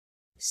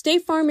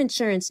State Farm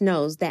Insurance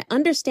knows that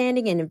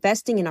understanding and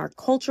investing in our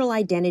cultural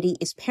identity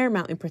is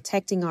paramount in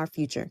protecting our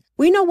future.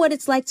 We know what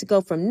it's like to go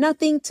from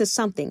nothing to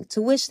something,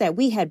 to wish that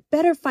we had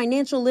better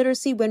financial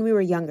literacy when we were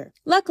younger.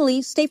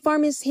 Luckily, State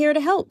Farm is here to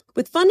help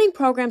with funding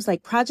programs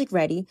like Project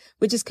Ready,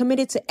 which is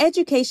committed to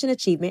education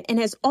achievement and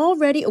has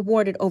already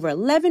awarded over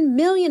 $11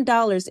 million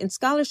in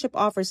scholarship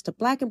offers to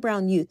Black and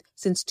brown youth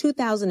since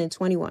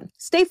 2021.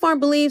 State Farm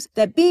believes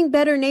that being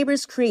better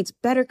neighbors creates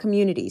better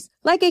communities.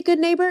 Like a good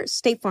neighbor,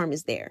 State Farm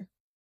is there.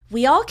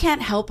 We all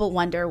can't help but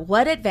wonder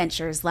what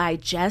adventures lie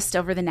just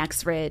over the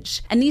next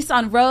ridge. A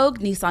Nissan Rogue,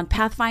 Nissan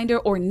Pathfinder,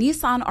 or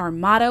Nissan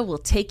Armada will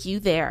take you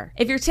there.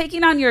 If you're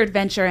taking on your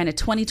adventure in a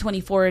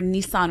 2024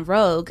 Nissan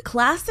Rogue,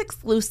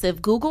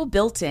 class-exclusive Google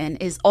built-in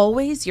is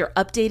always your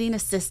updating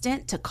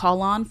assistant to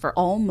call on for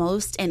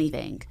almost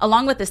anything.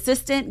 Along with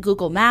Assistant,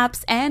 Google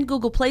Maps, and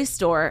Google Play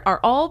Store are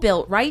all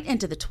built right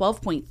into the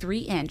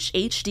 12.3-inch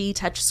HD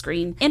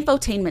touchscreen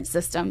infotainment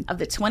system of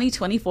the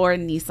 2024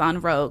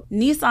 Nissan Rogue.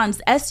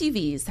 Nissan's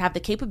SUVs have the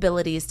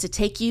capabilities to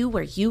take you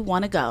where you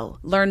want to go.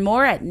 Learn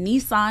more at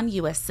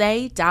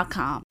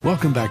nissanusa.com.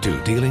 Welcome back to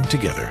Dealing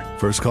Together.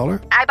 First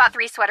caller? I bought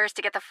 3 sweaters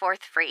to get the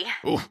 4th free.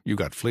 Oh, you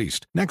got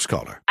fleeced. Next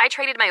caller? I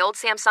traded my old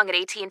Samsung at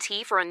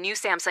AT&T for a new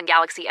Samsung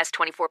Galaxy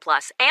S24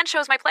 Plus and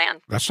chose my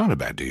plan. That's not a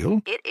bad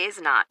deal. It is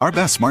not. Our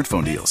best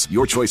smartphone deals.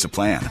 Your choice of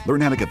plan.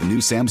 Learn how to get the new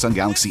Samsung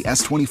Galaxy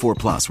S24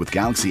 Plus with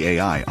Galaxy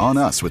AI on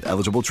us with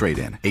eligible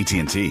trade-in.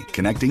 AT&T.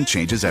 Connecting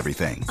changes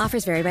everything.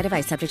 Offers vary by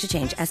device. Subject to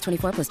change.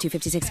 S24 plus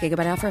 256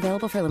 gigabyte offer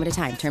available for a limited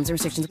time. Terms and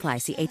restrictions apply.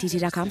 See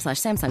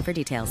att.com/Samsung for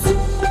details.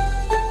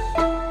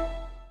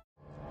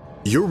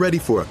 You're ready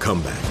for a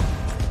comeback.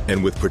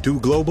 And with Purdue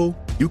Global,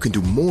 you can do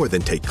more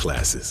than take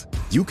classes.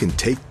 You can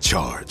take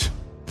charge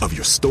of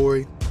your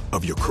story,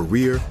 of your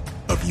career,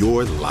 of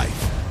your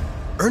life.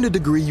 Earn a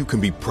degree you can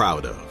be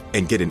proud of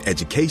and get an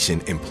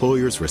education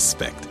employers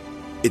respect.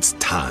 It's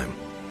time,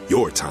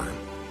 your time,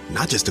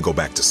 not just to go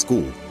back to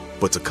school,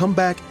 but to come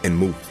back and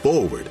move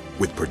forward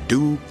with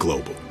Purdue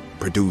Global,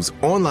 Purdue's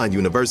online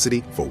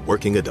university for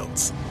working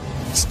adults.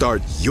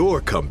 Start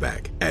your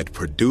comeback at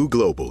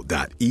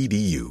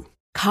purdueglobal.edu.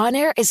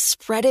 Conair is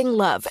spreading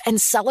love and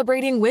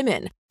celebrating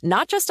women,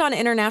 not just on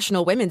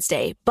International Women's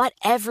Day, but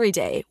every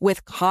day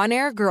with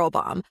Conair Girl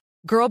Bomb.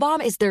 Girl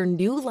Bomb is their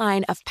new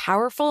line of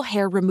powerful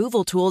hair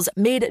removal tools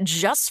made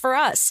just for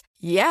us.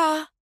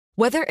 Yeah.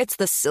 Whether it's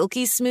the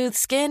silky smooth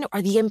skin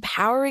or the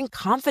empowering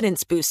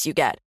confidence boost you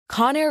get,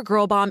 Conair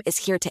Girl Bomb is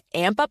here to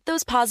amp up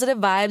those positive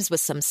vibes with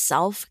some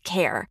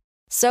self-care.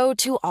 So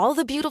to all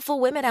the beautiful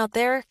women out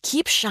there,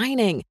 keep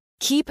shining,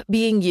 keep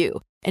being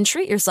you, and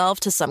treat yourself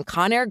to some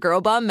Conair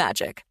Girl Bomb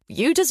magic.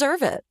 You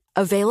deserve it.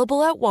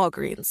 Available at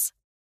Walgreens.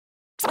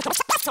 Talk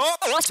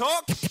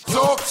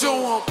to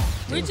 'em.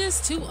 We're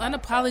just 2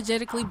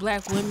 unapologetically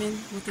black women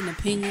with an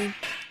opinion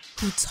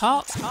who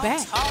talk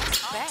back.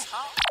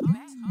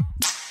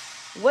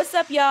 What's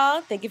up,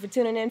 y'all? Thank you for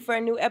tuning in for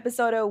a new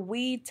episode of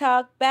We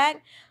Talk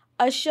Back,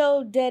 a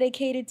show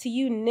dedicated to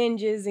you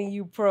ninjas and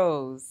you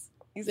pros.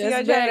 You see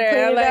That's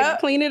better.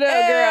 Clean it up,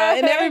 girl.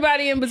 And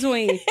everybody in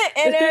between.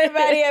 And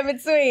everybody in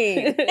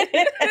between.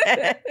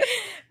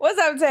 What's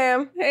up,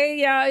 Tam? Hey,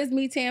 y'all. It's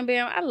me, Tam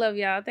Bam. I love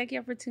y'all. Thank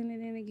y'all for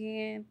tuning in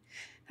again.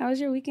 How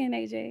was your weekend,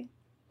 AJ?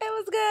 It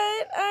was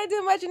good. I didn't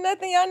do much of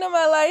nothing. Y'all know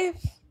my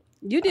life.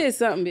 You did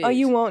something, bitch. Oh,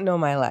 you won't know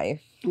my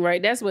life. Right.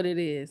 That's what it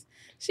is.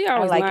 She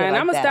always lying.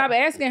 I'm going to stop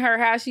asking her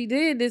how she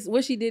did this,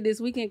 what she did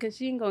this weekend, because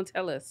she ain't going to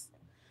tell us.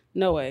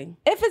 No way.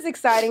 If it's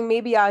exciting,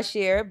 maybe I'll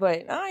share,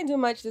 but I ain't do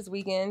much this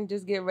weekend.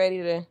 Just get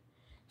ready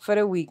for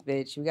the week,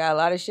 bitch. We got a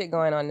lot of shit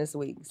going on this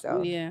week,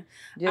 so yeah,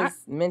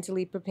 just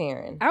mentally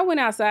preparing. I went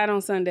outside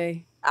on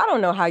Sunday. I don't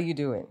know how you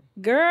do it.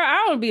 Girl,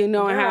 I don't be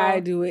knowing how I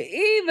do it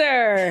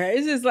either.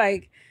 It's just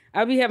like,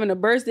 I be having a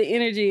burst of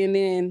energy and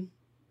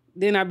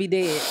then I be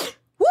dead.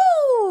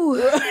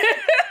 Woo!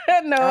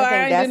 No,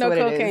 I ain't do no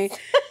cocaine.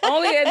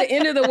 Only at the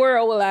end of the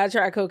world will I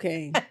try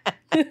cocaine.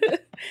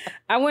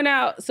 I went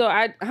out, so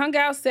I hung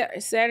out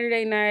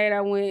Saturday night. I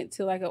went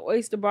to like an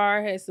oyster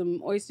bar, had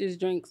some oysters,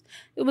 drinks.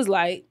 It was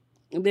light.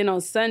 And then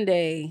on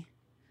Sunday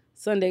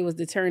was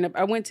the turn up.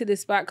 I went to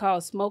this spot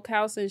called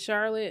Smokehouse in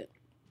Charlotte.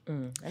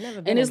 I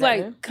never been. And it's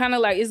like kind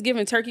of like it's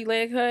giving turkey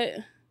leg hut.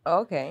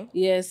 Oh, okay.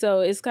 Yeah, so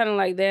it's kind of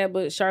like that,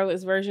 but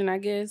Charlotte's version, I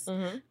guess.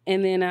 Mm-hmm.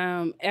 And then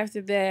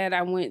after that,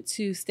 I went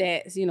to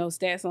Stats.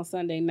 Stats on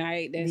Sunday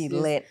night. That's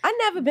lit. I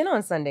never been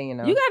on Sunday. You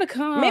gotta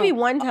come. Maybe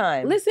one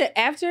time. Listen,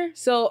 after.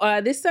 So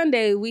this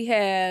Sunday we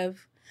have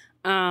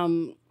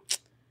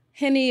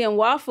Henny and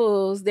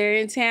Waffles. They're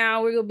in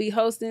town. We're gonna be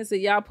hosting, so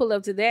y'all pull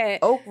up to that.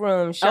 Oak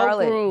Room,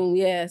 Charlotte. Oak Room,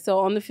 yeah. So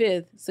on the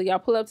 5th, so y'all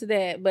pull up to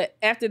that. But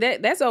after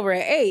that, that's over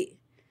at 8.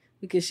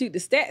 We can shoot the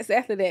Stats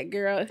after that,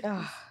 girl.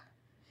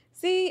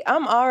 See,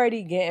 I'm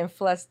already getting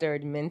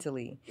flustered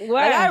mentally. Why?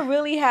 Like, I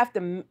really have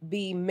to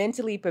be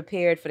mentally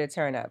prepared for the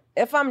turn up.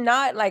 If I'm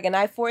not, and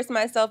I force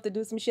myself to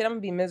do some shit, I'm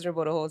going to be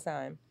miserable the whole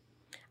time.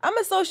 I'm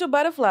a social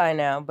butterfly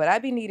now, but I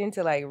be needing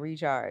to,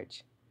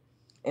 recharge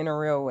in a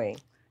real way.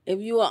 If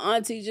you an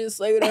auntie, just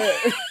say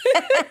that.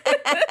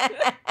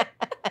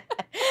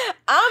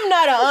 I'm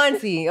not an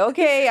auntie,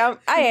 okay?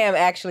 I am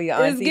actually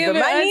an auntie, but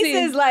my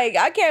niece is like,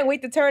 I can't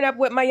wait to turn up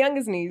with my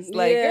youngest niece.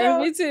 Like, yeah, girl.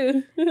 me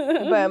too.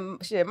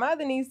 But shit, my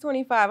other niece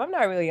 25. I'm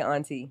not really an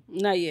auntie.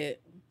 Not yet.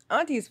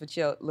 Auntie is for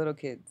little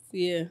kids.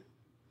 Yeah.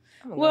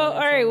 Well, all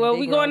right. Well,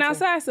 we going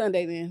outside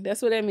Sunday then.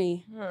 That's what that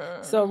means.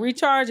 So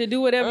recharge and do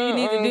whatever you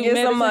need to do.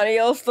 Get somebody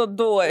else to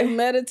do it.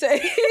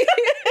 Meditate.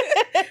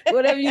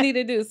 Whatever you need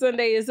to do.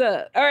 Sunday is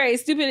up. All right.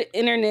 Stupid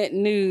internet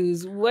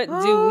news. What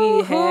do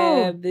we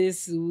have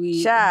this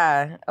week?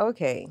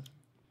 Okay.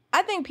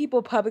 I think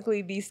people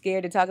publicly be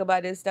scared to talk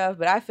about this stuff,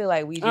 but I feel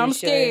like we just should. I'm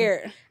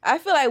scared. I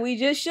feel like we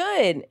just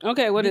should.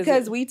 Okay, what is it?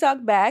 Because we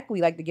talk back.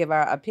 We like to give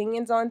our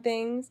opinions on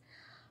things.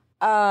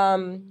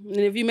 And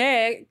if you're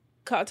mad,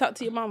 talk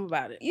to your mom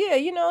about it.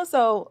 Yeah,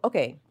 so,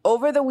 okay.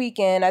 Over the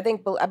weekend, I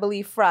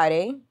believe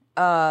Friday,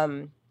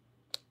 Zaya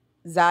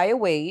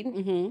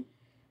Wade,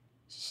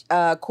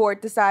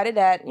 court decided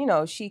that,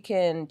 she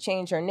can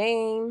change her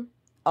name,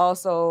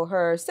 also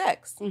her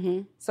sex.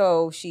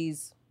 So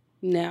she's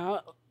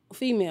now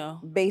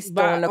female. Based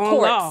on the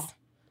courts.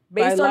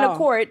 Based on the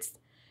courts,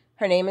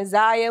 her name is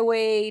Zaya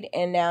Wade,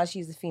 and now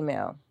she's a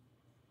female.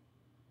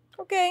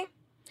 Okay.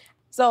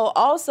 So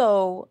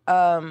also,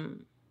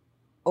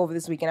 over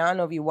this weekend, I don't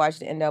know if you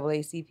watched the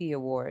NAACP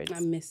Awards.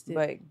 I missed it.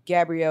 But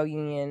Gabrielle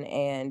Union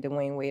and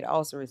Dwayne Wade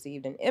also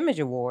received an Image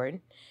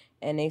Award,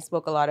 and they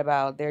spoke a lot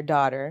about their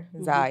daughter,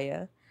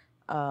 Zaya.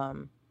 I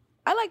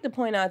like to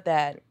point out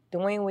that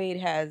Dwayne Wade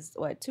has,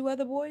 2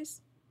 other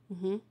boys?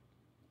 You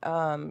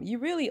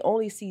really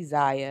only see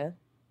Zaya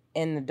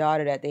and the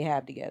daughter that they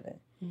have together.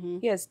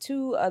 He has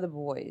 2 other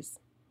boys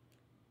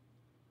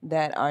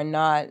that are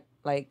not,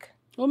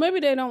 Well, maybe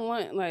they don't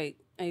want,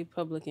 a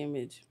public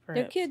image, perhaps.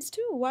 They're kids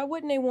too. Why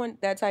wouldn't they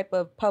want that type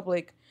of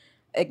public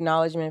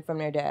acknowledgement from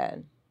their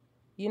dad?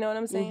 You know what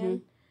I'm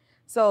saying?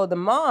 So the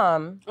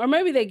mom... Or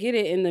maybe they get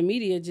it and the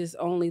media just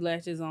only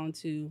latches on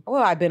to...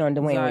 Well, I've been on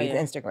Dwayne Wade's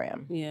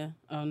Instagram. Yeah.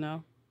 Oh,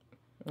 no.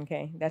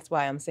 Okay. That's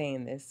why I'm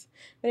saying this.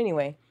 But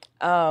anyway,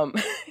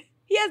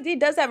 he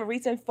does have a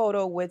recent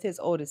photo with his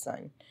oldest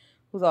son,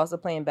 who's also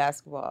playing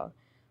basketball.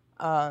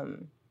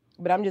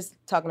 But I'm just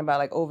talking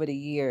about, over the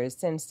years,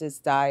 since this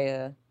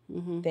Zaya...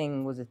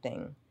 thing was a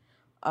thing.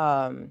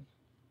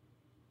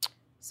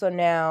 So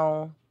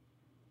now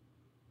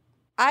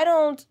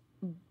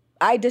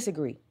I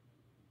disagree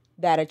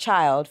that a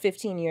child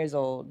 15 years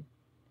old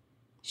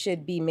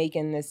should be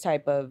making this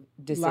type of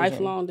decision.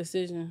 Lifelong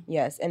decision.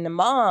 Yes. And the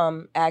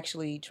mom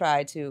actually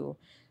tried to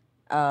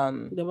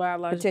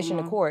petition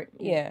the court.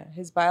 Yeah.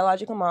 His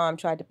biological mom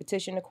tried to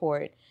petition the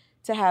court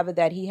to have it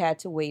that he had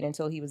to wait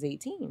until he was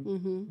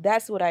 18.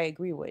 That's what I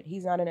agree with.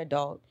 He's not an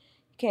adult.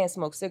 You can't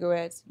smoke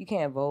cigarettes. You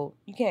can't vote.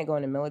 You can't go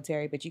in the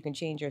military, but you can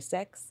change your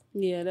sex.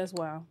 Yeah, that's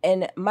wild.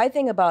 And my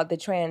thing about the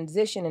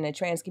transition in the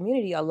trans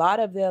community, a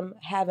lot of them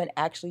haven't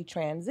actually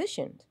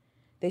transitioned.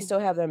 They still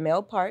have their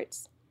male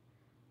parts.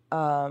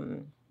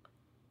 So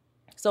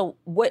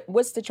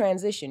what's the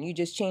transition? You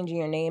just changing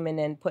your name and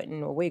then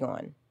putting a wig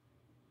on.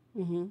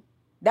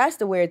 That's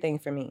the weird thing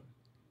for me.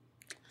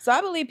 So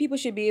I believe people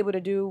should be able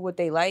to do what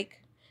they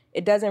like.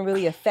 It doesn't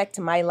really affect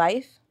my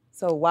life.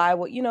 So why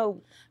would,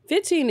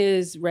 15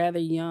 is rather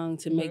young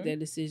to make that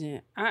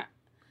decision.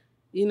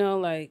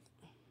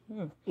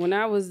 When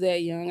I was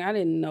that young, I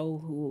didn't know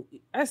who.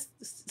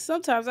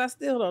 Sometimes I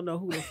still don't know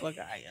who the fuck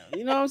I am.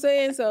 You know what I'm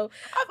saying? So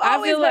I've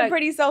always been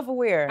pretty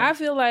self-aware. I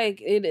feel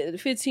like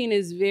 15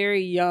 is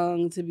very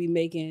young to be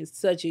making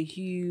such a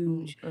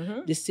huge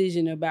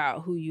decision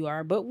about who you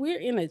are. But we're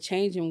in a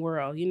changing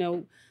world.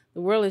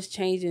 The world is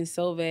changing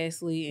so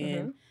vastly,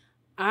 and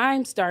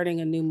I'm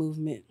starting a new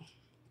movement.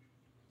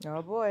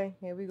 Oh boy,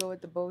 here we go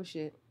with the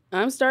bullshit.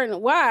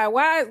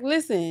 Why?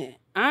 Listen,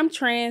 I'm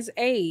trans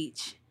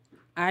age.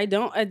 I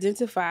don't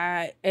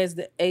identify as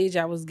the age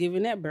I was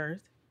given at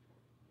birth.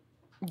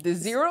 The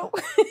 0?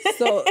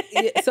 So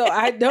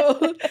I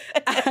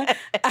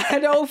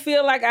don't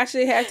feel like I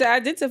should have to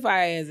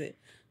identify as it.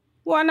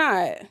 Why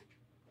not?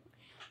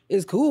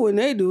 It's cool when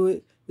they do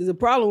it. There's a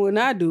problem when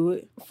I do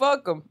it.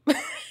 Fuck them.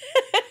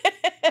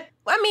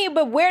 I mean,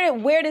 but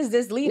where does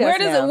this lead us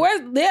now?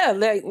 Where's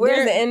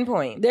the end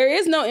point? There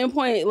is no end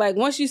point.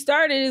 Once you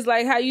start it, it's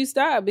how you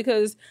stop.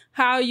 Because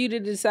how are you to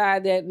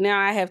decide that now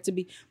I have to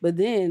be... But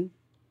then,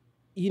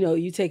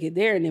 you take it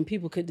there and then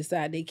people could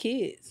decide they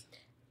kids.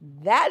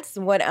 That's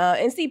what...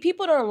 and see,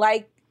 people don't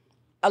like...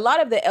 A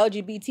lot of the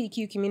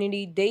LGBTQ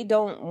community, they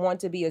don't want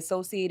to be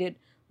associated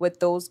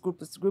with those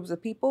groups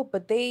of people,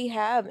 but they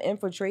have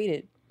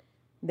infiltrated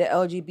the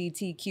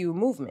LGBTQ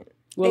movement.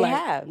 Well, they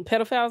have.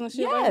 Pedophiles and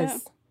shit like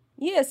that?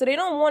 Yeah, so they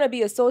don't want to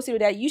be associated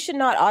with that. You should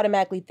not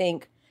automatically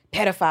think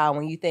pedophile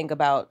when you think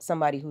about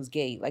somebody who's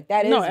gay.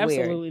 That is weird. No,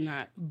 absolutely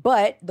not.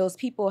 But those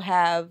people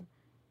have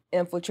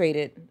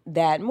infiltrated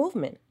that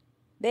movement.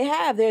 They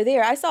have. They're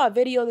there. I saw a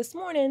video this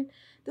morning.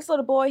 This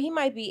little boy, he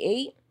might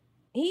be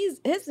 8.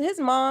 His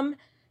mom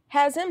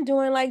has him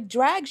doing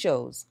drag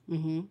shows,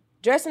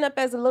 dressing up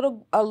as a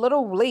little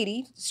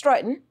lady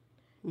strutting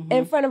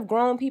in front of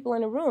grown people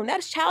in the room.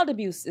 That's child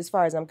abuse, as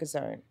far as I'm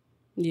concerned.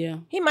 Yeah,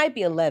 he might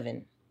be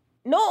 11.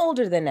 no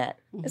older than that.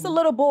 Mm-hmm. It's a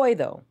little boy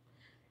though.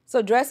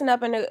 So dressing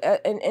up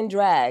in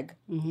drag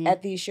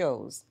at these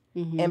shows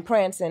and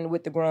prancing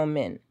with the grown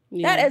men.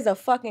 Yeah. That is a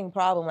fucking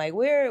problem. Like,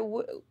 where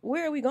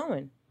are we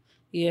going?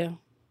 Yeah.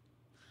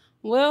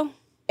 Well.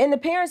 And the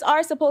parents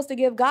are supposed to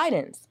give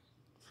guidance.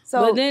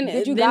 So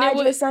did you guide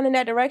your son in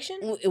that direction?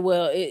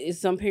 Well, it's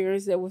some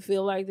parents that would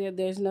feel like that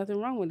there's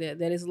nothing wrong with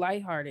that it's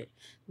lighthearted,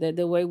 that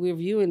the way we're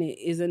viewing it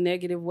is a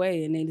negative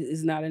way, and it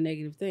is not a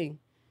negative thing.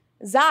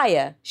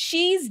 Zaya,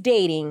 she's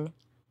dating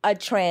a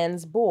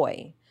trans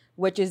boy,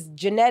 which is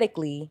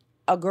genetically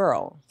a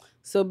girl.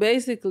 So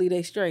basically,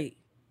 they straight.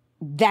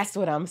 That's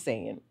what I'm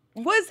saying.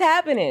 What's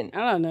happening?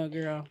 I don't know,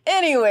 girl.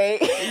 Anyway.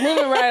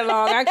 Moving right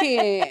along. I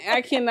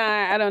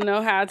cannot, I don't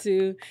know how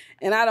to,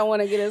 and I don't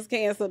want to get us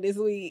canceled this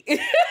week. I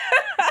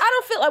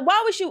don't feel like,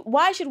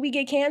 why should we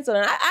get canceled?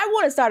 And I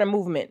want to start a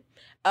movement.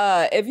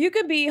 If you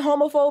could be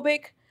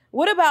homophobic,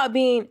 what about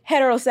being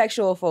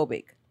heterosexual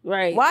phobic?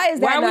 Right. Why is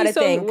that not a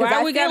thing? Because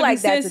I feel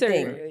like that's a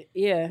thing.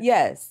 Yeah.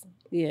 Yes.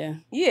 Yeah.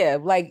 Yeah.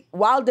 Like,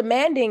 while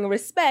demanding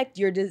respect,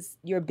 you're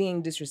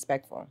being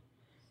disrespectful.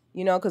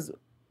 You know, because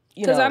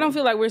I don't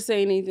feel like we're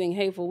saying anything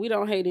hateful. We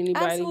don't hate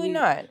anybody. Absolutely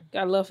not.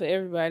 Got love for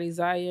everybody,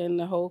 Zaya and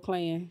the whole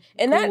clan.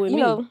 And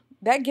that,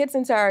 that gets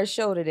into our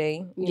show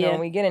today. You know, when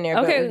we get in there.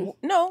 Okay.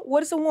 But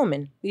what is a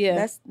woman?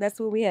 Yeah. That's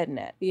where we heading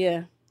at.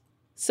 Yeah.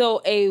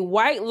 So a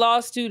white law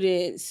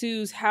student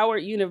sues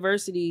Howard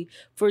University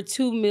for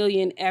 $2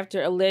 million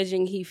after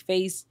alleging he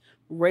faced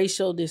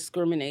racial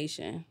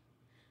discrimination.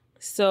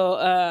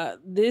 So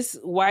this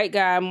white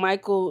guy,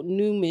 Michael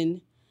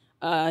Newman,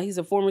 he's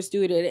a former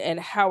student at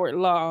Howard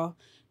Law,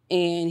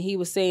 and he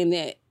was saying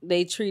that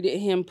they treated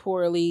him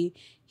poorly.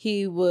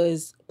 He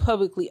was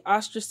publicly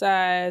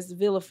ostracized,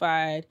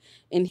 vilified,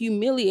 and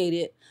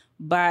humiliated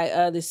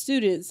by the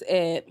students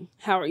at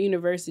Howard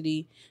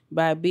University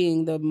by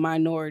being the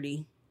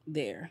minority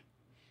there.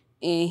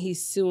 And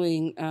he's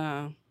suing...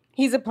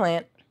 he's a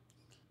plant.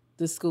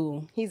 The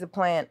school. He's a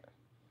plant.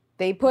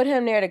 They put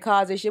him there to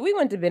cause this shit. We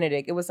went to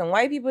Benedict. It was some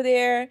white people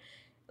there,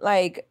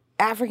 like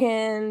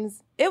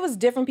Africans. It was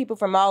different people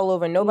from all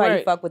over.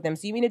 Nobody fucked with them.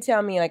 So you mean to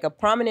tell me like a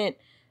prominent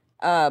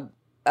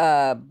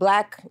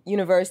black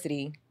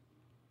university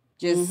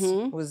just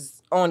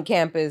was on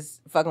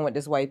campus fucking with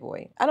this white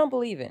boy? I don't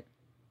believe it.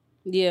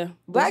 Yeah.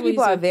 Black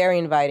people are very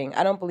inviting.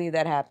 I don't believe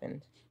that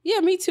happened.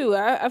 Yeah, me too.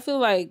 I feel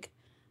like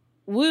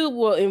we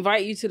will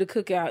invite you to the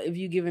cookout if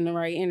you giving the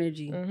right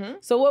energy. Mm-hmm.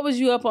 So what was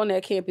you up on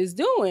that campus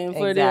doing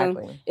for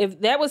them? If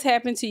that was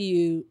happening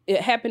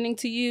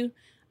to you,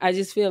 I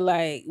just feel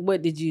like,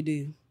 what did you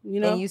do? You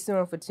know? And you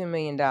suing for $2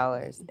 million.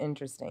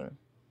 Interesting.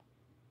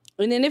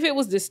 And then if it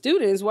was the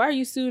students, why are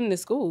you suing the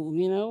school?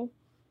 You know?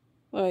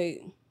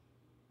 Like,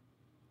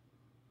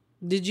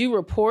 did you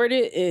report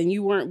it and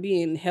you weren't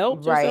being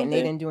helped or something? Right, and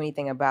they didn't do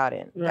anything about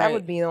it. Right. That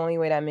would be the only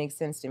way that makes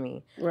sense to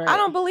me. Right. I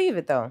don't believe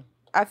it, though.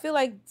 I feel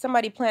like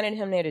somebody planted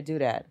him there to do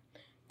that.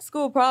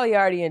 School probably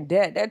already in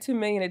debt. That $2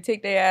 million to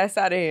take their ass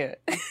out of here.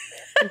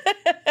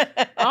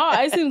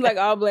 It seems like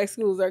all black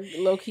schools are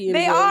low-key in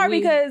debt. They are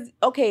because,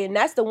 and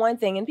that's the one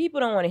thing, and people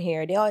don't want to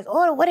hear it. They always,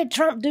 what did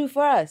Trump do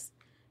for us?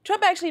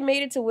 Trump actually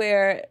made it to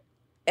where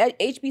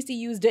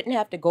HBCUs didn't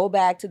have to go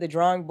back to the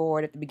drawing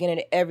board at the beginning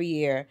of every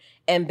year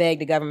and beg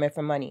the government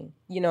for money,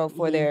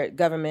 for their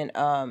government,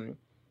 for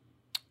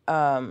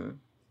the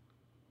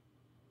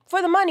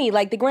money,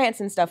 like the grants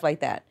and stuff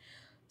like that.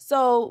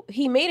 So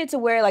he made it to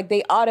where like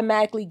they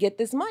automatically get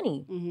this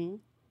money. Mm-hmm.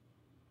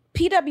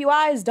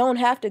 PWIs don't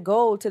have to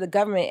go to the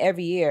government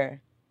every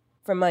year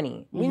for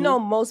money. Mm-hmm. We know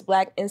most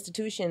black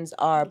institutions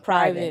are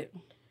private,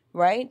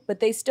 right?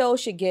 But they still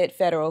should get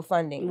federal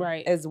funding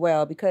as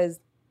well because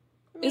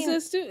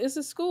it's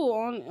a school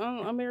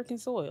on American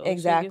soil.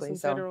 Exactly. Get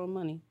some federal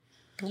money.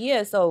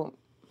 Yeah, so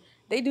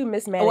they do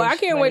mismanage. Well, I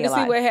can't wait to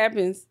see what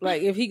happens.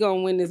 Like if he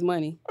gonna win this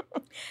money.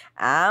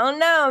 I don't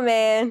know,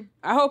 man.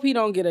 I hope he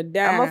don't get a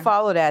dime. I'm gonna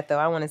follow that though.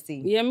 I want to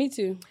see. Yeah, me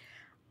too.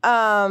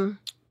 I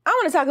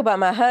want to talk about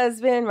my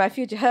husband, my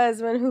future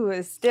husband, who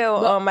is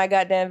still on my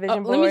goddamn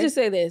vision board. Let me just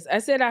say this. I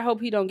said I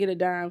hope he don't get a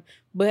dime,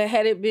 but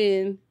had it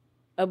been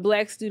a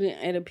black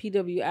student at a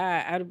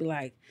PWI, I'd be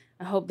like,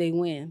 I hope they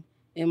win.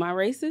 Am I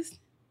racist?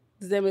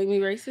 Does that make me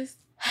racist?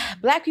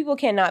 Black people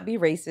cannot be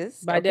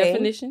racist. By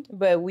definition?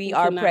 But we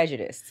are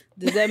prejudiced.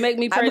 Does that make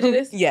me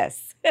prejudiced?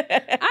 Yes. I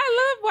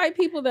love white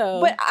people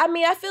though. But I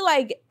mean, I feel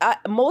like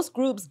most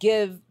groups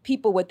give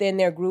people within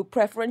their group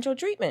preferential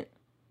treatment.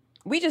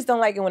 We just don't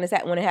like it when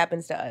it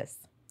happens to us.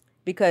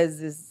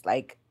 Because it's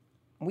like,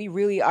 we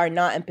really are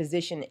not in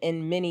position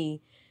in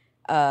many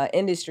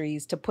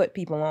industries to put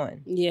people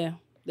on. Yeah,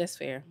 that's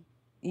fair.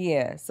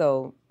 Yeah,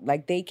 so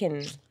like they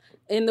can...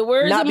 In the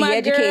words not of be my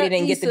educated girl,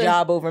 and get the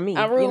job over me.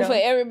 I root for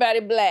everybody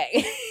black.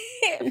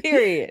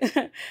 Period.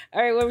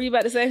 All right, what were you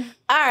about to say?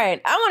 All right,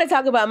 I want to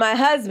talk about my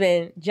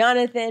husband,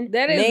 Jonathan.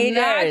 That is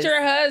not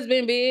your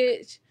husband,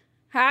 bitch.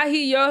 How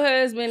he your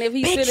husband if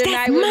he bitch, sit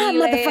at night with me?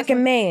 That's my motherfucking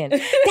man.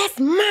 That's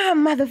my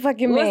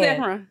motherfucking man. What's that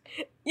from?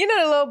 You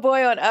know the little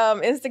boy on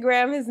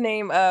Instagram? His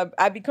name,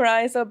 I Be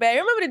Crying So Bad.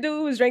 Remember the dude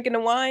who was drinking the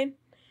wine?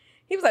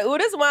 He was like, "Ooh,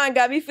 this wine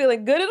got me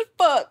feeling good as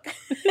fuck."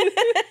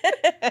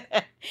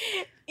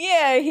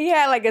 Yeah, he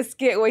had like a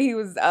skit where he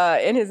was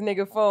in his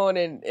nigga phone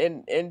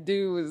and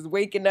dude was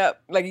waking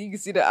up. Like you can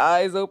see the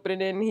eyes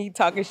opening and he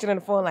talking shit on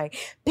the phone like,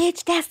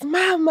 "Bitch, that's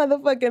my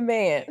motherfucking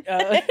man."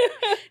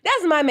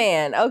 That's my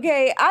man,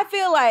 okay? I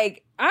feel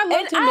like I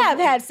have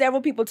had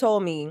several people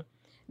told me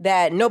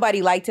that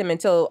nobody liked him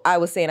until I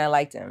was saying I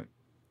liked him.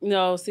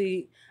 No,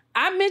 see,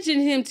 I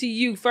mentioned him to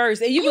you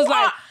first, and you was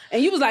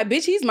like,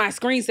 "Bitch, he's my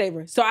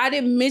screensaver." So I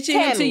didn't mention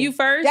him to you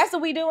first. That's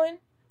what we doing?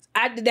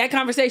 That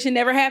conversation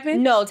never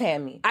happened? No,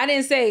 Tammy. I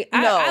didn't say,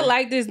 I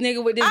like this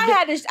nigga with this. I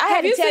had to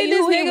have you tell seen you this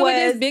who he nigga was. with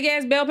this big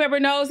ass bell pepper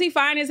nose? He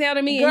fine as hell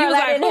to me. Girl, and you was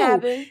that like, didn't who?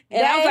 happen.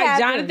 And That I was like,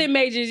 happened. Jonathan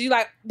Majors. You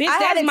like, bitch, I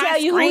had that's to my tell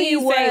you who he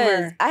was.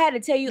 screensaver. I had to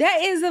tell you.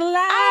 That is a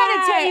lie. I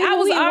had to tell you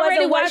who he was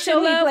and what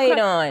show he played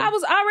on. I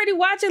was already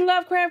watching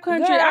Lovecraft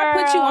Country. I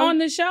put you on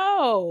the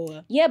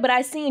show. Yeah, but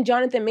I seen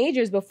Jonathan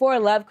Majors before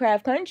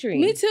Lovecraft Country.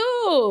 Me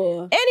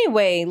too.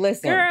 Anyway,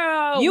 listen.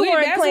 Girl, you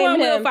weren't that's claiming what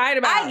him. we'll fight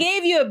about. I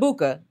gave you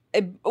Ibuka.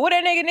 What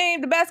that nigga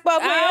named? The basketball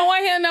player? I don't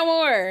want him no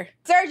more.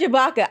 Serge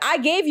Ibaka. I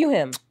gave you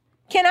him.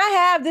 Can I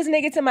have this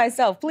nigga to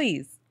myself,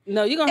 please?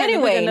 No, you're gonna have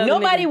anyway, to pick another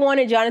nobody nigga.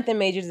 wanted Jonathan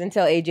Majors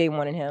until AJ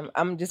wanted him.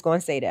 I'm just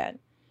gonna say that.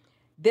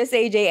 This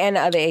AJ and the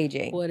other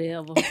AJ.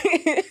 Whatever.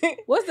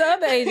 What's the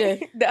other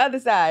AJ? The other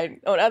side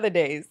on other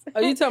days.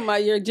 Are you talking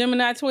about your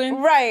Gemini twin?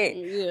 Right.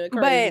 Yeah,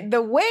 crazy. But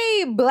the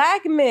way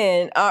black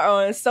men are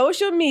on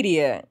social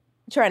media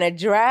trying to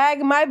drag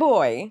my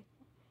boy.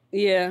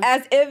 Yeah.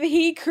 As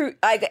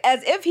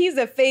if he's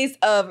the face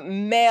of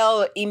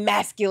male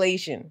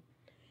emasculation.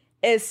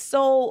 It's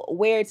so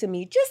weird to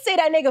me. Just say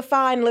that nigga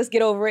fine, let's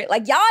get over it.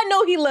 Like, y'all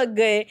know he look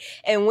good,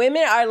 and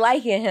women are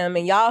liking him,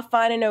 and y'all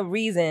finding a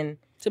reason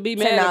to be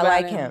mad to not about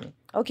like him.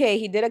 Okay,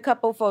 he did a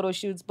couple photo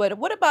shoots, but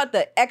what about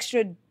the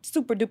extra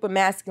super duper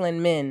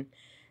masculine men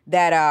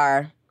that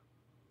are,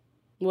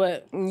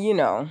 what, you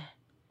know,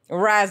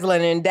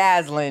 razzling and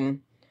dazzling,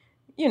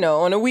 you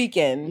know, on the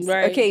weekends,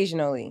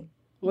 occasionally.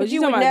 But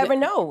you would never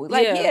know.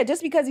 Like, yeah,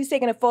 just because he's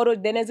taking a photo,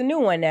 then there's a new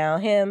one now.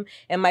 Him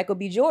and Michael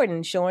B.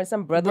 Jordan showing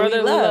some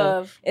brotherly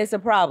love. It's a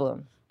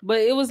problem.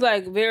 But it was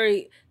like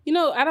very, you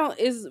know,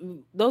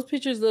 those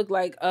pictures look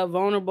like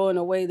vulnerable in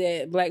a way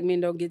that black men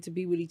don't get to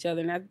be with each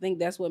other. And I think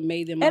that's what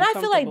made them And I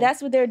feel like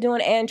that's what they're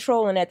doing and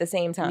trolling at the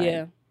same time.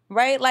 Yeah.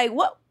 Right? Like,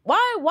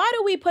 why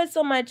do we put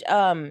so much,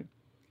 so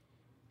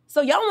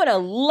y'all want to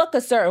look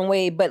a certain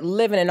way, but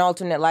live in an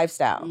alternate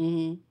lifestyle.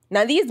 Mm-hmm.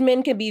 Now, these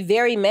men can be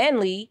very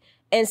manly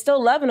and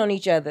still loving on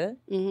each other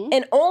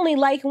and only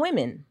like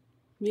women.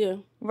 Yeah.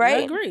 Right? I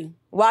agree.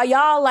 While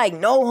y'all like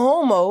no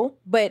homo,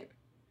 but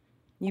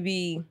you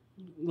be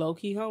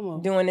low-key homo.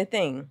 Doing the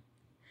thing.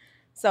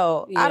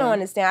 So I don't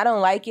understand. I don't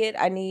like it.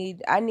 I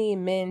need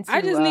men to... I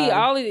just need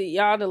all of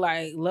y'all to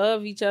like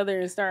love each other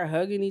and start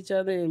hugging each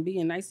other and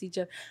being nice to each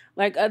other.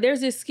 Like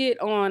there's this skit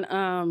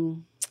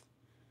on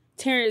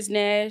Terrence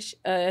Nash.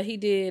 He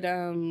did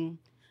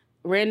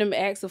Random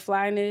Acts of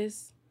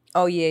Flyness.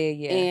 Oh,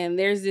 yeah. And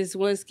there's this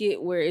one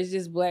skit where it's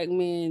just black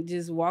men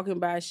just walking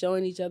by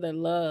showing each other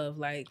love.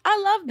 Like,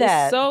 I love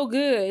that. It's so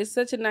good. It's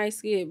such a nice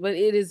skit. But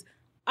it is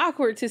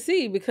awkward to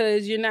see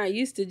because you're not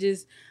used to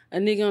just a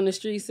nigga on the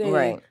street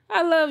saying,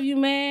 I love you,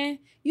 man.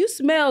 You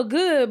smell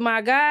good, my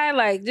guy.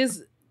 Like,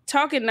 just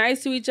talking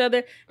nice to each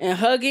other and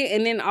hugging.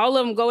 And then all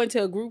of them go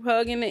into a group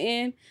hug in the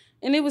end.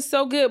 And it was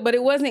so good. But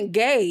it wasn't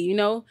gay, you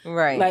know?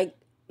 Right. Like,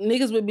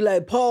 niggas would be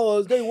like,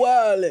 pause, they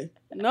wildin'.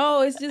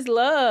 No, it's just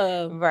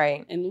love.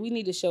 Right. And we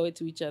need to show it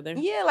to each other.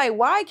 Yeah, like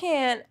why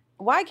can't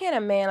a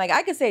man, like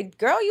I could say,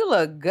 girl, you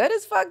look good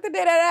as fuck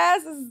today, that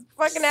ass is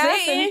fucking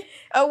ass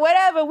or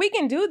whatever. We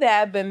can do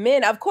that, but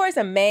men, of course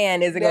a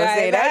man isn't gonna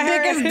say that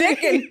dick is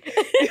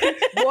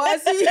dicking. Boy, I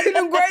see you in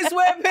them gray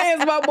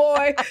sweatpants, my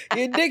boy.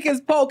 Your dick is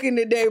poking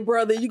today,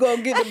 brother. You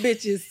gonna get the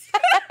bitches.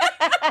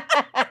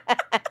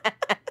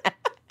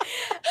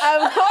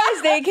 Of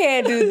course they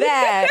can't do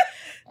that.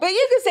 But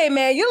you can say,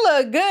 man, you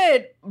look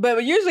good.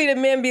 But usually the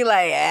men be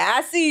like,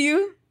 I see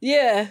you.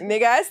 Yeah.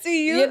 Nigga, I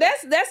see you. Yeah,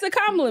 that's a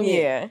compliment.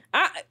 Yeah.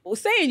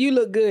 Saying you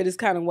look good is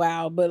kind of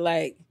wild, but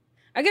like,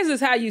 I guess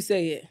it's how you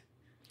say it.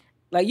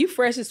 Like, you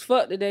fresh as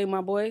fuck today,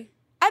 my boy.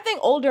 I think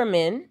older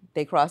men,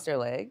 they cross their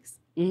legs.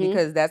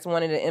 Because that's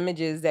one of the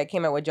images that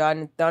came out with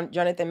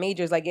Jonathan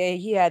Majors. Like, yeah,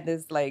 he had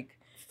this like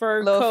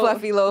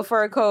fluffy little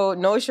fur coat,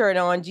 no shirt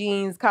on,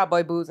 jeans,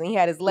 cowboy boots, and he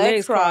had his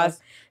legs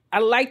crossed. I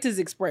liked his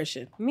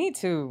expression. Me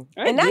too.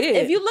 I did.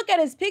 If you look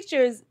at his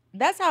pictures,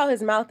 that's how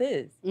his mouth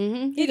is.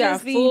 Mm-hmm. He got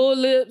full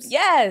lips.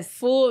 Yes.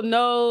 Full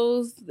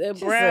nose, that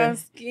brown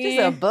skin.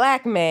 Just a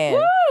black man.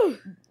 Woo!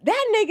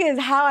 That nigga is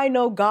how I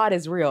know God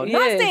is real.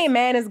 Yes. Not saying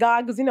man is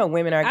God, because you know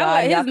women are God.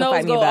 I like his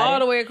nose go all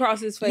the way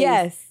across his face.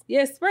 Yes.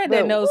 Yeah, spread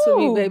that nose for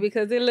me, baby,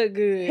 because it look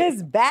good.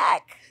 His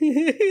back.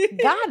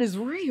 God is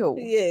real.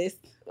 Yes.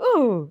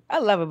 Ooh, I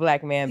love a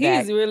black man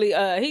back. He's really,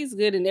 he's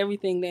good in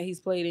everything that he's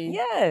played in.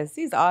 Yes,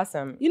 he's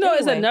awesome. You know,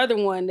 it's another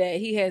one that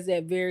he has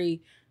that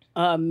very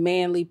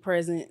manly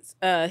presence.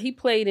 He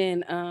played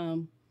in...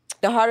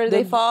 The Harder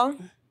They Fall?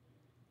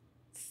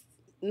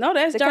 No,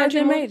 that's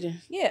Jonathan Majors.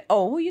 Yeah.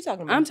 Oh, who are you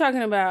talking about? I'm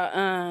talking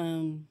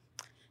about,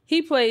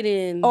 he played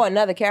in... Oh,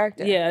 another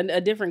character. Yeah,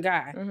 a different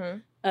guy.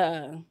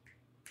 Mm-hmm.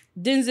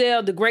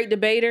 Denzel, The Great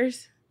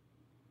Debaters.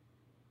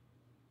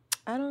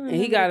 I don't know.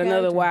 And he got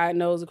another wide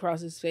nose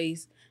across his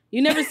face.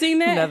 You never seen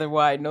that? Another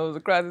wide nose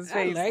across his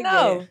face. Like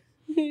no.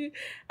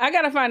 I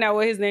gotta find out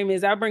what his name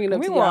is. I'll bring it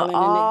up to y'all. We want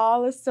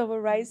all the civil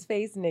rights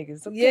face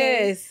niggas. Okay?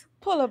 Yes.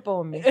 Pull up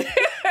on me.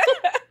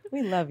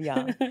 We love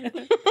y'all.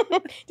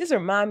 Just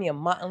remind me of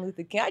Martin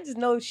Luther King. I just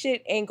know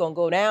shit ain't gonna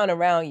go down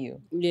around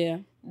you. Yeah.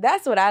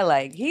 That's what I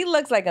like. He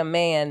looks like a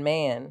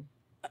man.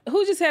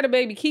 Who just had a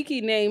baby?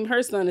 Kiki named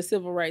her son a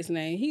civil rights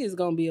name. He is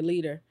gonna be a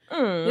leader.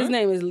 His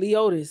name is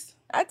Leotis.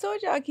 I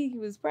told y'all Kiki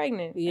was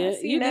pregnant. Yeah,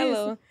 you that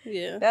little,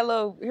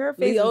 her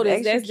face Leotis,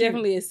 is that's cute.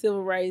 definitely a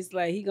civil rights,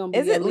 like he gonna be.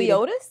 Is it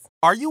Leotis?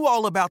 Are you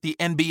all about the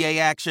NBA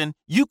action?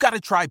 You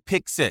gotta try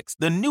Pick Six,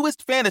 the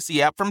newest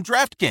fantasy app from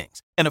DraftKings,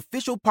 an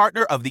official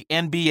partner of the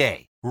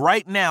NBA.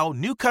 Right now,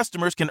 new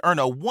customers can earn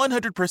a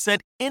 100%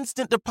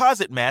 instant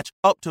deposit match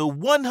up to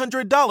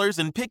 $100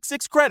 in Pick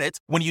Six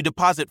credits when you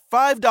deposit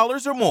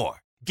 $5 or more.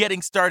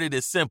 Getting started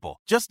is simple.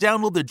 Just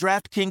download the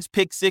DraftKings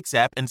Pick Six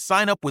app and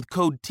sign up with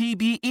code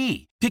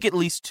TBE. Pick at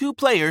least 2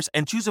 players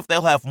and choose if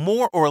they'll have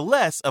more or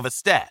less of a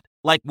stat.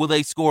 Like, will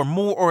they score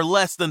more or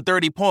less than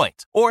 30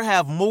 points? Or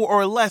have more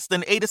or less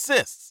than 8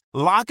 assists?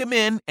 Lock them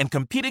in and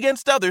compete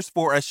against others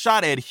for a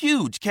shot at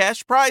huge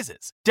cash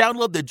prizes.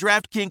 Download the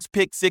DraftKings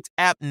Pick Six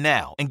app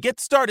now and get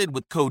started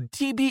with code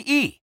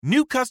TBE.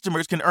 New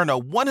customers can earn a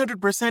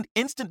 100%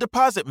 instant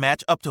deposit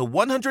match up to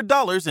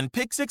 $100 in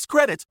Pick Six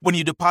credits when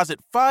you deposit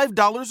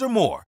 $5 or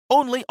more.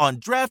 Only on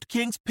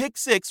DraftKings Pick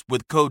Six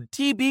with code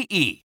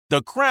TBE.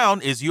 The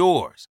crown is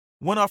yours.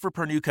 One offer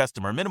per new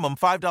customer. Minimum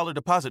 $5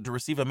 deposit to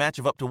receive a match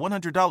of up to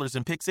 $100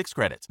 in Pick Six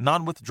credits.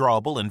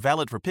 Non-withdrawable and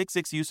valid for Pick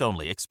Six use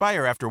only.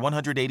 Expire after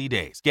 180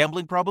 days.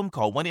 Gambling problem?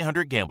 Call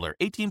 1-800-GAMBLER.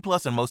 18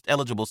 plus in most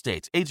eligible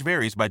states. Age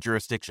varies by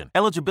jurisdiction.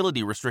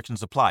 Eligibility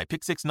restrictions apply.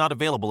 Pick Six not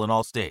available in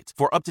all states.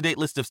 For up-to-date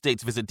list of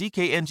states, visit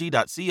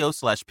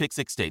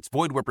dkng.co/Pick6states.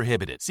 Void where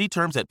prohibited. See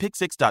terms at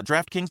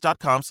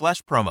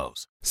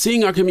pick6.draftkings.com/promos.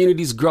 Seeing our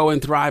communities grow and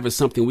thrive is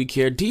something we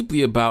care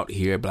deeply about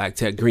here at Black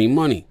Tech Green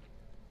Money.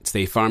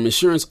 State Farm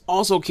Insurance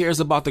also cares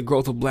about the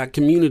growth of Black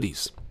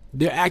communities.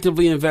 They're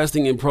actively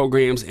investing in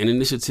programs and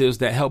initiatives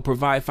that help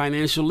provide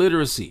financial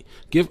literacy,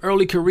 give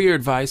early career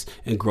advice,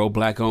 and grow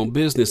Black-owned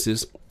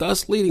businesses,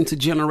 thus leading to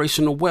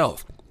generational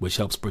wealth, which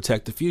helps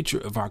protect the future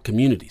of our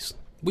communities.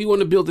 We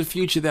want to build a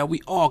future that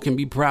we all can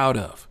be proud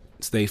of.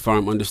 State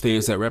Farm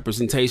understands that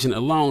representation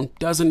alone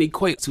doesn't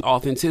equate to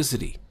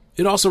authenticity.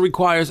 It also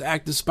requires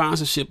active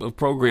sponsorship of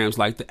programs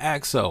like the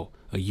AXO,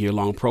 a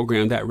year-long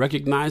program that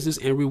recognizes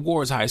and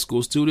rewards high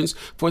school students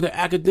for their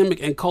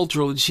academic and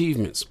cultural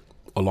achievements,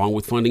 along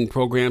with funding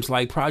programs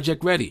like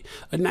Project Ready,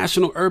 a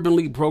National Urban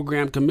League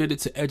program committed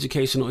to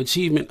educational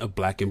achievement of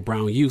Black and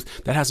brown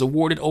youth that has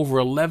awarded over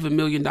 $11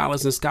 million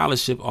in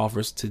scholarship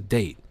offers to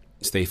date.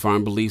 State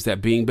Farm believes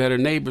that being better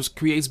neighbors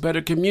creates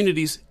better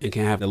communities and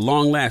can have a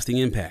long-lasting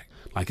impact.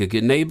 Like a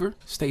good neighbor,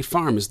 State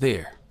Farm is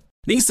there.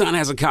 Nissan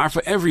has a car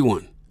for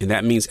everyone. And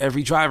that means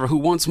every driver who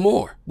wants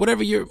more,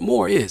 whatever your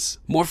more is.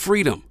 More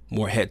freedom,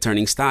 more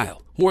head-turning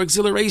style, more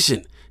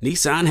exhilaration.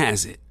 Nissan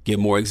has it. Get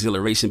more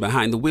exhilaration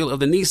behind the wheel of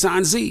the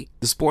Nissan Z,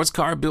 the sports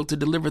car built to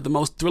deliver the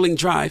most thrilling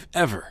drive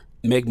ever.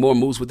 Make more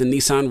moves with the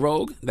Nissan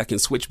Rogue that can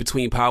switch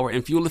between power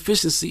and fuel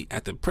efficiency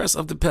at the press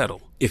of the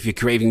pedal. If you're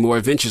craving more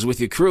adventures with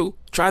your crew,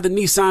 try the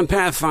Nissan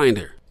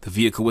Pathfinder, the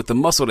vehicle with the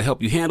muscle to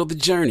help you handle the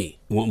journey.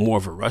 Want more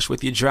of a rush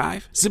with your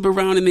drive? Zip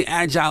around in the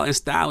agile and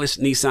stylish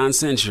Nissan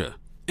Sentra.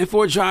 And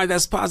for a drive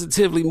that's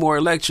positively more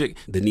electric,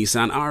 the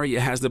Nissan Aria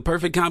has the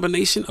perfect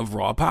combination of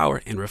raw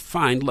power and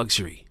refined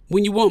luxury.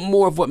 When you want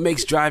more of what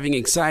makes driving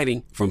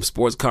exciting, from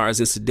sports cars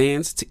and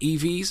sedans to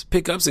EVs,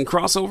 pickups, and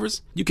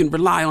crossovers, you can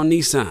rely on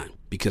Nissan,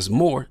 because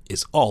more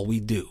is all we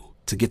do.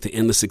 To get the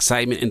endless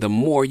excitement and the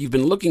more you've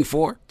been looking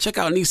for, check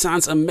out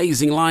Nissan's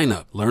amazing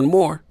lineup. Learn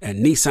more at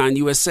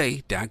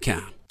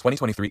nissanusa.com.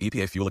 2023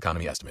 EPA fuel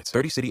economy estimates.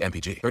 30 city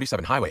MPG,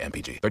 37 highway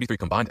MPG, 33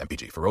 combined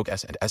MPG for Rogue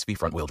S and SV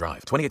front-wheel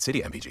drive. 28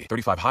 city MPG,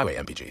 35 highway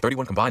MPG,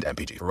 31 combined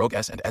MPG for Rogue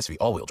S and SV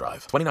all-wheel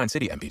drive. 29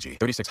 city MPG,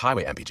 36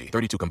 highway MPG,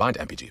 32 combined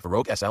MPG for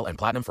Rogue SL and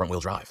Platinum front-wheel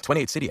drive.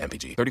 28 city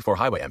MPG, 34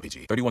 highway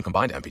MPG, 31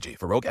 combined MPG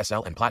for Rogue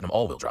SL and Platinum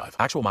all-wheel drive.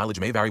 Actual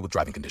mileage may vary with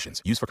driving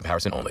conditions. Used for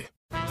comparison only.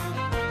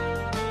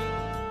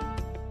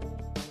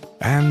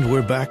 And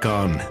we're back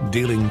on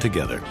Dealing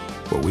Together,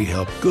 where we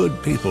help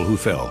good people who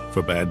fell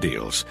for bad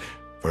deals.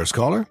 First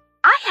caller?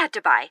 I had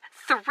to buy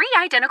 3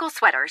 identical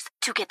sweaters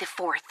to get the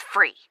 4th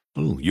free.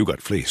 Ooh, you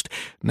got fleeced.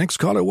 Next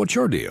caller, what's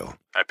your deal?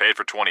 I paid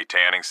for 20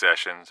 tanning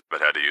sessions, but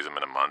had to use them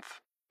in a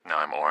month. Now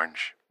I'm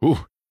orange.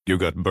 Ooh, you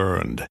got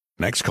burned.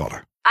 Next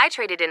caller. I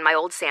traded in my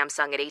old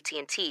Samsung at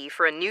AT&T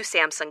for a new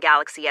Samsung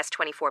Galaxy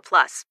S24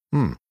 Plus.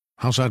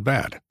 How's that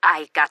bad?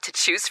 I got to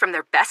choose from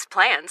their best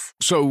plans.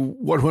 So,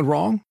 what went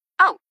wrong?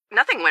 Oh,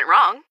 nothing went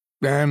wrong.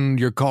 And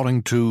you're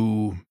calling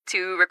to...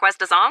 To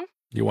request a song?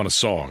 You want a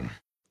song.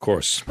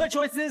 course. The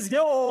choice is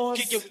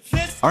yours.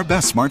 Our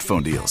best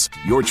smartphone deals.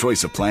 Your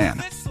choice of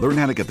plan. Learn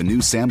how to get the new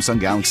Samsung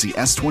Galaxy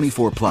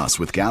S24 Plus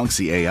with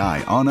Galaxy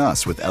AI on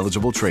us with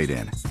eligible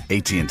trade-in.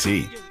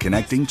 AT&T.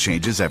 Connecting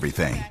changes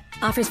everything.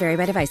 Offers vary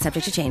by device,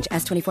 subject to change.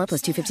 S24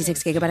 plus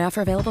 256 gigabyte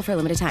offer available for a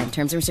limited time.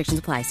 Terms and restrictions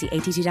apply. See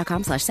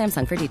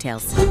att.com/Samsung for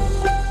details.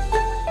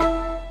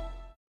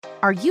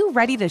 Are you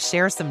ready to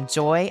share some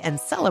joy and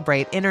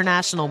celebrate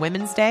International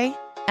Women's Day?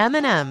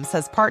 M&M's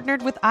has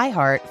partnered with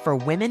iHeart for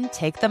Women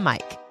Take the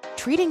Mic,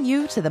 treating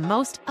you to the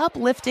most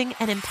uplifting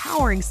and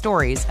empowering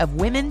stories of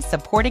women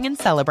supporting and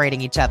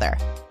celebrating each other.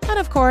 And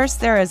of course,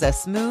 there is a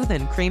smooth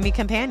and creamy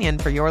companion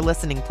for your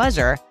listening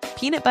pleasure,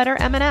 peanut butter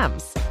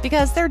M&Ms,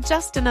 because they're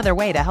just another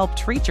way to help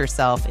treat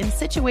yourself in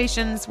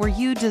situations where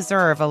you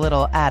deserve a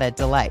little added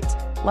delight,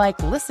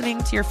 like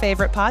listening to your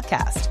favorite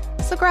podcast.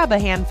 So grab a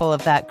handful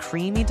of that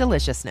creamy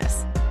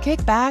deliciousness.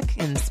 Kick back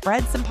and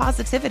spread some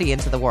positivity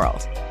into the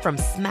world. From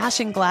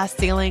smashing glass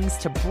ceilings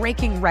to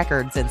breaking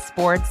records in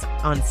sports,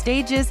 on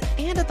stages,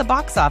 and at the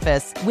box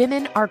office,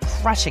 women are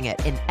crushing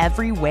it in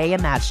every way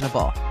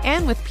imaginable.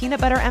 And with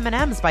peanut butter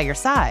M&Ms by your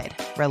side,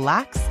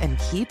 relax and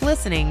keep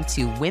listening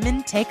to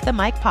Women Take the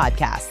Mic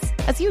podcasts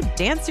as you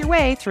dance your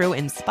way through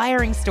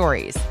inspiring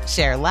stories,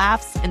 share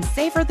laughs, and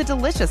savor the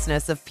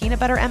deliciousness of peanut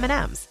butter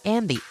M&Ms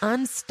and the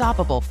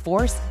unstoppable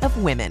force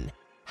of women.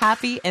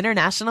 Happy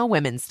International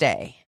Women's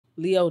Day.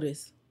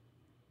 Leotis.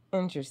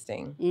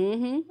 Interesting.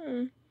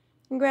 Mm-hmm.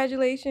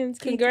 Congratulations,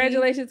 Kiki.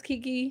 Congratulations,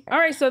 Kiki. All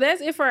right, so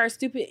that's it for our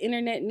stupid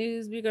internet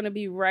news. We're going to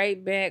be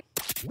right back.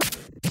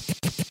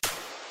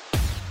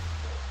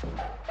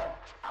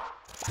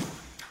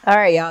 All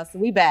right, y'all. So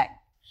we back.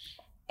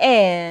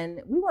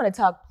 And we want to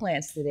talk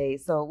plants today.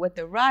 So with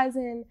the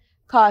rising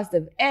cost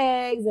of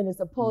eggs and the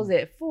supposed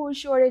food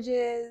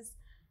shortages,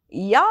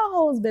 y'all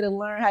hoes better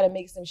learn how to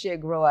make some shit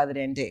grow other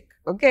than dick,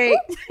 okay?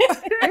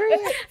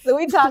 So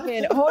we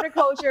talking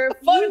horticulture,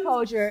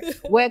 floriculture,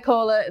 wet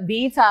cola,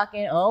 be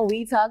talking on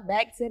We Talk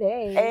Back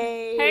today.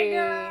 Hey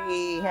girl.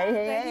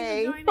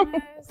 Hey.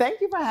 Thank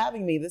you for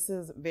having me. This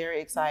is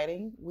very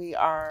exciting. We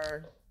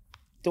are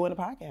doing a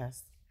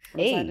podcast. I'm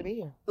excited to be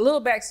here. A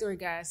little backstory,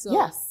 guys. So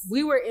yes,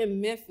 we were in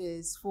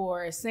Memphis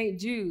for St.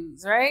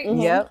 Jude's, right?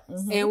 Mm-hmm. Yep.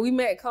 Mm-hmm. And we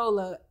met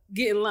Cola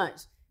getting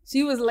lunch.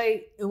 She was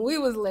late and we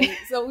was late.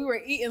 So we were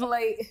eating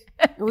late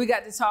and we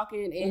got to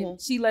talking and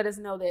she let us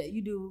know that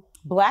you do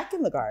Black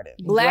in the Garden.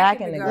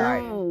 Black in the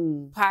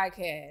Garden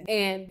podcast.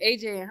 And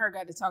AJ and her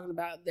got to talking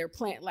about their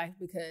plant life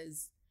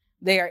because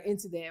they are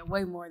into that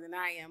way more than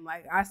I am.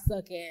 Like I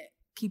suck at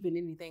keeping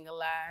anything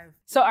alive.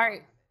 So all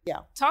right. Yeah.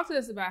 Talk to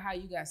us about how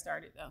you got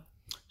started though.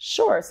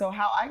 Sure. So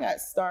how I got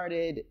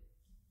started,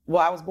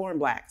 well, I was born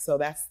Black. So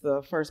that's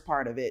the first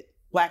part of it.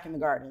 Black in the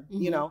Garden,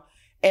 you know?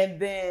 And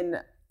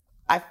then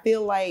I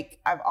feel like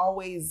I've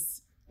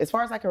always, as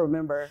far as I can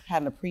remember,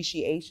 had an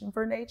appreciation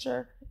for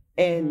nature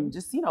and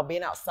just, you know,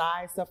 being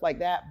outside, stuff like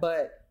that.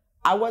 But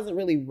I wasn't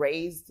really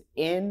raised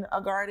in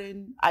a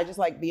garden. I just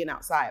like being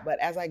outside. But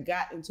as I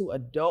got into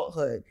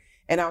adulthood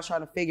and I was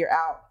trying to figure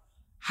out,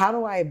 how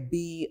do I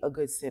be a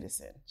good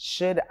citizen?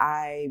 Should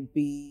I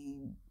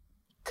be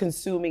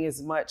consuming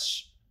as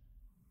much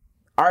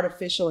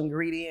artificial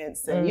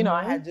ingredients? And, you know,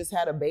 I had just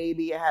had a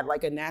baby. I had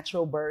like a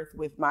natural birth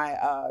with my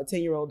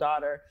 10-year-old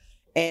daughter.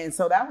 And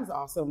so that was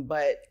awesome.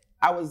 But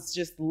I was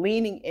just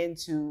leaning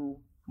into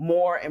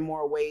more and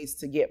more ways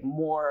to get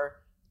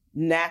more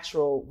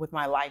natural with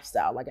my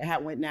lifestyle. Like I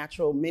had went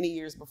natural many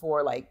years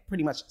before, like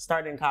pretty much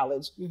started in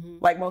college,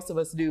 like most of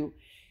us do.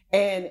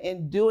 And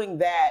in doing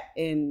that,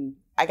 and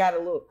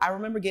I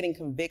remember getting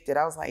convicted.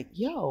 I was like,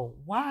 yo,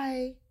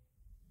 why?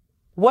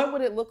 What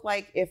would it look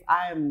like if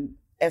I'm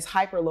as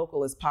hyper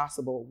local as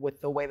possible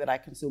with the way that I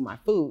consume my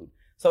food?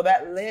 So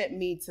that led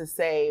me to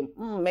say,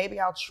 maybe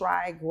I'll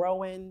try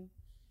growing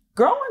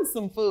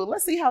some food.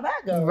 Let's see how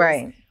that goes.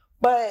 Right.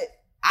 But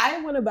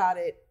I went about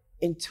it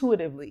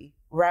intuitively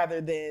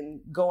rather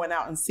than going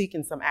out and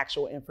seeking some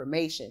actual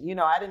information. You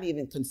know, I didn't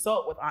even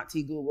consult with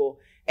Auntie Google.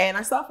 And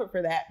I suffered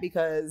for that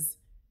because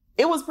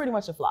it was pretty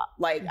much a flop.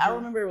 Like I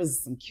remember it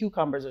was some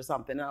cucumbers or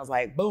something. And I was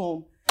like,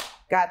 boom.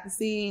 Got the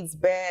seeds,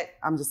 bet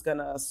I'm just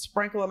gonna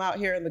sprinkle them out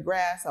here in the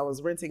grass. I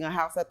was renting a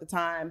house at the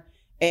time.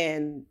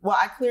 And well,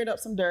 I cleared up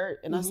some dirt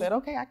and I said,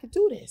 okay, I could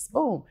do this.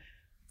 Boom.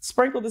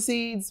 Sprinkled the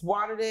seeds,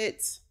 watered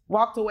it,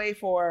 walked away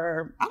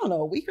for, I don't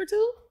know, a week or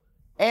two.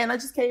 And I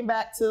just came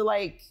back to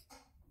like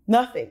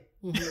nothing.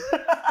 And so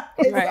I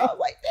was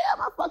like, damn,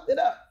 I fucked it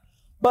up.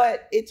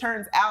 But it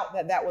turns out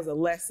that that was a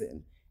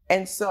lesson.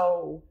 And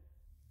so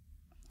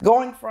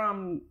going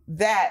from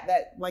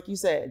that, like you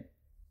said,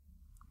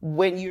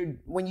 when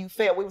you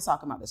fail, we were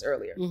talking about this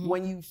earlier.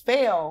 When you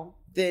fail,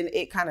 then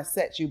it kind of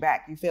sets you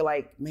back. You feel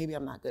like maybe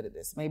I'm not good at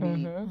this.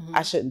 Maybe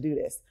I shouldn't do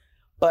this.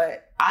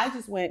 But I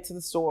just went to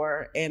the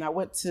store and I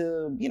went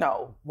to, you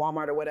know,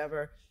 Walmart or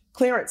whatever,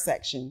 clearance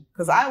section,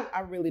 because I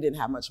really didn't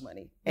have much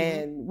money.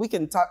 And we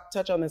can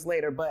touch on this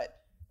later,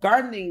 but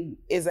gardening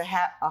is a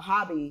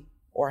hobby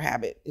or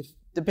habit, if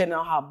depending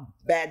on how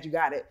bad you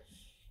got it.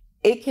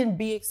 It can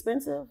be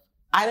expensive.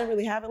 I didn't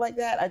really have it like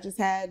that. I just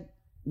had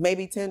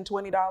maybe $10,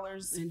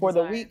 $20 for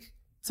the week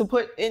to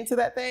put into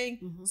that thing.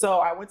 Mm-hmm. So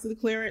I went to the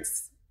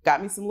clearance,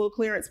 got me some little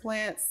clearance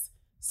plants,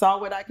 saw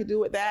what I could do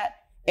with that.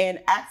 And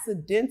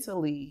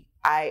accidentally,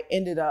 I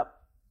ended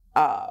up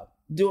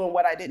doing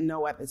what I didn't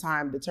know at the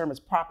time. The term is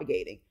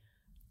propagating.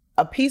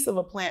 A piece of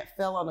a plant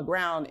fell on the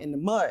ground in the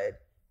mud.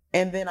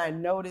 And then I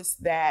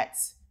noticed that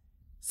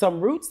some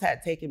roots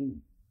had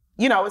taken,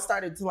 it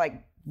started to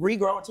like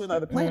regrow into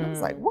another plant. I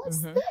was like, what's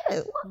this?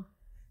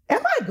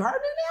 Am I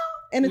gardening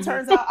now? And it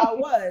turns out I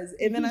was.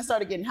 And then I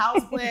started getting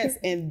house plants,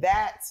 and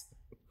that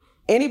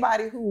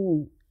anybody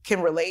who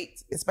can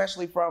relate,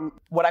 especially from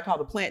what I call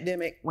the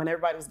plant-demic, when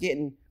everybody was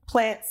getting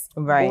plants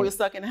when we were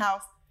stuck in the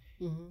house,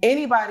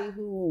 anybody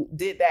who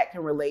did that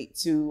can relate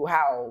to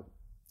how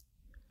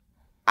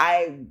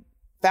I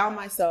found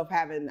myself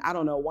having, I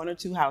don't know, 1 or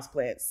 2 house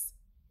plants,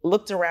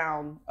 looked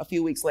around a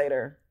few weeks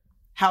later,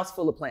 house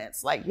full of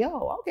plants, like,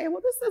 yo, okay,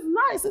 well, this is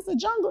nice. It's a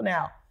jungle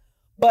now.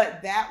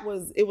 But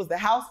it was the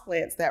house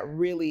plants that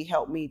really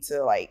helped me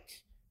to like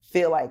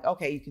feel like,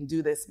 okay, you can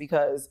do this,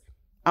 because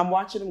I'm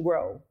watching them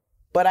grow.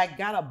 But I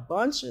got a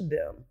bunch of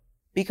them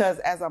because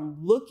as I'm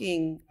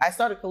looking, I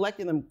started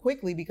collecting them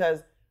quickly because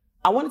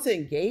I wanted to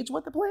engage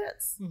with the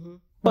plants,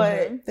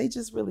 but they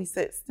just really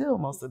sit still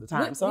most of the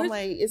time. So I'm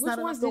like, it's not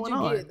enough going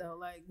on. Which ones did you get though?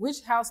 Like,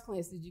 which house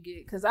plants did you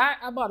get? Because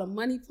I bought a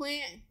money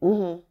plant.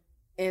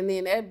 And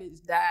then that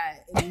bitch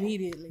died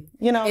immediately.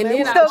 And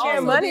then I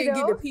also money, did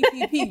get the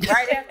PPP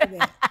right after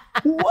that.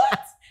 What?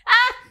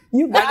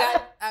 You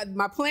got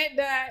my plant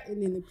died,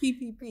 and then the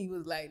PPP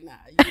was like, nah.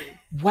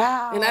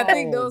 Wow. And I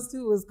think those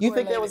two was correlated. You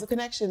think there was a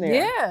connection there?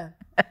 Yeah.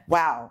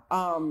 Wow.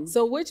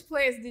 So which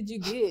plants did you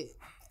get?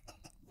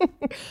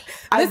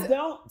 I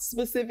don't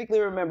specifically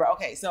remember.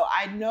 Okay, so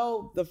I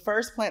know the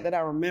first plant that I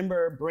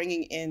remember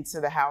bringing into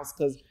the house,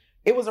 because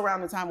it was around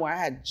the time where I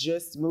had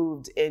just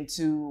moved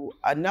into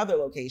another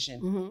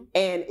location.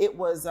 And it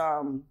was,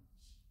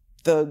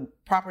 the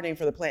proper name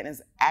for the plant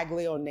is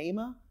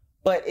Aglaonema,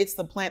 but it's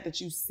the plant that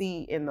you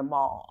see in the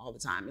mall all the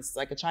time. It's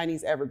like a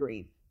Chinese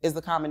evergreen is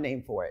the common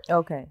name for it.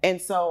 Okay.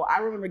 And so I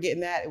remember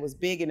getting that. It was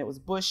big and it was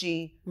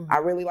bushy. I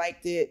really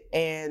liked it.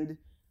 And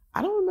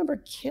I don't remember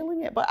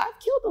killing it, but I've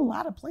killed a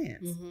lot of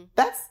plants.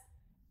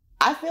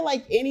 I feel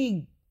like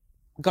any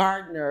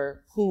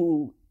gardener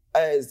who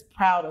is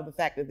proud of the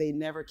fact that they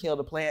never killed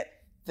a plant,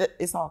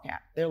 it's all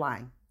cap. They're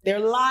lying. They're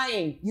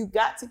lying. You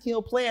got to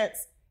kill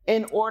plants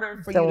in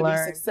order for you to be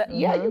successful.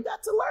 Yeah, you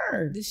got to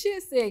learn. The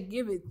shit said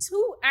give it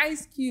 2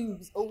 ice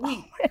cubes a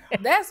week.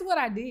 That's what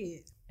I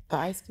did. The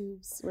ice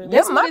cubes? Really?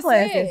 That's my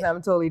plan is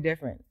something totally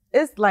different.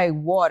 It's like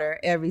water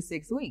every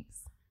 6 weeks.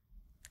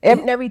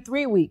 Every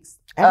 3 weeks.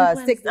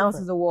 6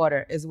 ounces of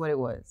water is what it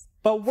was.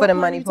 But for the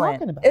money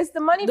plant. It's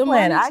the money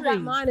plant. I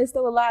got mine. It's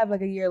still alive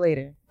like a year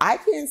later. I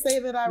can't say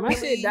that My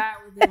shit died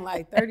within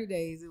like 30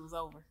 days. It was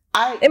over.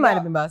 It might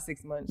have been about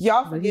 6 months.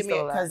 Y'all forgive me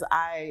because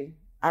I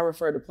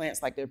refer to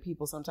plants like they're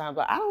people sometimes,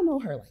 but I don't know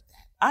her like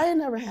that. I ain't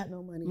never had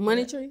no money.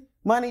 Money tree?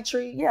 Money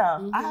tree,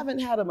 yeah. I haven't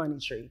had a money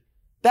tree.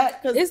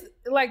 It's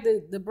like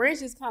the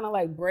branches kind of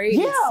like braid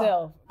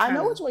itself. I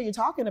know which one you're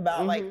talking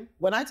about. Like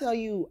when I tell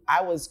you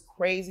I was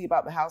crazy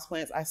about the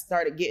houseplants, I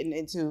started getting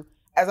into,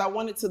 as I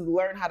wanted to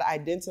learn how to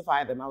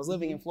identify them. I was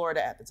living in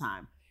Florida at the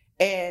time,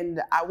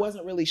 and I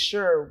wasn't really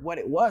sure what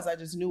it was. I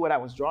just knew what I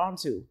was drawn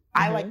to.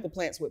 I like the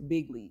plants with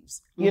big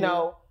leaves,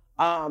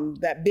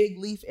 that big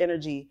leaf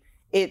energy.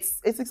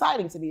 It's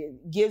exciting to me.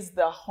 It gives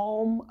the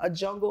home a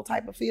jungle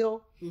type of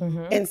feel.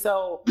 And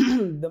so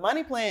the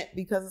money plant,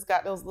 because it's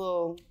got those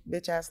little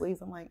bitch ass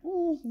leaves, I'm like,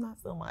 not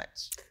so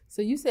much.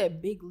 So you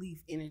said big leaf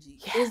energy.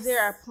 Yes. Is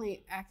there a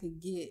plant I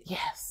could get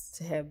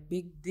to have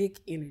big dick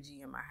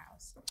energy in my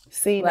house?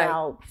 See,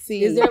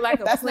 is there like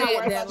a that's plant not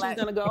where I that thought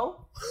you was gonna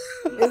go?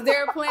 Is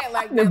there a plant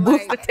like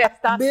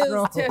that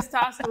builds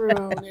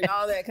testosterone and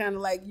all that kind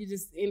of like you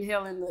just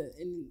inhaling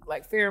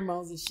like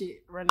pheromones and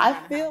shit running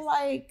around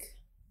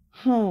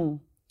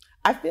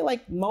I feel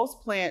like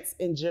most plants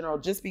in general,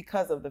 just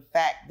because of the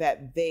fact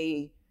that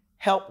they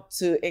help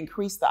to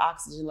increase the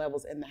oxygen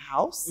levels in the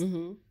house,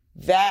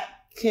 that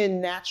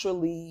can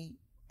naturally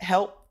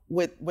help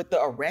with the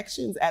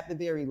erections at the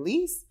very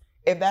least.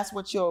 If that's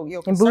what your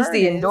concern and boost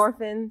the is.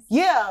 endorphins.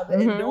 Yeah, the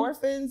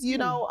endorphins,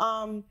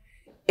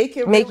 it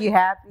can make you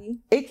happy.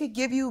 It could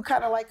give you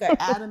kind of like an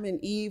Adam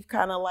and Eve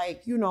kind of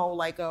like,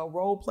 like a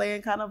role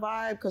playing kind of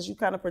vibe, because you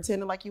kind of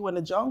pretending like you in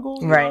the jungle.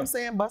 You know what I'm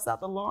saying? Bust out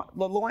the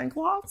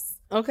loincloths.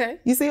 Okay.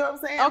 You see what I'm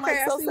saying?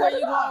 Okay, I see where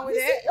you're going with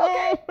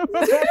that.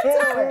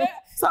 Okay.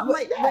 Something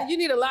like that. But you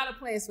need a lot of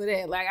plants for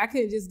that. Like I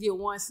couldn't just get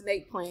one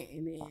snake plant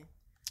and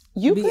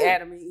then be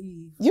Adam and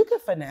Eve. You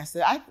could finesse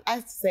it.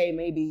 I'd say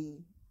maybe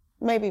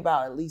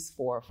about at least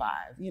 4 or 5.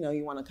 You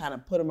want to kind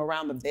of put them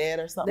around the bed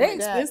or something like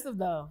that. They're expensive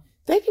though.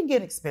 They can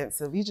get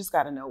expensive. You just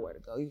got to know where to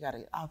go.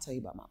 I'll tell you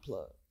about my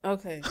plug.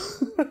 Okay.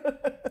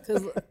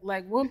 Because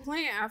like one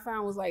plant I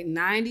found was like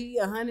 $90,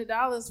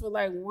 $100 for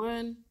like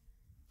one.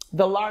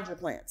 The larger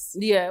plants.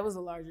 Yeah, it was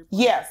a larger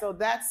plant. Yeah, so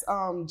that's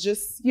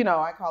just,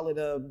 I call it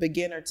a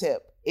beginner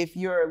tip. If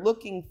you're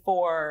looking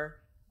for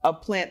a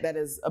plant that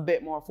is a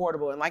bit more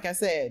affordable, and like I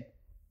said,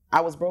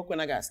 I was broke when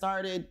I got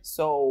started,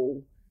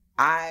 so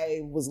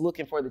I was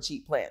looking for the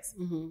cheap plants.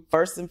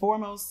 First and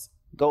foremost,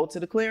 go to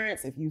the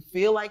clearance. If you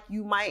feel like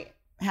you might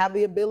have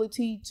the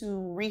ability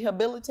to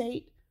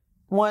rehabilitate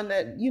one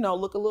that,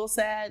 look a little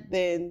sad,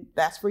 then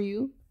that's for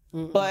you.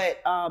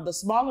 But the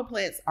smaller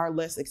plants are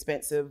less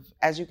expensive,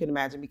 as you can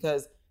imagine,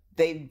 because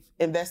they've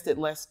invested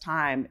less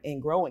time in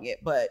growing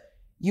it. But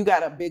you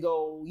got a big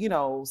old,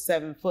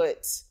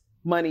 7-foot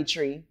money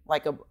tree,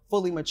 like a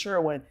fully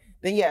mature one,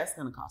 then yeah, it's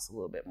going to cost a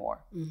little bit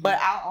more. But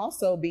I'll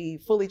also be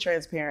fully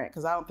transparent,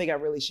 because I don't think I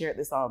really shared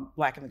this on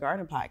Black in the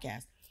Garden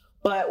podcast.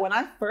 But when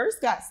I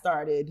first got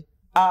started,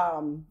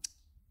 I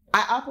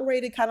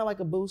operated kind of like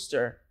a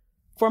booster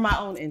for my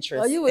own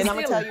interest. You was and I'm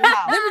going to tell you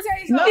how. Let me tell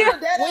you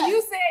something. When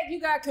you said you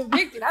got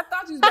convicted, I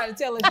thought you was about to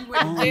tell us you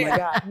went to jail. Oh my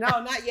God. No,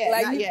 not yet.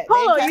 Like not yet.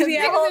 Hold on, you be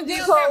at Home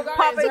Depot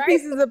popping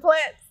pieces of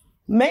plants.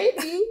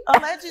 Maybe,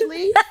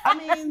 allegedly. I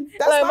mean,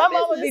 that's like, my business.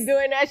 mom would be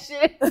doing that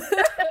shit.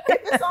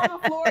 If it's on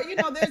the floor,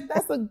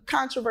 that's a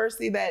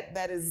controversy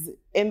that is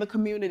in the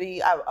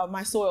community of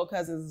my soil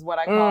cousins, is what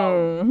I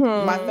call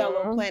my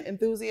fellow plant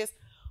enthusiasts.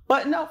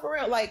 But no, for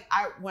real, like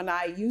when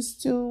I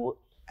used to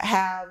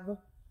have,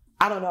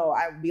 I don't know,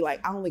 I'd be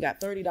like, I only got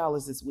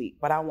 $30 this week,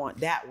 but I want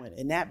that one,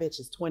 and that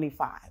bitch is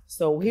 $25.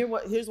 So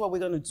here's what we're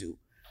gonna do.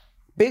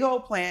 Big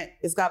old plant,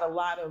 it's got a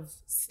lot of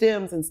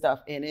stems and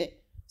stuff in it.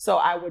 So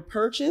I would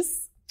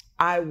purchase,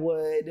 I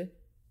would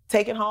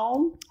take it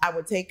home, I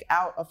would take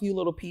out a few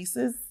little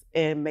pieces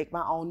and make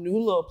my own new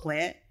little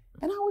plant,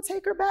 and I would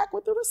take her back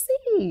with the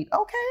receipt,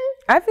 okay?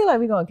 I feel like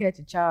we're going to catch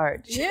a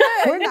charge. Yeah,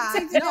 we're not.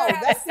 No,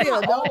 that's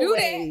still don't do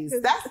that.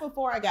 That's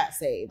before I got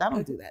saved. I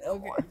don't do that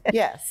anymore.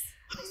 Yes.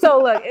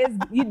 So look,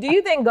 do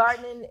you think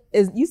gardening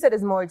you said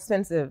it's more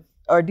expensive,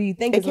 or do you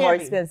think it's more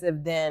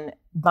expensive than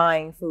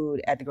buying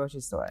food at the grocery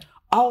store?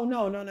 Oh,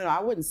 no,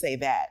 I wouldn't say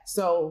that.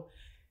 So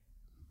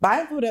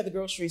buying food at the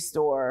grocery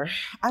store,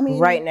 I mean,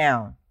 right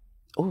now.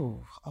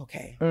 Ooh,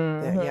 okay.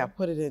 Yeah,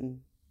 put it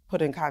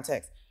in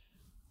context.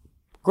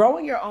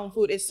 Growing your own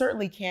food, it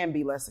certainly can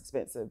be less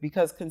expensive,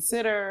 because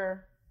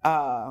consider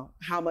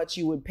how much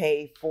you would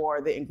pay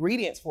for the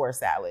ingredients for a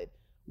salad,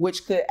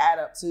 which could add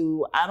up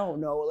to, I don't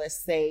know, let's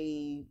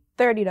say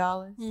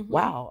 $30.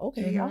 Wow.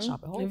 Okay, y'all shop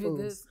at Whole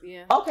Foods.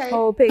 Yeah. Okay.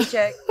 Whole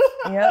paycheck.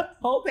 Yep.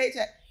 Whole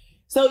paycheck.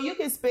 So you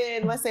can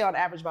spend, let's say on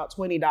average, about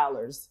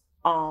 $20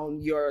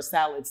 on your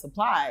salad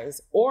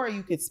supplies, or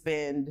you could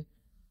spend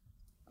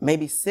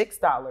maybe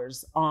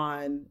 $6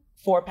 on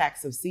 4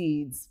 packs of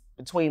seeds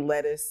between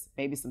lettuce,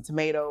 maybe some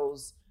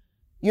tomatoes,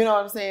 you know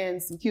what I'm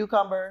saying, some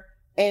cucumber.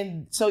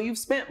 And so you've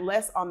spent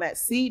less on that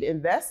seed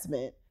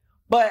investment,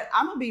 but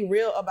I'm gonna be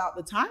real about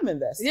the time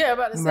investment. Yeah,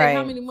 about to say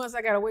how many months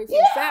I gotta wait for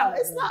the salad.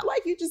 It's not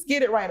like you just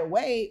get it right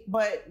away,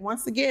 but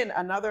once again,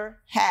 another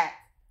hack,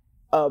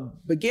 a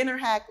beginner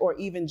hack, or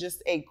even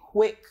just a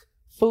quick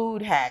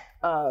food hack.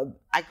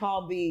 I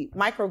call the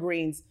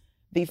microgreens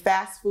the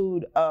fast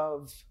food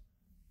of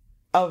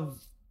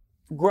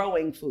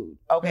growing food,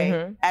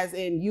 okay? As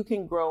in, you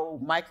can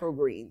grow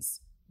microgreens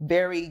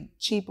very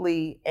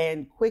cheaply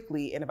and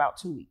quickly in about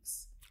 2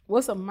 weeks.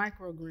 What's a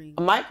microgreen?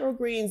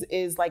 Microgreens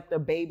is like the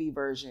baby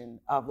version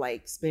of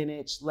like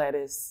spinach,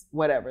 lettuce,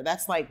 whatever.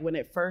 That's like when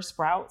it first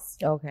sprouts.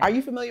 Okay. Are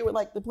you familiar with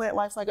like the plant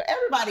life cycle?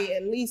 Everybody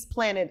at least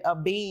planted a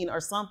bean or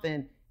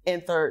something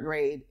in 3rd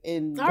grade.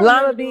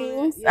 Lima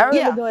beans. I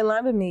remember doing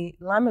lima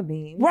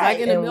beans. Right. Like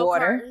in the and milk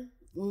water. carton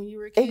when you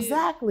were a kid.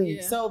 Exactly.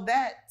 Yeah. So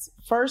that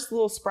first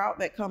little sprout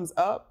that comes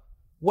up,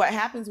 what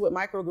happens with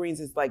microgreens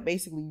is like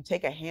basically you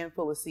take a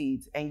handful of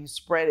seeds and you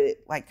spread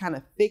it like kind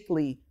of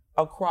thickly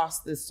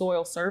across the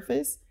soil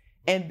surface.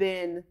 And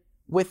then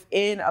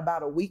within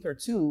about a week or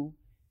two,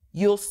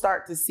 you'll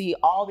start to see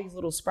all these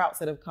little sprouts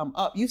that have come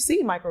up. You've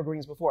seen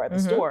microgreens before at the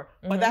store,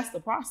 but that's the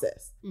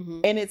process.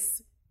 And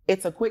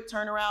it's a quick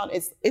turnaround.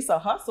 It's a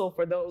hustle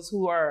for those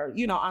who are,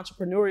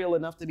 entrepreneurial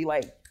enough to be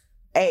like,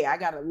 hey, I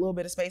got a little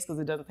bit of space, because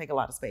it doesn't take a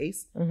lot of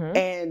space.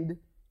 And,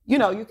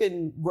 you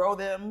can grow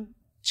them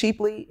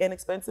cheaply,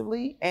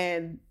 inexpensively.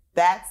 And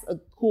that's a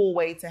cool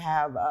way to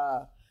have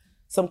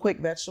some quick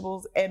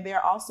vegetables. And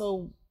they're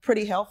also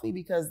pretty healthy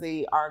because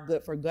they are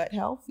good for gut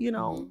health. Do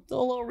a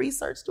little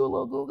research, do a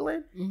little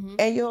Googling,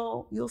 and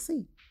you'll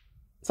see.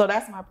 So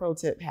that's my pro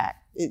tip hack.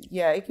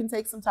 It can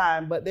take some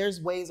time, but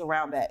there's ways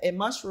around that. And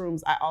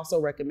mushrooms, I also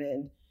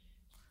recommend.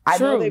 I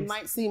know they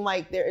might seem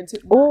like they're into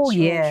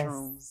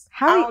shrooms.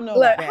 I don't know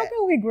about that. How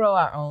can we grow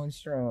our own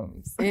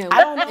shrooms?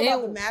 I don't know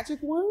about the magic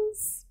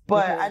ones,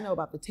 but I know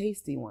about the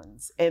tasty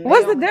ones. And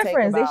what's the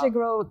difference? They should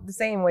grow the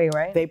same way,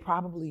 right? They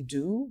probably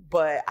do,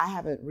 but I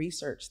haven't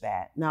researched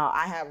that. Now,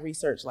 I have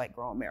researched like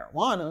growing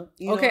marijuana.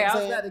 Okay, I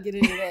was about to get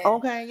into that.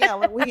 Okay, yeah,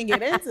 we can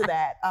get into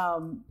that.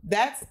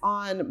 That's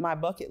on my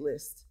bucket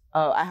list.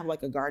 I have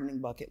like a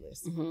gardening bucket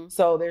list.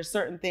 So there's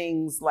certain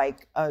things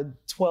like a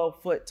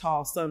 12-foot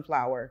tall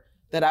sunflower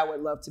that I would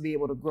love to be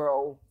able to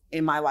grow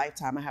in my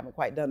lifetime. I haven't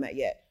quite done that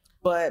yet.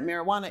 But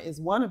marijuana is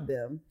one of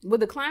them.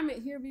 Would the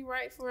climate here be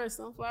right for a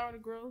sunflower to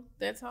grow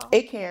that tall?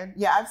 It can.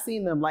 Yeah, I've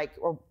seen them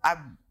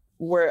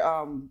we're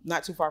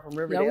not too far from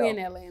Riverdale. Yeah, we're in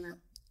Atlanta.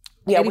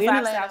 Yeah, we in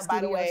Atlanta, by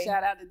the way.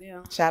 Shout out to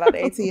them. Shout out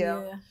to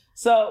ATL. Yeah.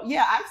 So,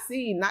 yeah, I've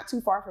seen, not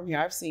too far from here,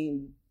 I've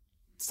seen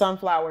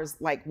sunflowers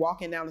like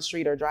walking down the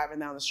street or driving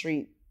down the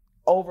street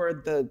over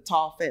the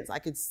tall fence. I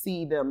could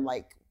see them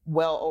like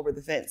well over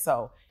the fence.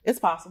 So it's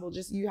possible.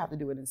 Just you have to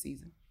do it in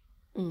season.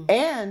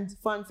 And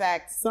fun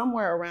fact,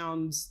 somewhere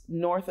around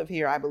north of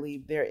here, I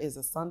believe there is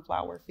a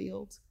sunflower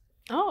field.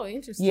 Oh,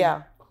 interesting.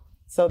 Yeah.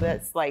 So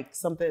that's like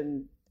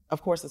something,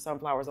 of course, the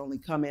sunflowers only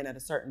come in at a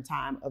certain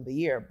time of the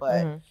year.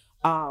 But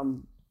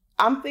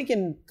I'm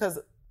thinking, because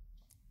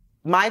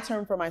my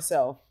term for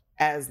myself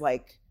as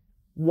like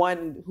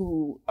one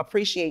who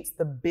appreciates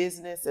the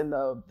business and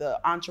the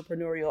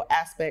entrepreneurial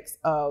aspects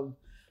of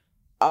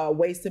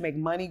ways to make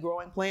money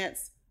growing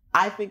plants,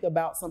 I think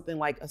about something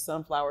like a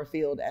sunflower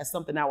field as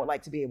something I would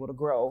like to be able to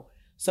grow.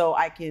 So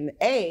I can,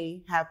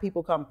 have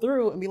people come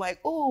through and be like,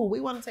 oh, we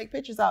want to take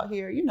pictures out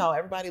here. You know,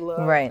 everybody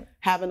loves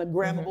having a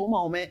grabbable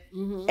moment.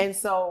 And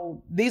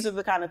so these are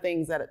the kind of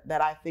things that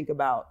I think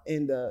about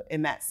in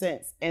that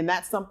sense. And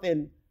that's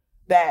something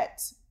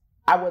that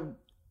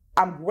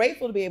I'm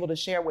grateful to be able to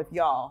share with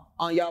y'all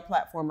on y'all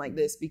platform like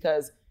this,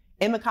 because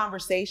in the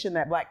conversation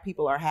that Black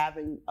people are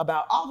having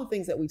about all the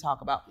things that we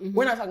talk about,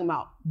 we're not talking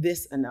about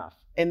this enough.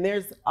 And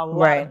there's a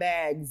lot of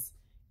bags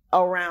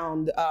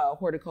around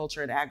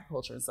horticulture and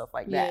agriculture and stuff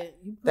like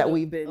that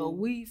we've been. A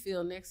weed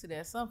field next to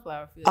that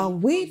sunflower field. A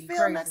weed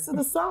field next to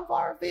the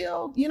sunflower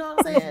field. You know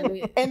what I'm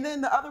saying? And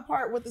then the other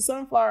part with the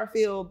sunflower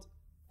field,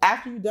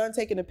 after you're done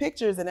taking the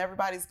pictures and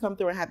everybody's come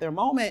through and had their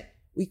moment,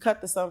 we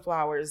cut the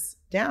sunflowers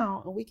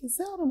down and we can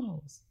sell them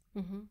hoes.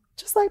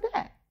 Just like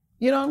that.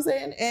 You know what I'm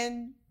saying?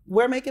 And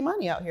we're making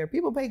money out here.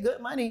 People pay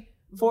good money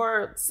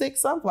for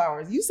 6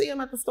 sunflowers. You see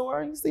them at the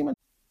store. You see them.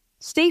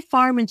 State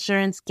Farm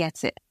Insurance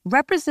gets it.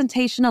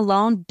 Representation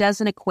alone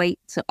doesn't equate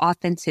to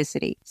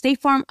authenticity.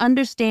 State Farm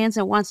understands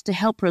and wants to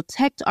help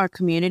protect our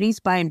communities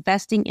by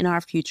investing in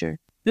our future,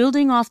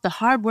 building off the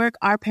hard work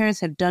our parents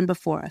have done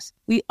before us.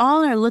 We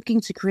all are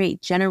looking to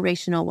create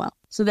generational wealth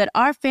so that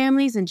our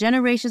families and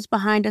generations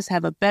behind us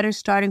have a better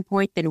starting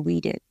point than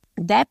we did.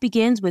 That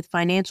begins with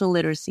financial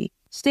literacy.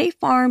 State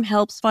Farm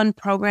helps fund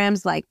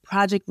programs like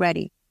Project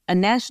Ready, a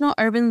National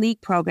Urban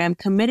League program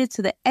committed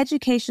to the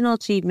educational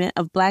achievement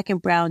of Black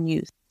and Brown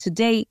youth. To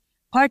date,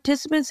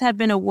 participants have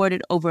been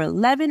awarded over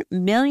 $11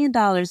 million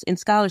in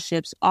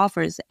scholarships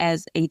offers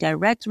as a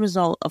direct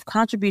result of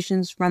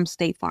contributions from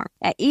State Farm.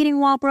 At Eating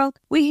While Broke,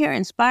 we hear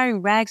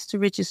inspiring rags to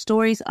riches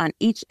stories on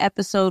each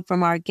episode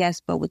from our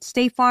guests, but with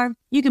State Farm,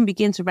 you can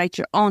begin to write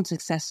your own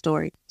success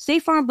story.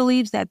 State Farm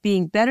believes that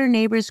being better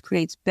neighbors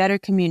creates better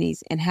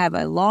communities and have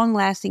a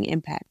long-lasting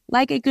impact.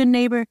 Like a good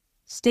neighbor,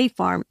 State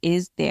Farm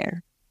is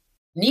there.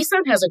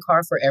 Nissan has a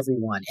car for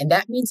everyone, and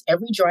that means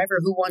every driver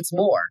who wants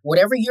more.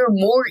 Whatever your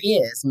more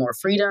is, more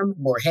freedom,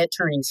 more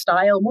head-turning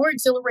style, more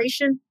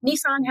exhilaration,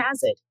 Nissan has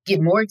it.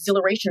 Get more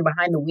exhilaration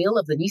behind the wheel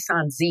of the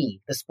Nissan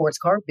Z, the sports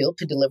car built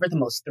to deliver the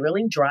most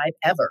thrilling drive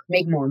ever.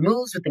 Make more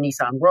moves with the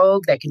Nissan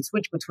Rogue that can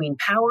switch between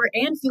power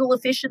and fuel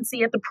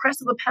efficiency at the press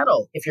of a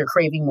pedal. If you're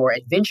craving more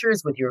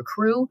adventures with your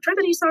crew, try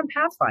the Nissan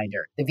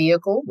Pathfinder, the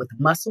vehicle with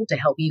muscle to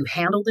help you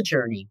handle the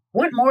journey.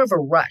 Want more of a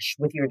rush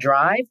with your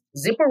drive?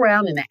 Zip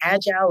around in the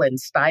agile and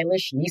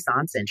stylish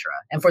Nissan Sentra.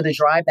 And for the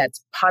drive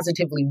that's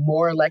positively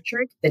more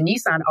electric, the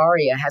Nissan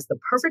Ariya has the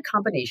perfect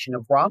combination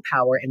of raw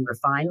power and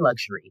refined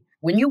luxury.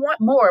 When you want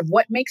more of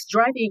what makes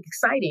driving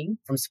exciting,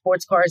 from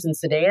sports cars and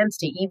sedans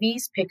to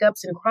EVs,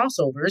 pickups, and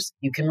crossovers,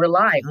 you can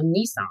rely on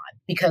Nissan,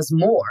 because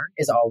more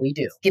is all we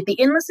do. Get the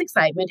endless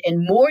excitement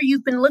and more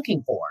you've been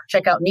looking for.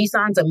 Check out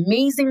Nissan's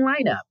amazing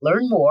lineup.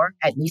 Learn more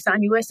at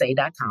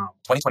nissanusa.com.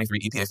 2023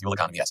 EPA fuel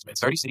economy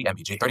estimates: 30 city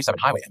MPG, 37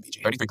 highway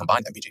MPG, 33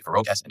 combined MPG for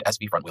Rogue S and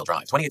SV front-wheel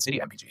drive, 28 city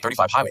MPG,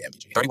 35 highway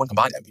MPG, 31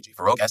 combined MPG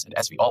for Rogue S and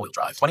SV all-wheel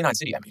drive, 29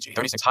 city MPG,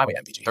 36 highway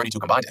MPG, 32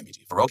 combined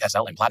MPG for Rogue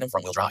SL and Platinum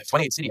front-wheel drive,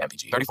 28 city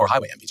MPG, 34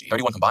 highway MPG,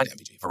 31 combined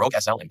MPG for Rogue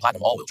SL and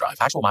Platinum all-wheel drive.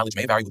 Actual mileage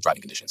may vary with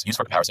driving conditions. Used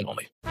for comparison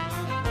only.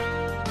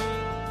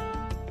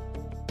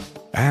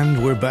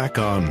 And we're back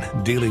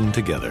on Dealing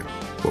Together,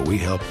 where we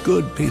help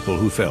good people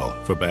who fell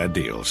for bad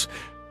deals.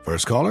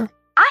 First caller?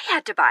 I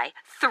had to buy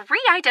 3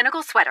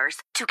 identical sweaters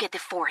to get the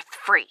 4th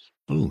free.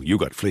 Ooh, you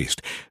got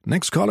fleeced.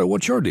 Next caller,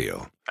 what's your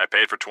deal? I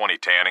paid for 20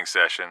 tanning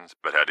sessions,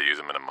 but had to use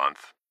them in a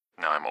month.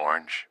 Now I'm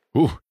orange.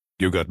 Ooh,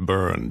 you got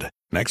burned.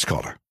 Next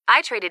caller.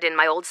 I traded in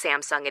my old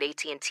Samsung at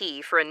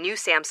AT&T for a new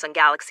Samsung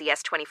Galaxy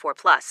S24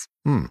 Plus.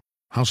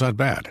 How's that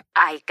bad?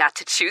 I got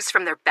to choose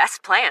from their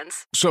best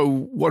plans. So,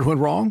 what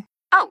went wrong?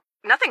 Oh,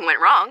 nothing went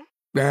wrong.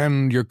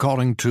 And you're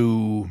calling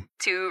to...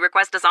 To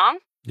request a song?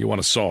 You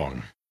want a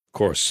song. Of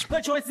course. The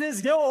choice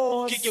is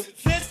yours.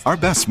 Our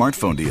best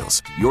smartphone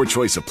deals. Your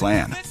choice of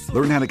plan.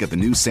 Learn how to get the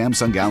new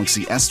Samsung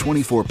Galaxy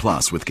S24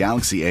 Plus with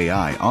Galaxy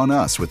AI on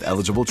us with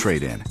eligible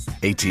trade-in.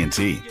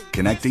 AT&T.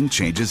 Connecting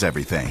changes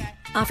everything.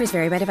 Offers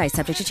vary by device,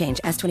 subject to change.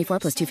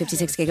 S24 plus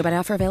 256 gigabyte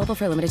offer available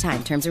for a limited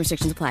time. Terms and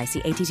restrictions apply. See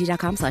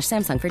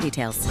att.com/Samsung for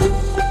details.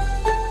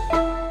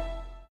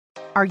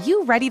 Are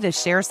you ready to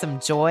share some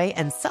joy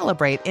and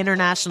celebrate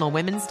International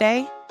Women's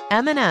Day?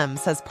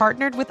 M&M's has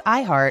partnered with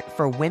iHeart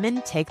for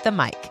Women Take the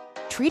Mic.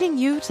 treating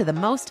you to the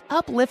most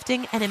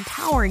uplifting and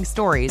empowering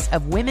stories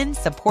of women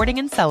supporting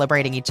and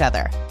celebrating each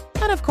other.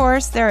 And of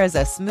course, there is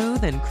a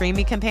smooth and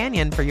creamy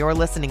companion for your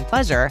listening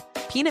pleasure,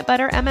 peanut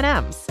butter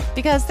M&Ms,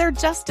 because they're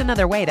just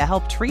another way to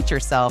help treat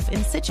yourself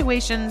in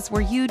situations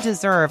where you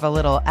deserve a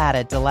little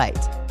added delight,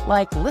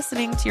 like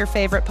listening to your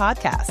favorite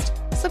podcast.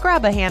 So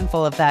grab a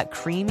handful of that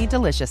creamy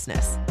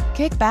deliciousness,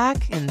 kick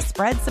back, and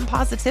spread some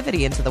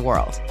positivity into the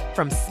world.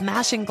 From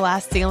smashing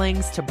glass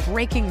ceilings to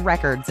breaking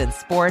records in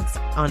sports,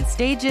 on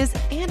stages,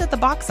 and at the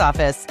box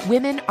office,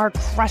 women are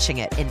crushing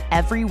it in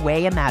every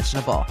way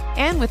imaginable.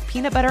 And with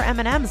peanut butter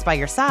M&Ms by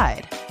your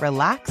side,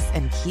 relax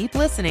and keep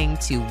listening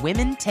to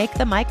Women Take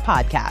the Mic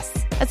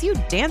podcasts as you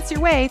dance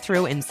your way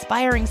through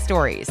inspiring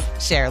stories,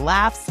 share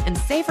laughs, and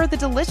savor the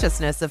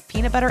deliciousness of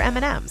peanut butter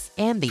M&Ms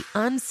and the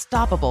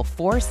unstoppable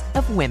force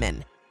of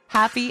women.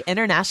 Happy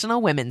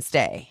International Women's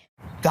Day.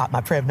 Got my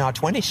Prevnar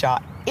 20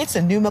 shot. It's a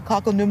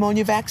pneumococcal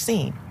pneumonia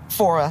vaccine.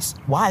 For us,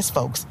 wise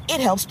folks,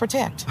 it helps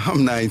protect.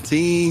 I'm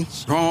 19,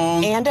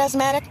 strong. And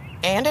asthmatic,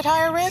 and at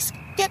higher risk.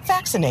 Get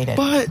vaccinated.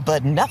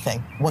 But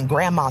nothing when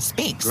grandma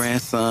speaks.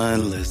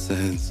 Grandson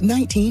listens.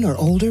 19 or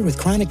older with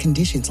chronic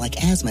conditions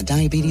like asthma,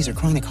 diabetes, or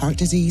chronic heart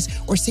disease,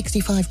 or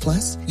 65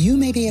 plus, you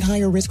may be at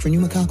higher risk for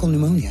pneumococcal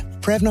pneumonia.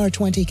 Prevnar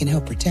 20 can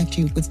help protect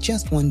you with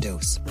just one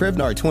dose.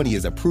 Prevnar 20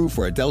 is approved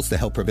for adults to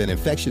help prevent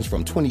infections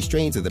from 20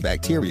 strains of the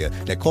bacteria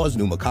that cause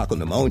pneumococcal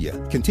pneumonia.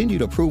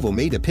 Continued approval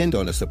may depend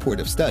on a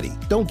supportive study.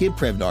 Don't get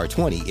Prevnar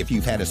 20 if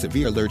you've had a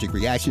severe allergic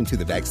reaction to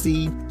the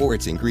vaccine or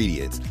its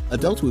ingredients.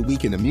 Adults with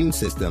weakened immune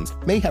systems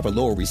may have a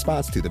lower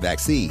response to the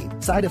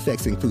vaccine. Side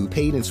effects include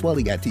pain and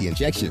swelling at the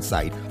injection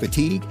site,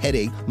 fatigue,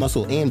 headache,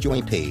 muscle, and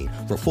joint pain.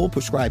 For full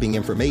prescribing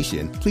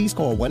information, please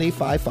call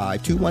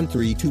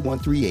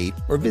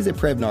 1-855-213-2138 or visit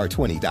Prevnar20.com.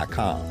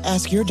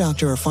 Ask your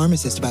doctor or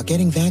pharmacist about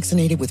getting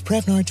vaccinated with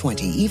Prevnar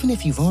 20, even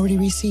if you've already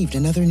received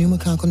another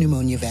pneumococcal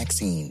pneumonia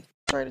vaccine.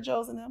 Trader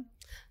Joe's and them.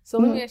 So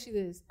let me ask you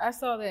this. I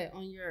saw that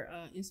on your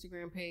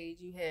Instagram page,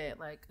 you had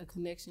like a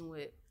connection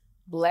with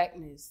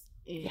Blackness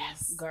in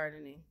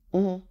gardening.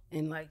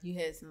 And like you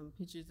had some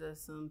pictures of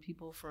some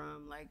people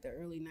from like the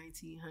early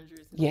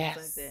 1900s and things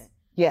like that.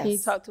 Yes. Can you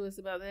talk to us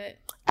about that?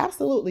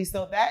 Absolutely.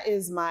 So that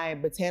is my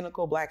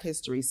Botanical Black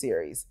History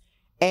series.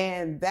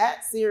 And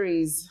that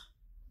series,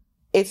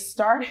 it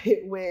started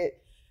with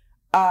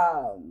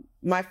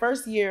my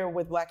first year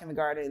with Black in the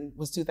Garden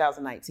was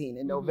 2019.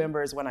 In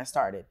November is when I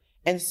started.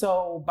 And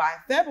so by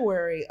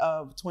February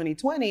of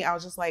 2020, I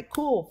was just like,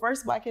 cool,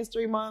 first Black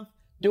History Month,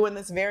 doing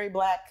this very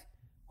Black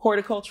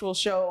horticultural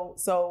show.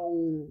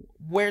 So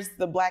where's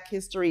the Black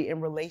history in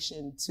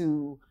relation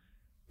to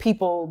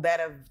people that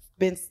have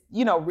been,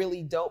 you know,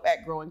 really dope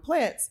at growing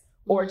plants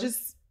or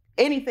just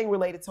anything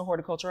related to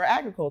horticulture or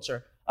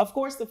agriculture? Of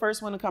course, the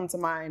first one to come to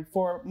mind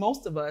for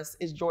most of us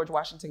is George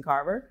Washington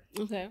Carver.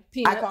 Okay.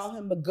 I call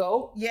him the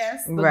GOAT.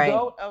 Yes, the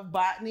GOAT of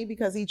botany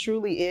because he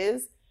truly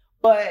is.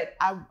 But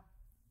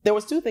there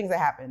was two things that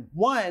happened.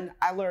 One,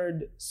 I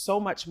learned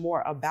so much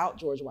more about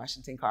George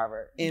Washington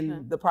Carver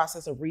in the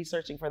process of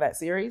researching for that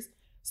series.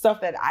 Stuff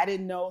that I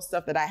didn't know,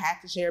 stuff that I had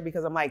to share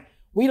because I'm like,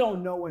 we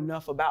don't know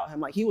enough about him.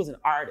 Like, he was an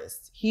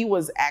artist. He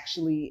was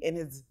actually, in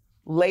his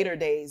later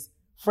days,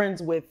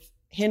 friends with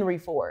Henry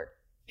Ford.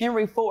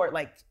 Henry Ford,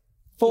 like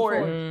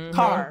Ford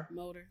car,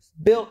 motors,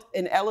 built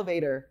an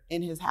elevator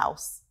in his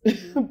house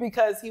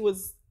because he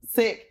was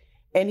sick.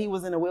 And he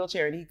was in a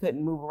wheelchair and he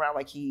couldn't move around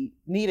like he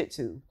needed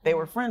to. They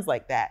were friends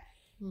like that.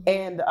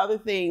 And the other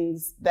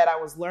things that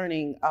I was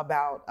learning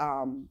about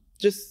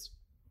just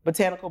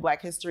Botanical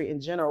Black history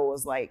in general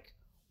was like,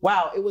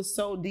 wow, it was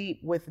so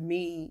deep with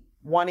me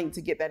wanting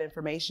to get that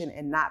information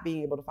and not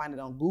being able to find it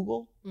on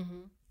Google.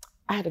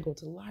 I had to go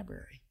to the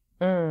library.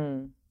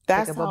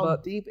 That's how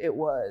deep it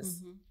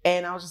was.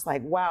 And I was just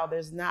like, wow,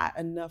 there's not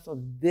enough of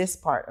this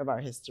part of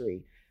our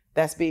history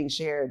that's being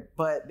shared,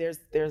 but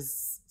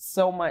there's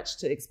so much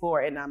to explore,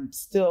 and I'm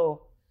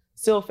still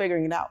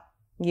figuring it out.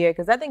 Yeah,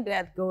 because I think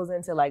that goes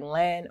into like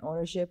land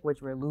ownership,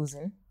 which we're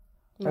losing.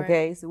 Right.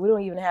 Okay, so we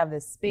don't even have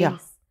the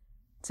space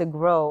to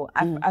grow.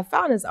 I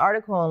found this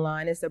article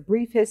online. It's a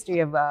brief history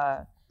of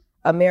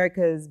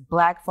America's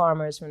Black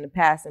farmers from the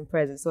past and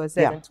present. So it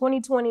says in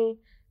 2020,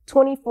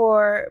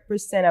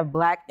 24% of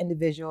Black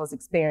individuals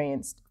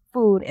experienced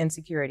food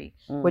insecurity,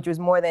 which was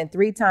more than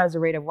 3 times the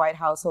rate of white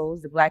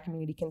households. The Black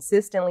community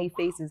consistently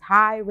faces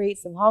high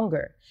rates of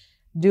hunger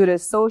due to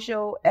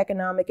social,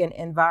 economic, and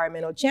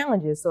environmental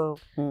challenges. So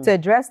to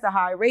address the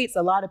high rates,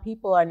 a lot of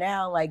people are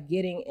now like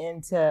getting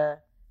into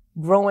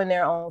growing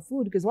their own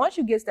food, because once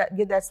you get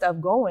that stuff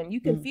going, you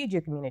can feed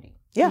your community.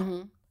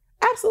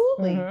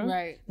 Absolutely.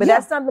 Right. But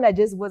that's something that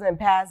just wasn't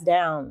passed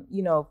down,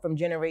 you know, from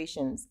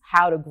generations,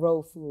 how to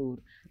grow food,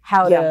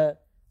 how to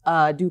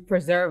do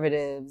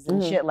preservatives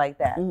and shit like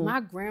that. My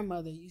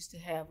grandmother used to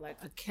have like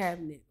a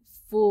cabinet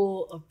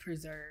full of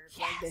preserves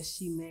like that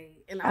she made.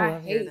 And I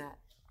hate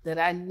that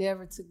I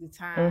never took the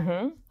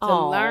time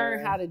to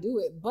learn how to do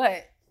it.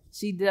 But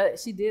She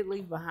did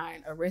leave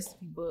behind a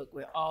recipe book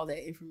with all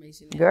that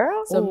information in.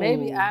 Girl, so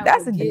maybe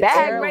that's a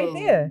bag right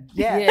there.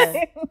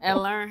 Yeah, and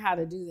learn how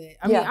to do that.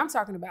 I mean, I'm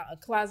talking about a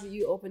closet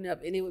you open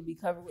up and it would be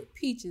covered with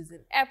peaches and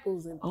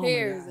apples and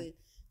pears and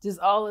just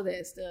all of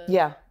that stuff.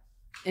 Yeah,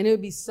 and it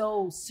would be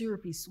so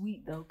syrupy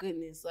sweet though.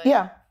 Goodness, like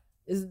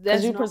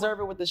because you preserve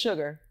it with the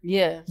sugar.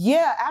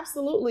 Yeah,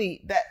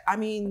 absolutely. That, I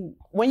mean,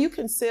 when you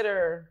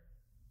consider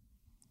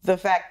the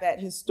fact that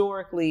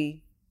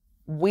historically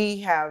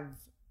we have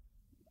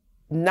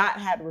not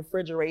had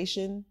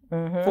refrigeration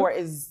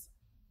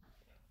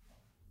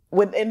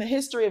within the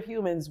history of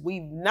humans,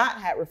 we've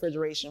not had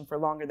refrigeration for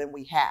longer than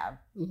we have.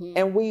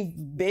 And we've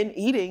been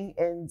eating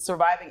and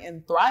surviving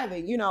and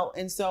thriving, you know.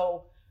 And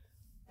so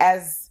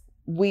as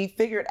we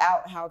figured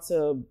out how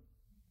to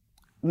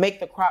make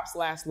the crops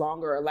last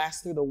longer or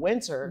last through the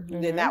winter,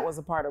 then that was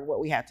a part of what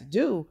we had to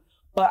do.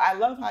 But I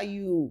love how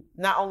you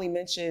not only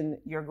mentioned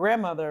your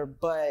grandmother,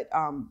 but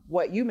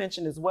what you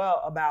mentioned as well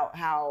about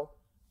how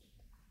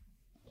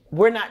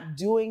we're not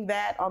doing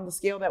that on the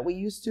scale that we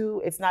used to.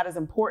 It's not as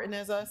important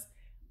as us.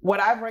 What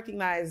I've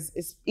recognized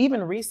is,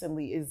 even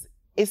recently, is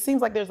it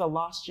seems like there's a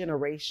lost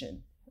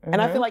generation.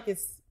 And I feel like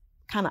it's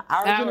kind of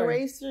our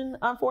generation,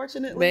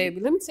 unfortunately.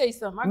 Baby, let me tell you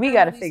something. We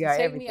got to figure out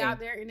everything. Take me out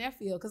there in that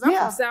field, because I'm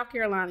from South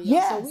Carolina,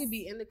 so we'd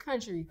be in the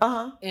country,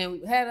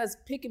 and had us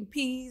picking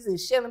peas and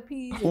shelling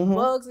peas and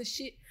bugs and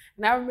shit.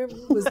 And I remember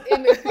we was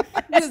in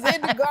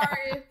the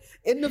garden,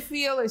 in the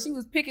field, and she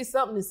was picking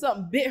something, and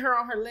something bit her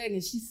on her leg,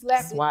 and she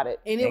slapped it,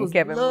 and it was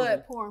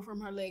blood pouring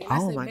from her leg. And I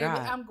said, "Baby,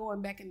 I'm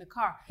going back in the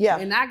car."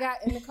 And I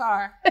got in the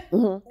car,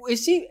 and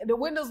the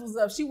windows was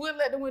up. She wouldn't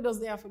let the windows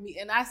down for me,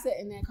 and I sat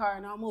in that car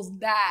and almost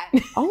died.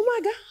 Oh my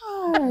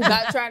God!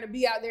 Not trying to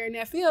be out there in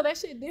that field. That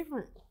shit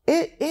different.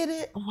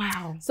 It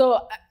wow.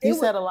 So you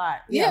said a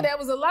lot. Yeah, that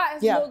was a lot.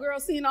 As a little girl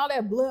seeing all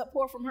that blood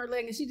pour from her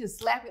leg, and she just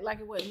slapped it like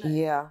it wasn't nothing.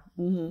 Yeah.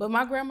 But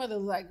my grandmother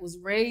was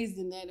raised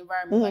in that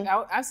environment. Like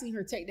I seen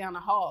her take down a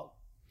hog,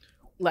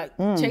 like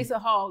chase a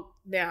hog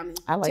down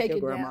and I like take your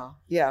it grandma.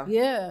 down.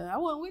 Yeah. I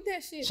wasn't with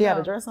that shit. She had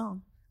a dress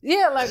on.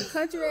 Yeah, like a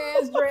country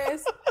ass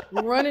dress,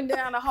 running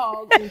down a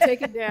hog and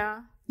take it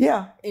down.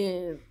 Yeah.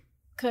 And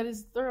cut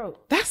his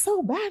throat. That's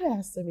so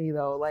badass to me,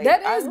 though. Like,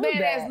 that is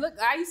badass. Look,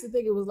 I used to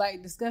think it was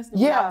like disgusting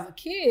when I was a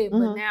kid,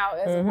 but now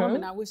as a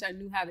woman, I wish I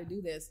knew how to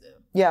do that stuff.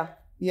 Yeah.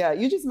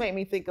 You just made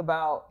me think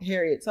about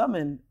Harriet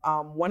Tubman.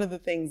 One of the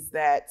things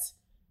that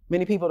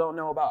many people don't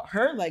know about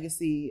her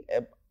legacy,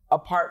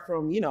 apart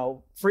from, you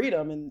know,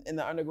 freedom in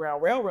the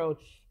Underground Railroad,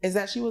 is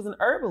that she was an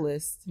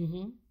herbalist.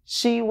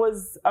 She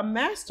was a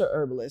master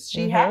herbalist.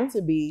 She had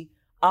to be,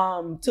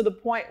 to the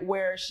point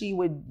where she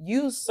would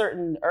use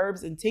certain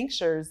herbs and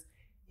tinctures.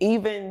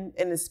 Even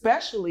and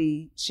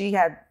especially, she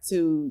had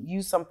to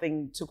use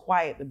something to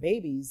quiet the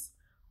babies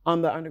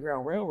on the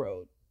Underground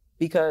Railroad,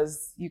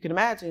 because you can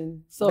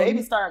imagine,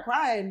 babies started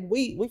crying,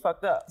 we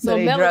fucked up. So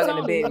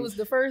melatonin, it was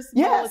the first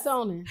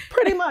melatonin.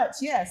 Pretty much,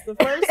 yes. The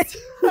first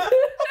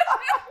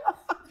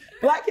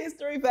Black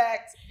History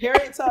fact: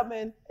 Harriet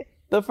Tubman,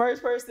 the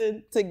first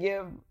person to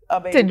give a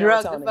baby to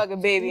drug the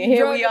fucking baby, and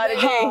here we are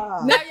today.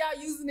 Now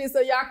y'all using it so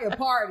y'all can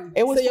party.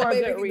 It was so your for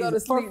baby a good can reason. go to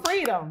sleep. For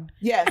freedom.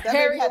 Yes, that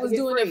Harriet was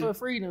doing it for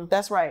freedom.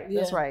 That's right. Yeah.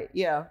 That's right.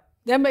 Yeah.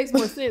 That makes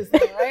more sense, though,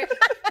 right?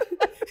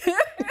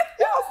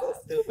 Y'all so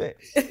stupid.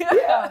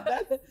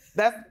 Yeah,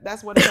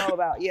 that's what it's all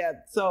about. Yeah.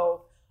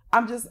 So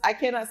I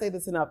cannot say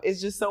this enough.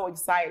 It's just so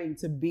exciting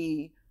to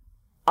be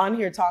on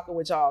here talking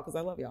with y'all, because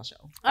I love y'all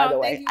show. By the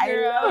way, thank you,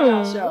 girl. I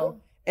love y'all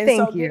show. And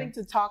so getting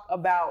to talk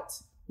about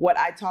what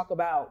I talk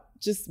about,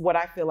 just what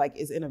I feel like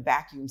is in a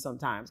vacuum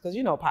sometimes, because,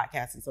 you know,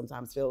 podcasting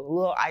sometimes feels a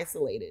little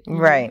isolated.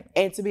 Right.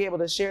 And to be able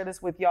to share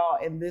this with y'all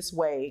in this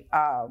way,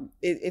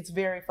 it's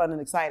very fun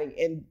and exciting.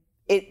 And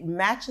it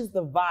matches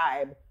the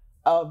vibe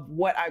of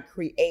what I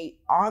create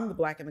on the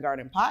Black in the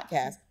Garden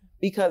podcast,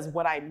 because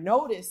what I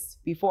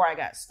noticed before I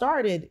got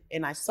started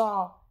and I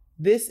saw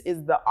this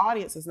is the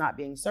audience is not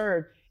being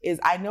served, is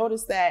I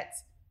noticed that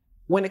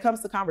when it comes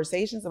to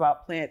conversations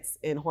about plants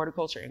and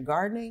horticulture and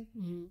gardening,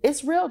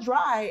 it's real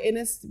dry, and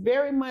it's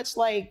very much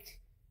like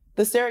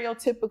the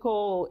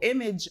stereotypical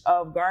image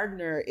of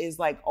gardener is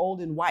like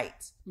old and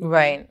white.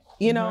 Right.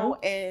 You know,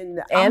 and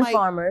like,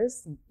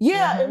 farmers.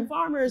 Yeah, and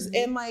farmers.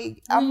 And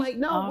like, I'm like,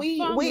 no,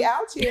 we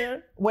out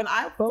here. When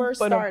I first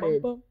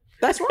started,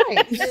 that's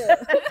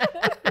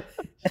right.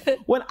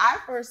 When I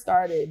first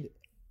started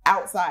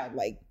outside,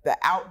 like the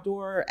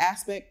outdoor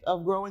aspect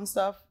of growing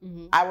stuff,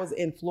 I was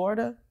in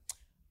Florida.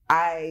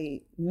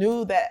 I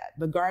knew that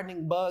the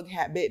gardening bug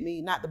had bit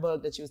me, not the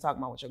bug that you was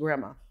talking about with your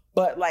grandma,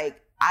 but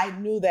like, I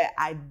knew that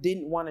I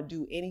didn't want to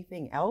do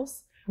anything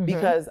else,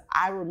 because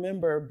I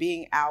remember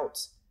being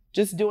out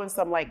just doing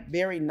some like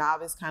very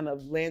novice kind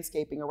of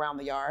landscaping around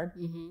the yard.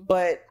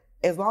 But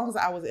as long as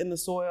I was in the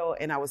soil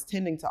and I was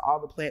tending to all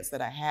the plants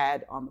that I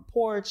had on the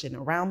porch and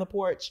around the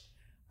porch,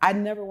 I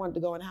never wanted to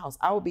go in the house.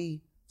 I would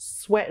be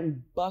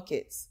sweating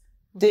buckets.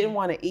 Didn't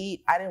want to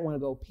eat. I didn't want to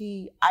go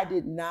pee. I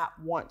did not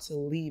want to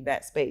leave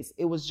that space.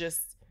 It was just,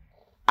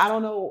 I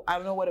don't know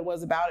what it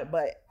was about it,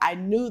 but I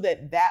knew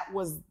that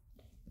was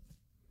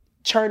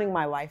turning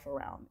my life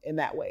around in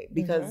that way,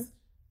 because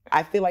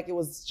I feel like it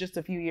was just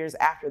a few years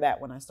after that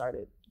when I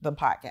started the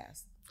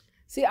podcast.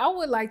 See, I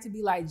would like to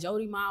be like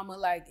Jody Mama,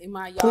 like in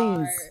my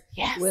yard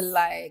with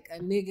like a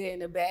nigga in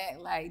the back,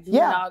 like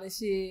doing all this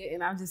shit,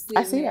 and I'm just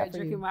sitting there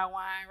drinking my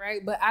wine,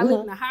 right? But I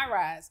live in a high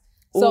rise.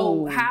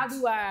 So how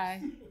do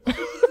I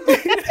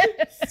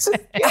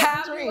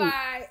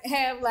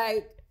have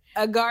like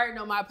a garden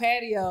on my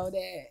patio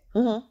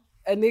that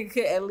a nigga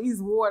could at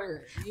least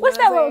water? What's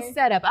that little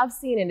setup? I've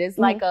seen it. It's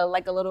like a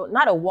little,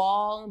 not a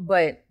wall,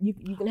 but you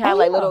can have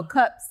like little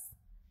cups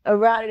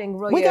around it and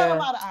grow your got a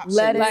lot of options.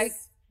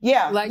 lettuce.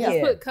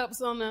 Just put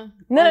cups on the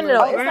No. It's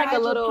like like a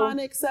little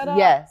hydroponic setup.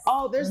 Yes.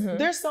 Oh,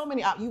 there's so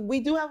many. We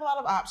do have a lot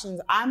of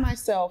options. I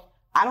myself,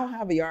 I don't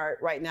have a yard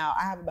right now.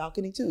 I have a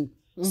balcony too.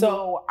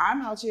 So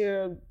I'm out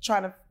here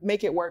trying to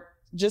make it work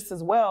just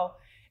as well.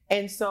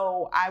 And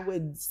so I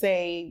would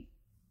say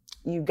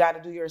you got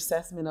to do your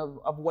assessment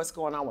of what's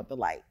going on with the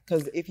light.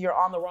 Because if you're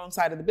on the wrong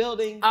side of the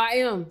building. I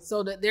am.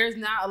 So that there's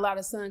not a lot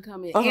of sun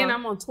coming. And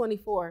I'm on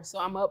 24. So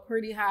I'm up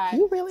pretty high.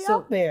 You really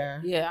up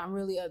there. Yeah, I'm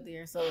really up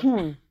there. So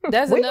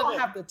we don't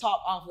have to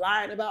talk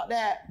offline about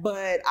that.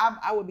 But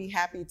I would be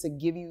happy to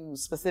give you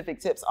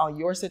specific tips on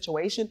your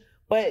situation.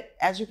 But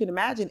as you can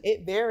imagine,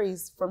 it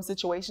varies from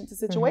situation to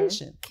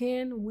situation.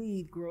 Can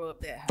weed grow up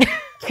that high?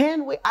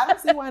 Can we? I don't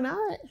see why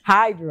not.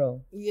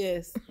 Hydro.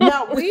 Yes.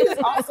 Now, weed is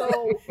also,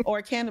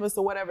 or cannabis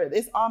or whatever,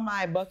 it's on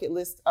my bucket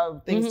list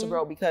of things to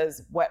grow,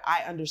 because what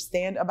I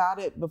understand about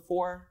it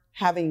before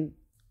having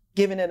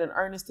given it an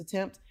earnest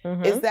attempt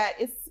is that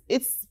it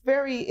has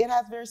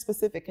very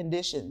specific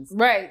conditions.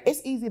 Right. It's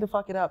easy to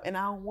fuck it up, and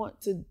I don't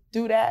want to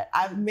do that.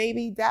 I've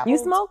maybe dabbled. You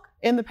smoke?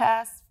 In the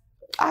past.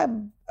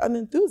 I'm an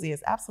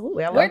enthusiast.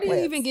 Absolutely. I love plants. Where do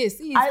you even get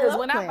seeds? Because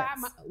when I buy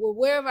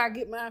wherever I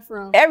get mine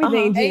from,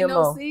 everything GMO. Ain't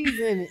no seeds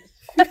in it.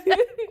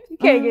 You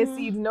can't get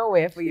seeds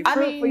nowhere for your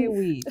fruit, for your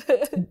weed.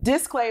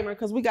 Disclaimer,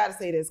 because we got to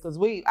say this, because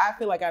I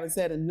feel like I've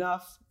said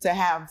enough to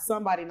have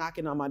somebody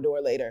knocking on my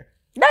door later.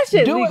 That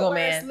shit's do legal, it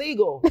where man. It's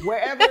legal.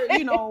 Wherever,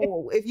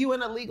 if you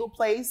in a legal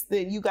place,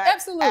 then you got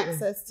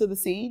access to the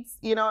seeds.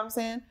 You know what I'm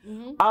saying?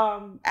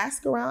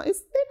 Ask around. They're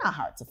not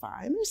hard to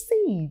find. They're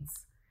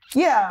seeds.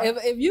 Yeah.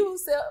 If you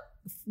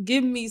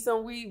give me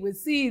some weed with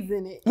seeds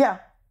in it, I'm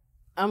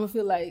gonna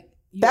feel like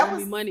you owe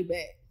me money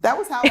back. That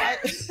was how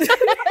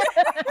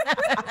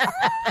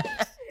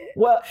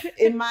well,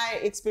 in my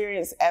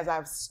experience,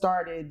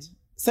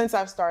 since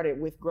I've started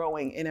with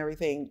growing and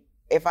everything,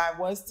 if I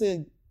was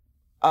to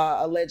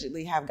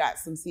allegedly have got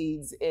some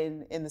seeds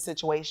in the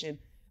situation,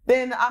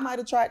 then I might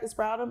have tried to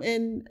sprout them,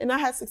 and I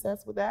had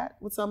success with that,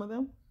 with some of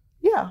them.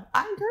 Yeah,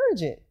 I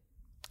encourage it.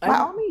 By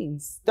all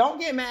means. Don't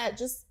get mad,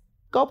 just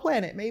go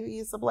plant it. Maybe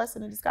it's a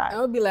blessing in disguise.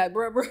 I would be like,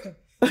 bro,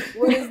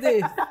 what is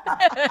this?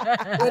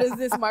 What is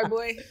this, my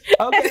boy?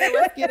 Okay,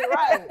 let's get it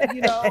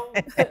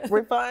right.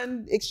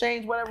 Refund,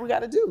 exchange, whatever we got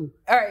to do.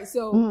 All right,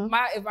 so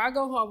if I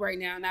go home right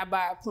now and I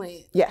buy a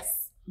plant,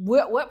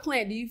 what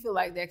plant do you feel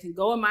like that can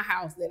go in my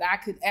house that I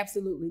could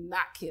absolutely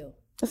not kill?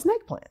 A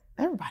snake plant.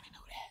 Everybody know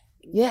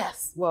that.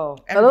 Yes.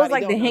 Well, are those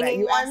like the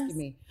hanging ones? Asking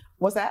me.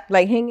 What's that?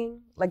 Like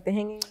the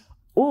hanging?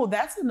 Oh,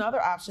 that's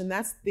another option.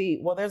 There's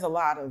a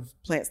lot of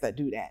plants that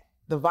do that.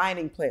 The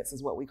vining plants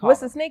is what we call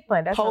What's a snake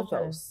plant? That's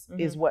pothos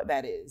is what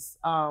that is.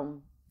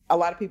 A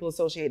lot of people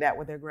associate that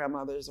with their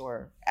grandmothers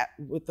or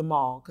with the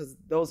mall, because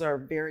those are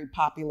very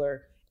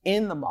popular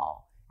in the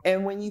mall.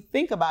 And when you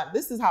think about it,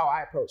 this is how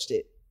I approached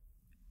it.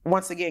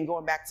 Once again,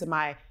 going back to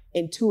my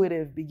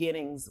intuitive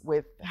beginnings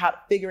with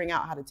figuring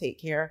out how to take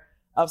care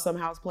of some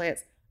houseplants.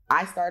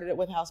 I started it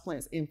with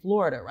houseplants in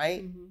Florida,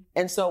 right?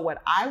 And so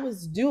what I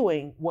was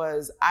doing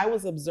was I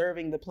was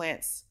observing the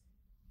plants.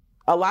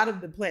 A lot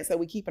of the plants that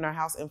we keep in our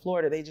house in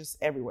Florida, they just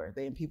everywhere.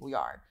 They in people's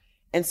yard.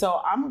 And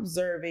so I'm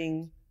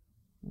observing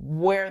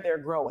where they're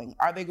growing.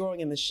 Are they growing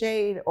in the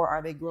shade, or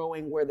are they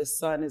growing where the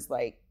sun is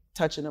like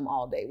touching them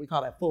all day? We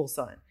call that full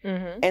sun.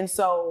 And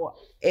so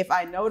if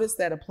I noticed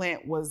that a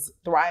plant was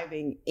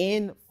thriving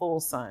in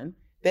full sun,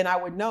 then I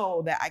would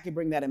know that I could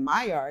bring that in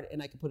my yard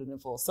and I could put it in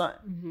full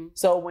sun.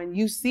 So when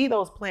you see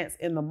those plants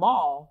in the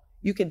mall,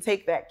 you can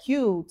take that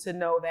cue to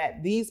know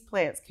that these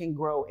plants can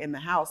grow in the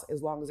house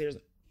as long as there's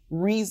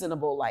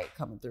reasonable light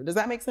coming through. Does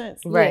that make sense?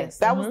 Right. Yes.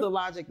 That was the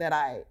logic that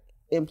I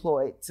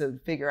employed to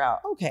figure out,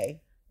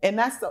 okay. And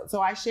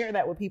so I share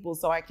that with people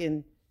so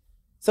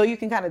you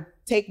can kind of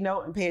take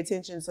note and pay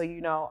attention, so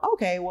you know,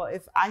 okay, well,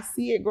 if I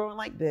see it growing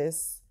like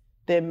this,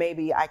 then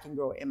maybe I can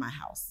grow it in my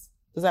house.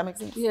 Does that make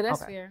sense? Yeah,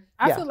 that's fair.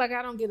 I feel like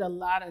I don't get a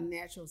lot of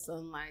natural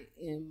sunlight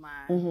in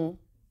my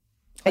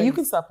and you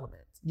can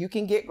supplement. You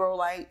can get grow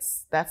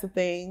lights. That's a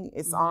thing.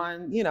 It's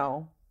on,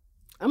 I'm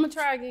gonna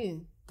try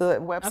again. The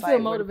website. I feel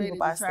motivated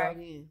to try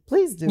again.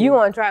 Please do. You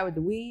want to try with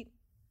the weed?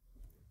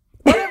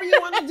 Whatever you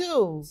want to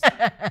do.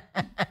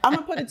 I'm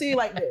gonna put it to you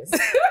like this.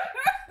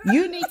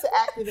 You need to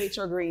activate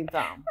your green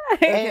thumb.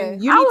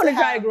 And I want to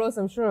try to grow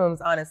some shrooms,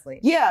 honestly.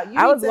 Yeah,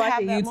 I was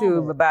watching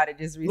YouTube about it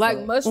just recently.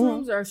 Like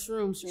mushrooms or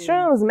shrooms?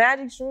 Shrooms,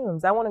 magic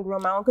shrooms. I want to grow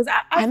my own, because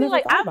I feel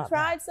like I've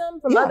tried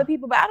some from other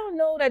people, but I don't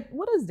know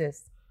what is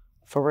this?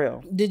 For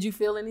real. Did you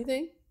feel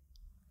anything?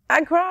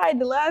 I cried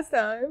the last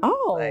time.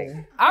 Oh.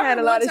 I had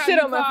a lot of shit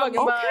on my fucking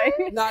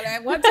mind. No,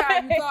 that one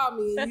time you called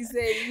me and you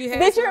said you had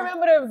Did you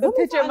remember the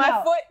picture of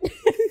my foot?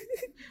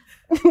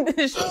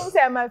 The shoes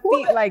had my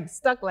feet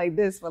stuck like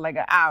this for like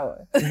an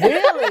hour.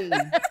 Really?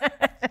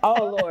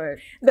 Oh,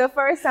 Lord. The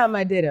first time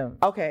I did them.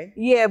 Okay.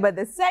 Yeah, but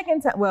the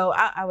second time, well,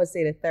 I would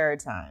say the third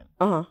time.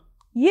 Uh-huh.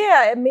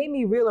 Yeah, it made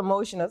me real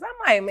emotional. So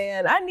I'm like,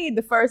 man, I need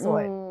the first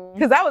one.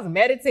 Because I was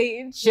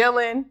meditating,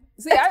 chilling.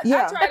 See, I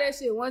tried that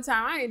shit one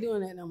time. I ain't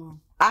doing that no more.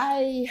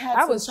 I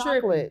had some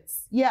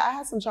chocolates. Tripping. Yeah, I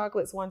had some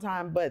chocolates one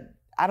time, but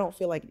I don't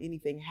feel like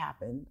anything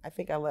happened. I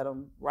think I let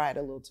them ride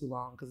a little too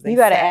long because you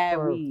gotta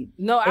add weed.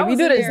 No, if you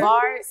do the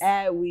bars,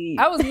 add weed.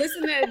 I was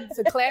listening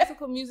to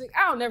classical music.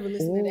 I don't never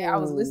listen to that. I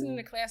was listening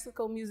to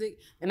classical music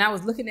and I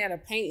was looking at a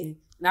painting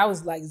and I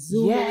was like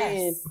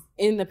zooming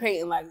in the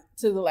painting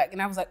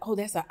and I was like, oh,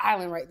 that's an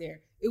island right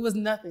there. It was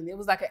nothing. It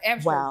was like an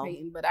abstract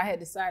painting, but I had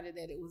decided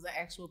that it was an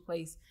actual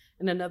place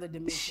in another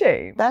dimension.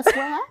 Shame. That's what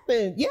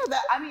happened. Yeah,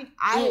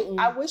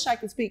 I wish I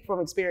could speak from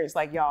experience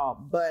like y'all,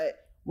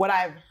 but what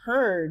I've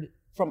heard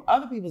from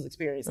other people's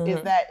experience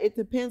is that it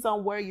depends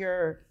on where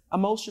your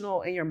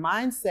emotional and your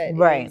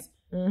mindset is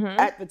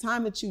at the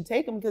time that you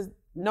take them, because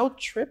no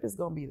trip is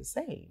going to be the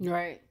same.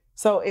 Right.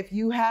 So if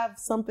you have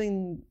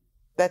something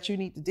that you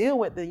need to deal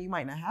with, then you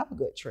might not have a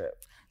good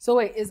trip. So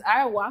wait, is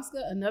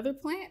ayahuasca another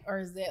plant or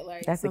is that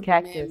like that's a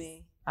cactus?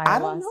 Man-made? I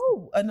don't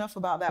know enough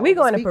about that. We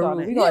going to Peru.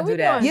 We going to do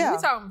that. We're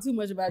talking too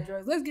much about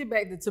drugs. Let's get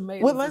back to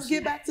tomatoes. Well, let's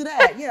get back to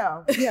that.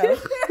 Yeah.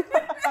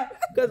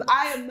 Because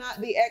I am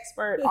not the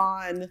expert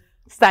on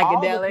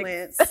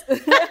psychedelics.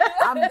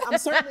 I'm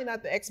certainly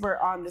not the expert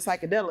on the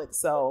psychedelics.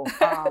 So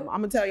I'm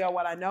gonna tell y'all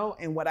what I know,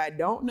 and what I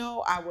don't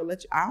know, I will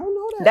let you. I don't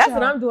know that. That's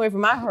what I'm doing for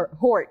my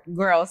Hort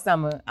Girl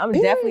Summer. I'm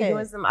definitely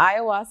doing some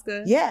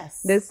ayahuasca.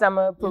 Yes, this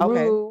summer,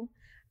 Peru,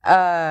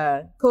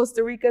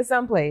 Costa Rica,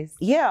 someplace.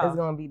 Yeah, it's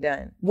gonna be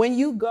done. When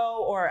you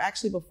go, or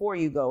actually before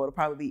you go, it'll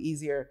probably be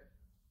easier.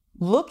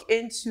 Look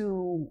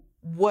into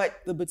what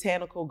the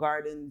botanical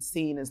garden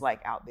scene is like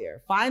out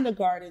there. Find a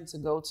garden to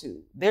go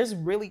to. There's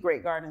really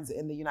great gardens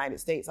in the United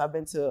States. I've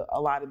been to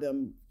a lot of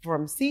them,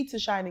 from sea to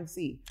shining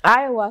sea.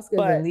 Ayahuasca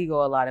is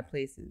illegal a lot of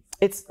places.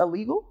 It's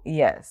illegal?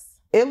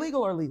 Yes.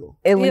 Illegal or legal?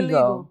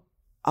 Illegal.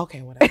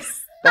 Okay, whatever.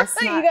 That's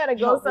not, you gotta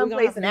go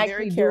someplace and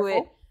actually do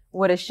it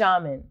with a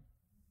shaman.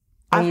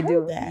 I've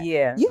heard that.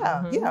 Yeah.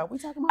 Yeah, yeah. We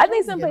talking about I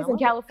think someplace in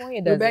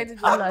California does it.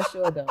 I'm not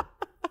sure though.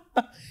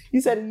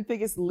 You said you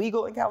think it's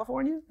legal in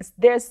California?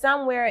 There's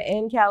somewhere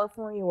in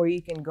California where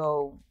you can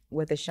go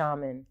with a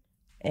shaman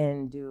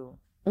and do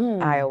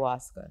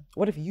ayahuasca.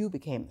 What if you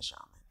became the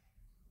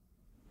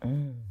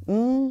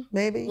shaman?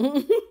 Maybe.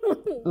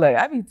 Look,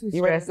 I'd be too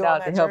stressed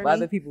out to help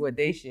other people with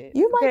their shit.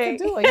 You might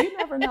do it. You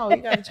never know. You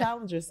got to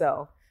challenge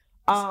yourself.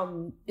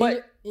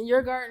 But in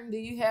your garden, do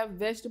you have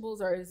vegetables,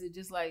 or is it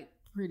just like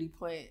pretty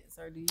plants,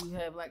 or do you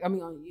have on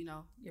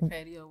your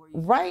patio where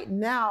you? Right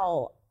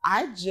now,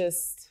 I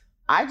just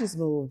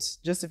moved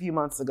just a few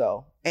months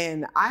ago,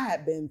 and I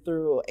had been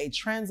through a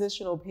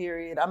transitional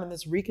period. I'm in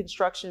this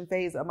reconstruction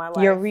phase of my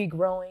life. You're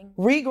regrowing?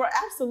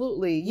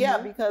 Absolutely. Yeah,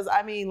 because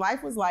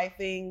life was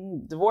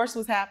lifing, divorce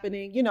was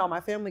happening. My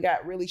family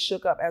got really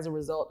shook up as a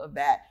result of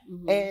that.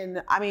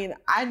 And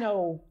I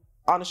know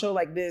on a show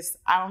like this,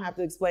 I don't have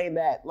to explain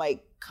that,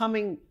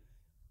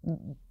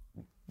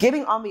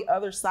 getting on the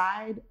other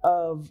side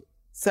of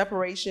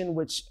separation,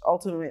 which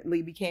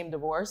ultimately became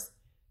divorce,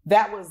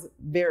 that was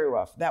very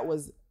rough. That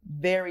was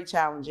very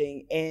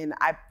challenging. And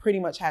I pretty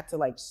much had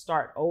to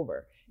start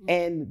over.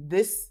 And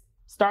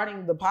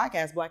starting the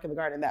podcast, Black in the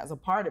Garden, that was a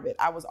part of it.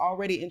 I was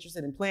already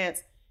interested in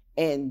plants,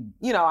 and,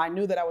 I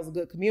knew that I was a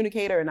good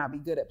communicator and I'd be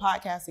good at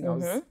podcasting. I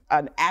was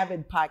an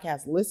avid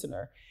podcast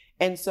listener.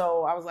 And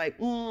so I was like,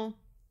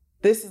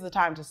 this is the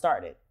time to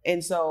start it.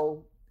 And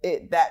so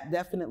that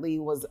definitely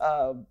was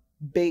a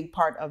big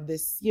part of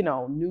this,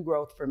 new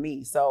growth for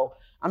me. So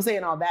I'm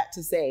saying all that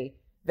to say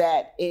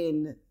that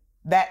in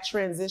that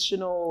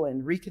transitional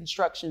and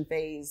reconstruction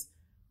phase,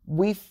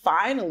 we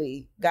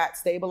finally got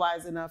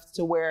stabilized enough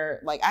to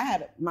where, I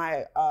had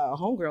my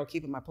homegirl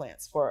keeping my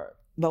plants for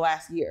the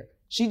last year.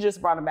 She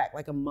just brought them back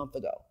a month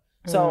ago.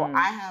 So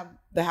I have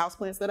the house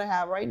plants that I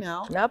have right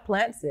now. Not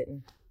plant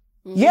sitting.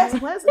 Yes,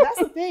 plants. That's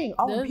the thing.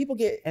 Oh, people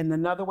and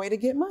another way to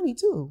get money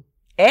too.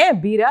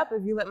 And beat up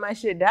if you let my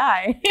shit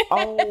die.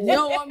 Oh, you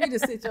don't want me to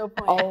sit your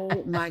plant.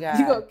 Oh my God.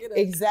 You gonna get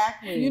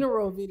exactly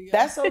funeral video.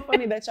 That's so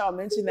funny that y'all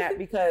mentioned that,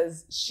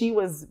 because she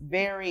was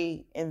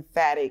very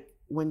emphatic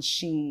when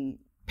she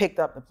picked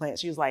up the plant.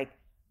 She was like,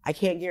 I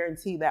can't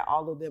guarantee that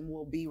all of them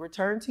will be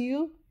returned to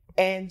you.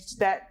 And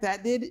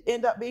that did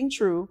end up being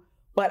true.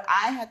 But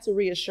I had to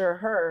reassure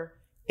her,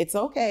 it's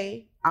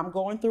okay. I'm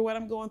going through what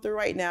I'm going through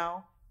right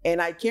now. And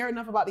I care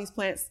enough about these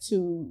plants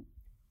to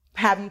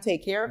have you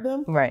take care of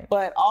them. Right.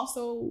 But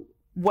also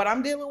what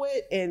I'm dealing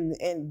with and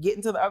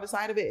getting to the other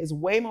side of it is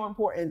way more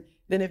important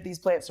than if these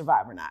plants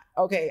survive or not.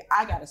 Okay,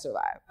 I got to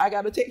survive. I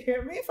got to take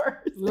care of me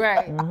first.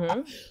 Right.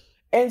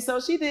 And so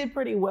she did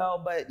pretty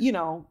well. But,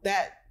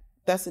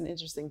 that's an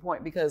interesting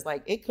point, because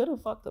it could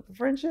have fucked up a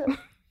friendship.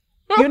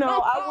 You know,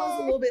 I was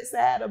a little bit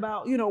sad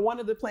about, you know, one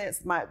of the plants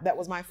that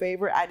was my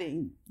favorite. I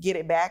didn't get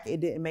it back. It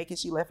didn't make it.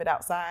 She left it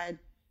outside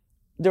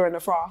during the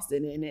frost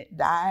and it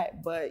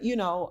died. But, you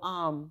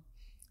know,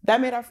 that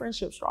made our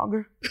friendship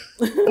stronger.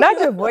 Not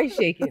your voice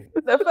shaking.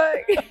 The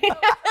fuck?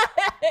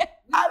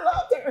 I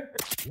loved her.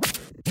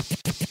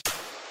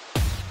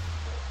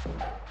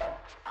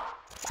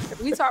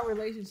 We talk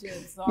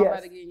relationships, so I'm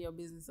about to get in your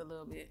business a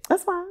little bit.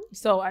 That's fine.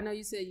 So I know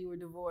you said you were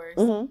divorced.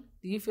 Mm-hmm.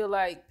 Do you feel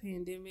like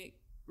pandemic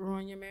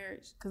ruined your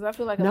marriage? Because I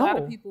feel like a lot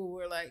of people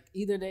were like,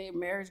 either their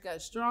marriage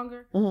got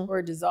stronger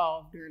or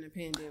dissolved during the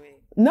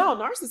pandemic. No,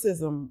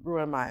 narcissism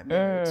ruined my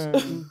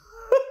marriage.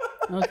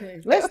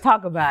 Okay. Let's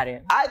talk about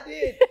it. I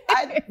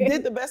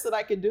did the best that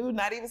I could do,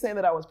 not even saying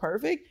that I was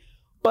perfect.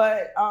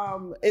 But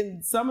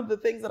in some of the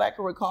things that I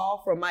can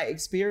recall from my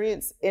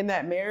experience in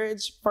that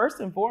marriage, first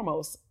and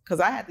foremost, because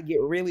I had to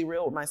get really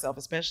real with myself,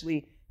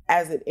 especially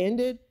as it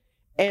ended,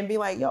 and be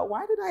like, yo,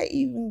 why did I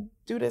even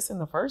do this in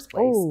the first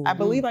place? Ooh. I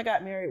believe I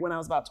got married when I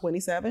was about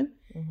 27.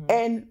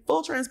 And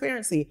full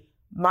transparency,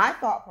 my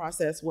thought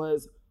process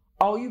was,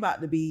 oh, you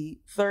about to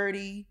be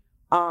 30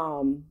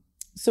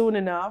 soon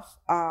enough.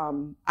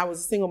 I was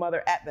a single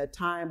mother at the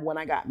time when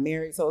I got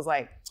married. So it was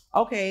like,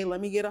 okay,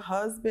 let me get a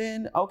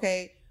husband.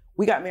 Okay.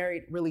 We got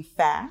married really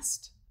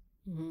fast,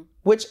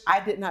 which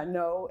I did not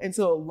know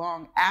until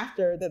long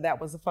after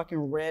that was a fucking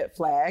red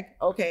flag.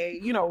 Okay.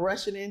 You know,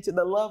 rushing into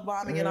the love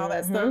bombing and all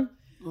that stuff.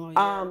 Oh,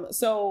 yeah.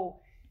 So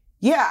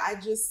yeah,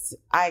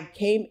 I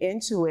came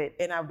into it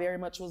and I very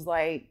much was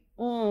like,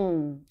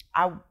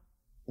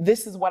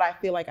 this is what I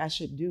feel like I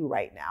should do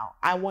right now.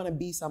 I want to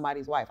be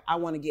somebody's wife. I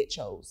want to get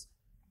chose.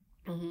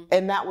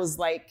 And that was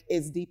like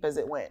as deep as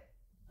it went.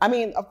 I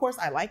mean, of course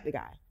I like the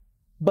guy,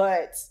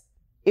 but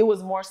it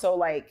was more so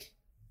like,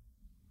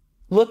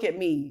 look at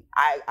me.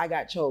 I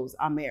got chose.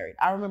 I'm married.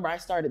 I remember I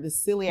started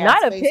this silly ass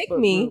Not a Facebook pick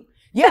me. group.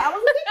 Yeah, I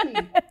was a pick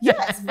me.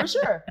 Yes, for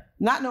sure.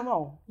 Not no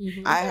more.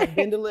 I have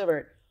been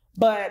delivered.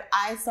 But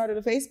I started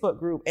a Facebook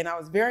group and I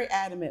was very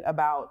adamant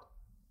about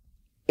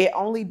it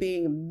only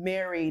being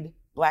married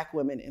Black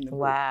women in the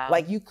group. Wow.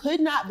 Like you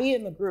could not be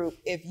in the group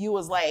if you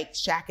was like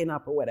shacking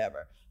up or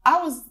whatever. I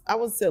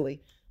was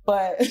silly.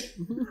 But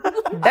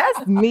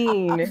that's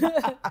mean.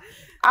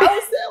 I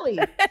was silly.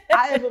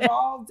 I have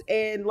evolved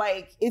and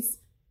like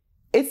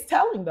it's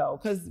telling though,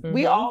 because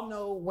we all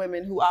know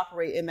women who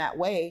operate in that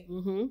way.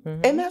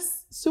 And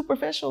that's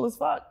superficial as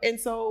fuck. And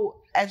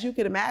so as you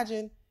can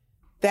imagine,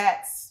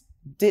 that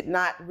did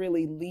not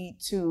really lead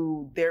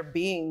to there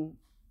being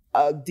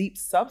a deep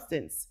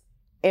substance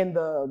in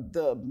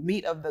the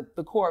meat of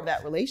the core of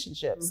that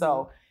relationship.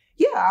 So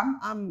yeah,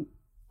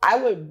 I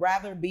would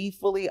rather be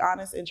fully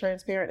honest and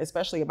transparent,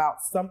 especially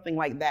about something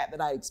like that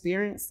I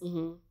experienced.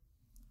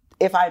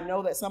 If I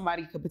know that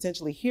somebody could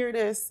potentially hear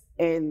this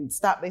and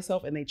stop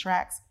themselves in their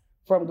tracks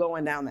from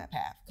going down that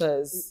path.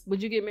 Because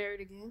would you get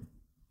married again?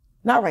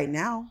 Not right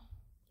now.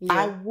 Yeah.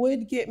 I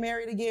would get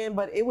married again,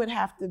 but it would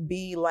have to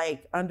be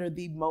like under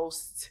the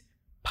most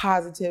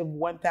positive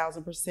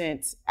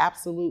 1000%.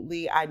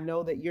 Absolutely. I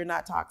know that you're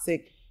not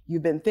toxic.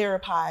 You've been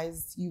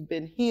therapized. You've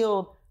been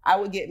healed. I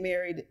would get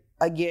married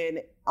again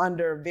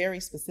under very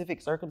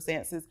specific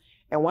circumstances.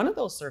 And one of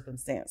those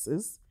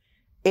circumstances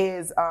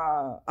is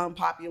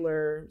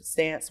unpopular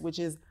stance, which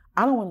is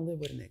I don't want to live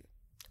with a nigga.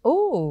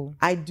 Ooh.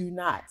 I do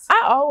not.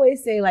 I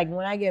always say, like,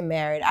 when I get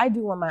married, I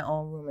do want my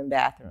own room and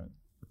bathroom.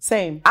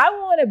 Same. I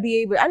want to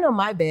be able, I know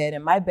my bed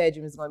and my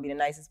bedroom is going to be the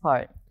nicest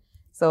part.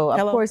 So, of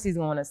course, he's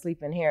going to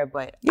sleep in here,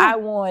 but I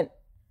don't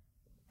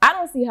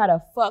see how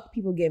the fuck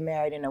people get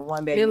married in a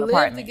one-bedroom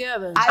apartment. Live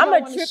together. I'm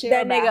going to trip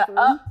that nigga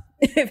up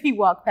if he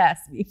walked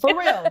past me. For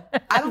real.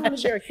 I don't want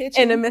to share a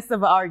kitchen. In the midst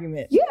of an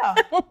argument. Yeah,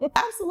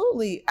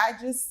 absolutely.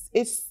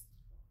 It's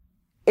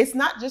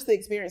not just the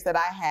experience that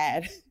I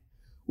had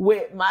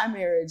with my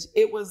marriage.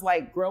 It was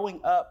like growing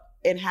up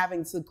and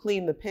having to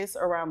clean the piss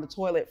around the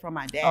toilet from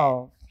my dad.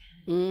 Oh.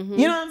 You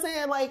know what I'm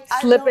saying? Like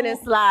slipping and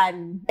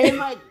sliding. And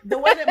like the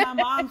way that my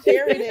mom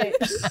carried it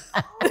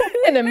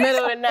in the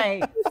middle of the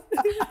night.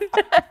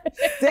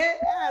 Dead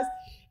ass.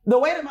 The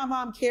way that my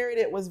mom carried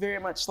it was very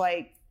much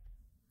like,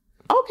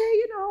 okay,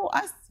 you know,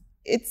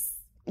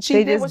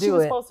 she did what she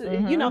was supposed to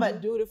do. You know,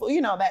 that dutiful,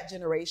 you know, that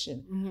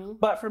generation.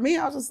 But for me,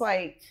 I was just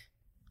like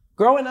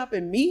growing up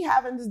and me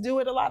having to do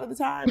it a lot of the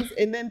times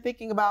and then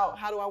thinking about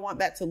how do I want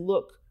that to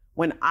look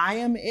when I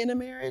am in a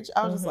marriage.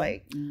 I was just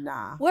like,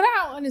 nah. What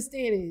I don't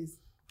understand is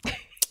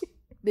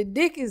the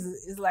dick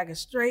is like a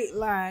straight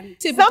line.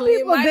 Typically, some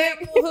people it might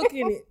have a hook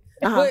in it.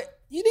 But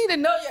you need to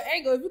know your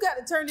angle. If you got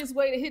to turn this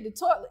way to hit the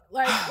toilet,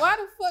 like why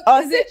the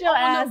fuck is sit it your on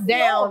ass the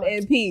down floor?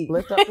 and pee.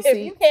 Lift up the seat.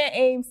 If you can't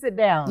aim, sit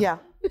down. Yeah.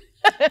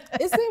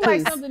 It seems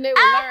like something they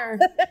would learn.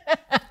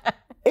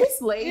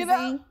 It's lazy. You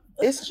know?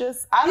 It's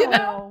just, I don't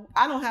know.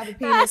 I don't have a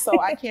penis, so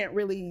I can't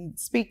really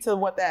speak to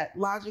what that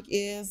logic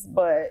is,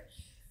 but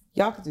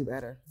y'all could do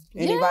better.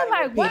 Anybody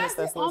like with a why penis is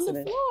that's it on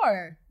listening. the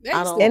floor?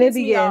 And it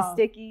be getting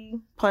sticky.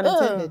 Pun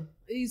intended.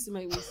 It used to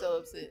make me so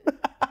upset.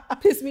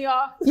 Piss me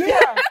off.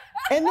 Yeah.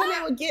 And then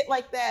it would get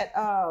like that,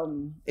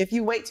 if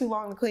you wait too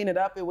long to clean it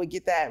up, it would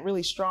get that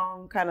really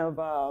strong kind of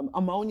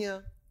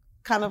ammonia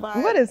kind of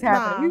vibe. What is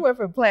happening? We went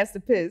from plants to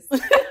piss.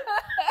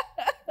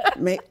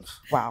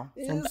 Wow.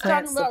 From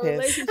plants to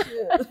piss.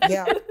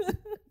 Yeah.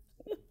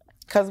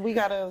 Because we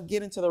got to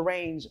get into the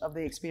range of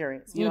the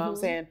experience. You know what I'm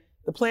saying?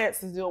 The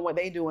plants is doing what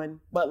they doing,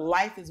 but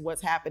life is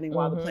what's happening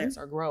while the plants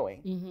are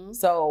growing.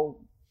 So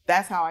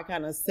that's how I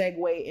kind of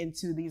segue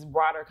into these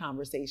broader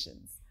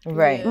conversations.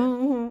 Right.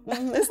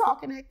 It's all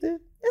connected.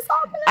 It's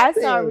all connected. I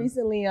saw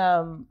recently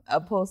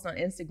a post on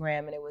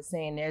Instagram, and it was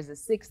saying there's a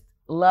sixth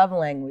love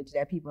language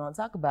that people don't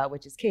talk about,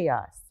 which is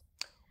chaos.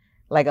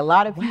 Like a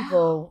lot of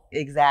people,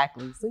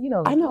 exactly. So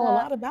I know a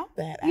lot about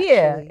that. Actually.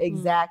 Yeah,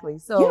 exactly.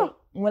 So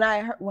when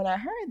I heard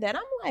that,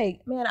 I'm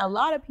like, man, a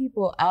lot of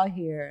people out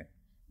here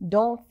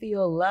don't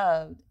feel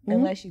loved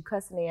unless you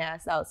cussing their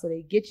ass out. So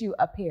they get you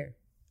up here.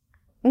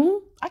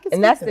 I can,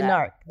 and that's the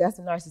narc. That's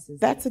the narcissist.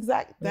 That's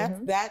exactly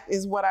that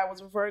is what I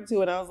was referring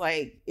to, and I was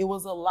like, it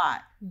was a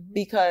lot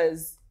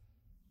because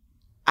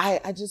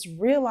I just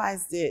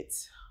realized it.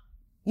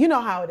 You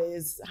know how it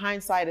is.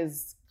 Hindsight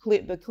is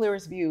the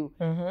clearest view,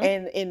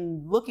 and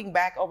in looking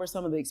back over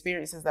some of the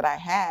experiences that I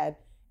had,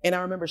 and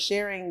I remember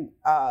sharing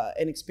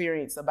an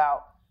experience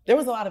about there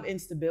was a lot of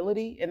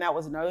instability, and that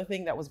was another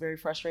thing that was very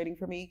frustrating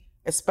for me,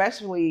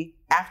 especially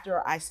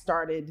after I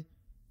started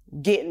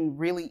getting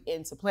really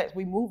into plants.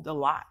 We moved a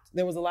lot.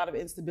 There was a lot of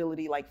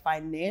instability, like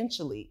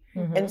financially.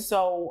 And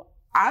so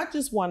I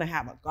just want to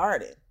have a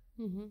garden.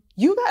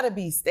 You got to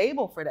be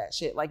stable for that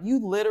shit. Like you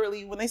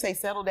literally, when they say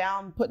settle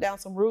down, put down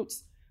some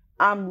roots,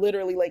 I'm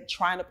literally like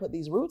trying to put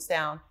these roots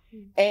down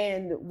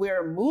and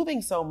we're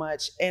moving so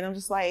much. And I'm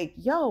just like,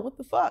 yo, what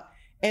the fuck?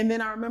 And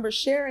then I remember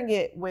sharing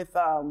it with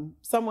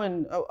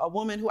someone, a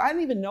woman who I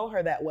didn't even know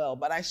her that well,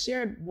 but I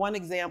shared one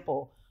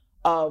example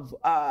of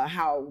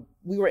how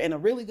we were in a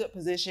really good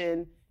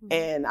position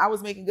and I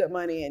was making good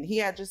money and he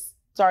had just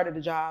started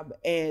a job,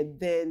 and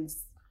then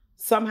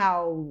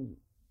somehow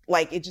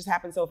like it just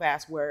happened so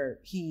fast where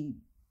he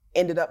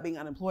ended up being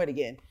unemployed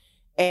again.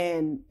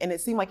 And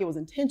it seemed like it was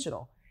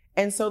intentional.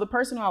 And so the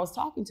person who I was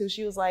talking to,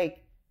 she was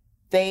like,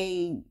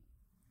 they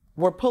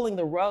were pulling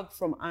the rug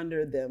from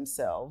under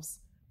themselves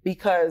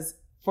because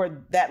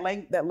for that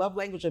love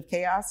language of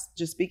chaos,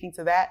 just speaking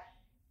to that,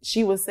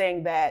 she was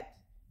saying that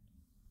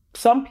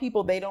some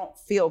people, they don't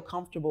feel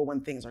comfortable when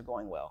things are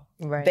going well.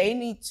 Right. They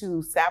need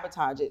to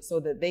sabotage it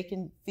so that they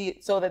can feel,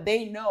 so that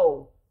they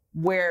know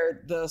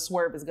where the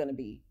swerve is going to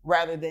be,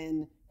 rather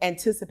than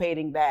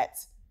anticipating that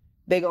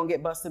they're going to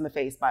get busted in the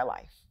face by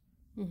life.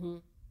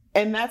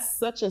 And that's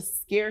such a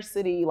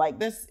scarcity. Like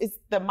this is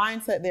the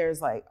mindset there is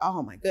like,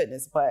 oh my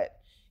goodness. But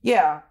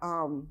yeah,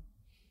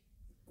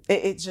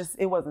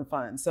 it wasn't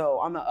fun. So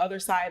on the other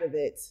side of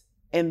it,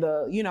 and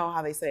you know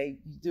how they say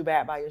you do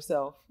bad by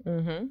yourself.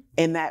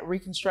 And that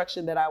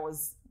reconstruction that I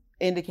was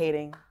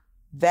indicating,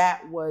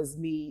 that was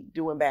me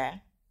doing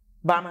bad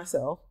by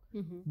myself.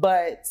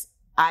 But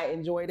I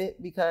enjoyed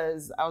it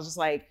because I was just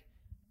like,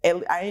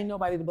 I ain't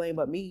nobody to blame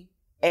but me.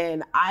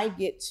 And I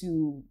get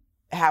to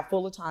have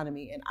full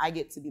autonomy and I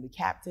get to be the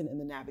captain and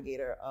the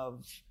navigator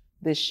of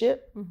this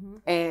ship.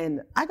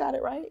 And I got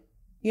it right.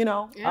 You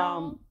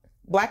know,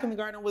 Black in the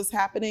Garden was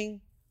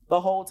happening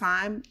the whole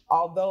time.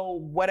 Although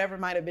whatever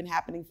might have been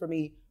happening for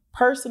me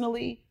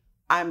personally,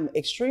 I'm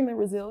extremely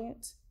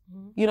resilient.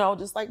 You know,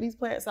 just like these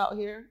plants out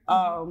here.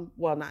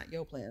 Well, not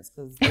your plants,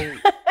 because they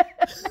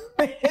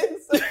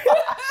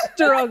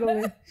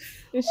struggling.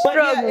 But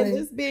yeah, and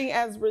just being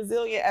as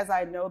resilient as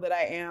I know that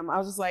I am, I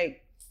was just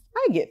like,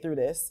 I get through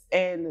this.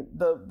 And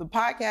the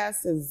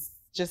podcast is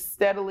just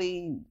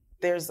steadily,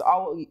 there's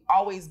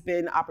always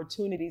been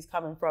opportunities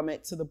coming from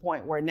it to the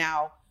point where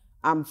now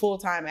I'm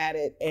full-time at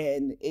it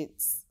and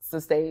it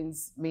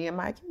sustains me and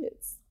my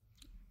kids.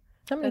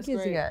 How many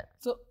kids you got?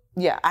 So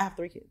yeah, I have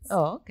 3 kids.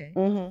 Oh, okay.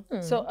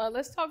 So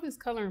let's talk this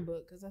coloring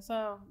book, because I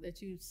saw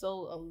that you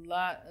sold a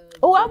lot of.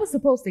 Oh, I was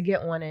supposed to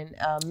get one in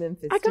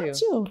Memphis I too.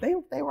 got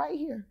you. They right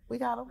here. We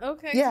got them.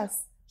 Okay.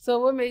 Yes. So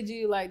what made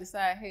you like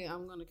decide, hey,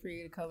 I'm going to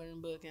create a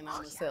coloring book and I'm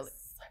going to sell it?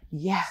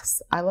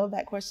 Yes. I love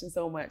that question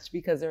so much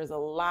because there's a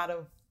lot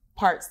of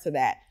parts to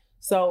that.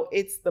 So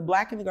it's the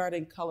Black in the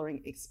Garden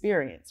coloring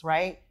experience,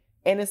 right?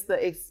 And it's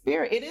the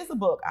experience. It is a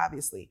book,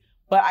 obviously,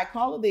 but I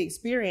call it the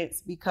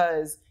experience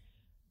because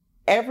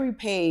every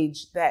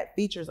page that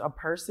features a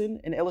person,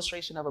 an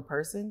illustration of a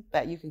person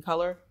that you can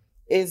color,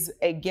 is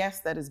a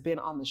guest that has been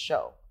on the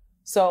show.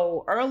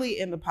 So early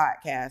in the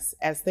podcast,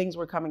 as things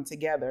were coming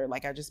together,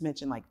 like I just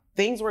mentioned, like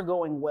things were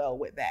going well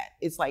with that.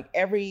 It's like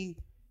every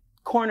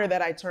corner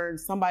that I turned,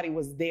 somebody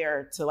was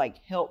there to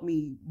like help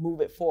me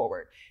move it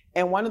forward.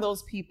 And one of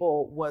those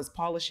people was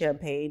Paula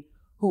Champagne,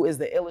 who is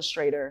the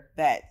illustrator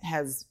that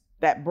has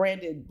that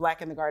branded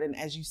Black in the Garden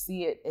as you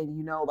see it, and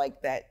you know,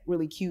 like that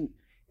really cute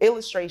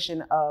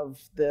illustration of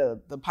the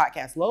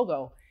podcast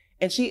logo.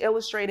 And she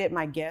illustrated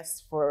my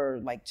guests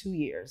for like 2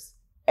 years.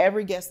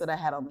 Every guest that I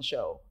had on the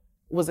show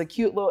was a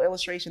cute little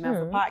illustration as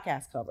a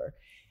podcast cover.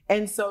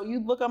 And so you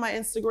look on my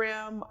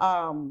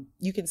Instagram,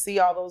 you can see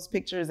all those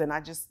pictures. And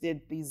I just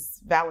did these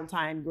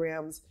Valentine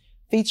grams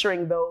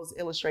featuring those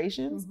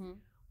illustrations. Mm-hmm.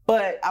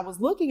 But I was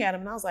looking at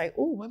them and I was like,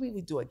 oh, maybe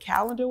we do a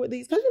calendar with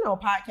these. Because,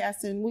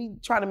 podcasting, we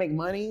try to make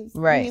money.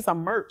 Right. We need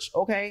some merch,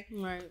 okay?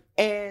 Right.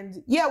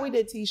 And yeah, we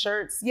did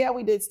t-shirts. Yeah,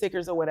 we did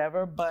stickers or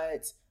whatever.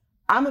 But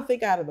I'm a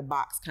think out of the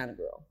box kind of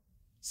girl.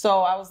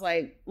 So I was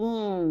like,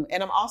 and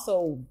I'm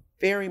also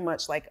very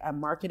much like a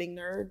marketing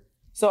nerd.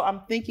 So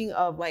I'm thinking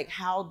of like,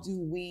 how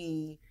do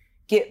we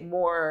get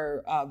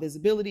more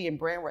visibility and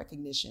brand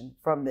recognition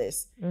from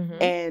this?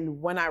 Mm-hmm.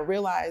 And when I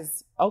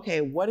realized,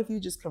 okay, what if you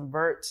just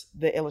convert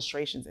the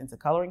illustrations into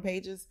coloring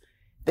pages?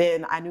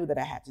 Then I knew that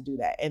I had to do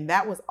that. And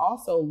that was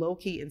also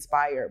low-key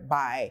inspired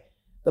by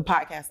the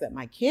podcast that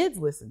my kids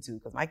listen to,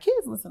 because my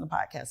kids listen to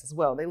podcasts as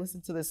well. They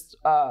listen to this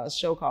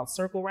show called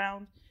Circle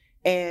Round.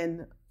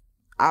 And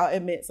I'll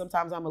admit,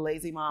 sometimes I'm a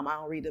lazy mom. I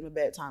don't read them a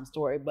bedtime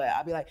story, but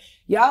I'll be like,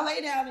 y'all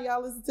lay down and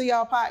y'all listen to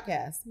y'all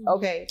podcast.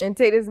 Okay. And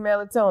take this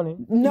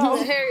melatonin. No.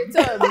 Harriet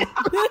Tubman.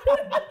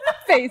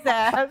 Face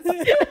ass.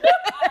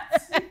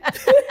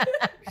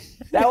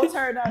 That was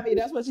her, not me.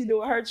 That's what she do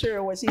with her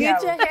children when she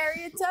Get your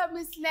Harriet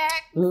Tubman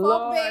snack.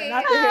 Lord,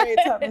 not the Harriet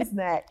Tubman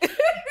snack.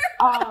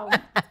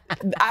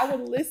 I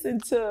would listen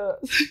to...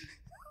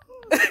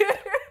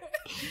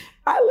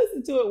 I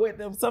listen to it with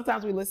them.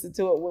 Sometimes we listen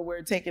to it when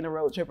we're taking a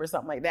road trip or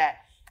something like that.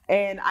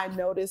 And I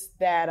noticed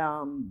that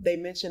they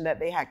mentioned that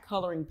they had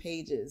coloring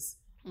pages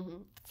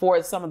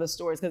for some of the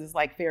stories because it's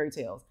like fairy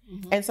tales.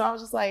 Mm-hmm. And so I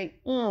was just like,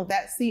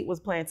 that seed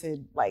was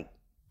planted like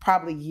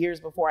probably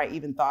years before I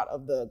even thought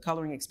of the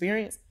coloring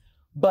experience.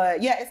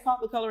 But yeah, it's called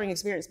the coloring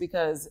experience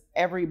because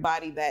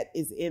everybody that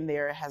is in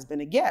there has been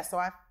a guest. So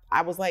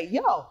I was like,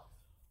 yo,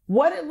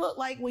 what it looked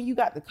like when you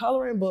got the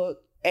coloring book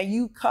and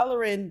you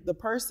coloring the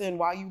person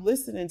while you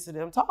listening to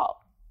them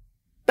talk.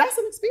 That's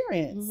an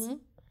experience. Mm-hmm.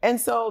 And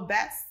so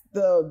that's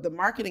the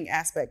marketing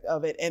aspect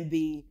of it and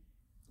the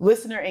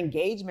listener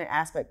engagement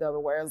aspect of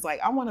it, where it's like,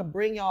 I want to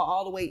bring y'all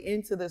all the way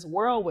into this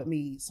world with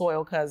me,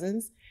 Soil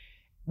Cousins.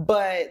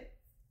 But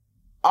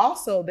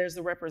also there's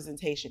the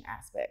representation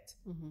aspect.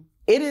 Mm-hmm.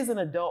 It is an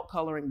adult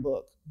coloring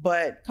book,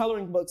 but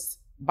coloring books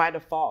by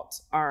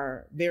default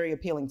are very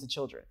appealing to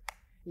children.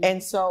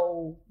 And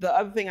so the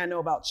other thing I know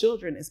about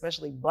children,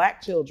 especially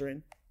Black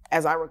children,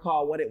 as I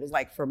recall what it was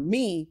like for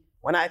me,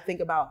 when I think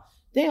about,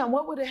 damn,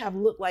 what would it have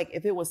looked like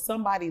if it was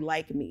somebody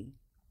like me?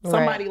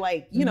 Somebody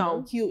like, you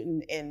know, cute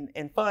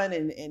and fun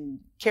and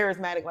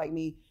charismatic like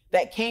me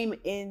that came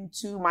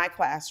into my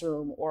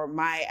classroom or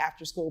my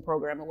after school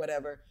program or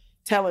whatever,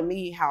 telling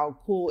me how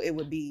cool it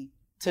would be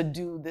to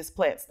do this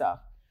plant stuff.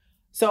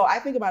 So I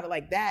think about it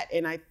like that.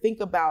 And I think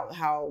about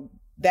how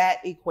that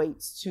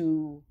equates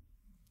to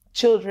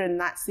children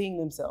not seeing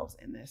themselves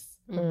in this.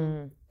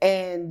 Mm.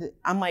 And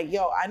I'm like,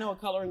 yo, I know a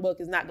coloring book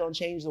is not going to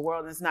change the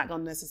world and it's not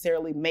going to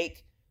necessarily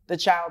make the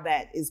child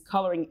that is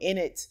coloring in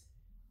it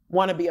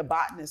want to be a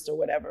botanist or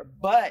whatever,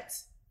 but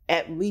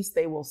at least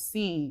they will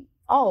see,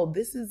 oh,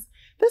 this is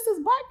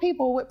Black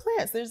people with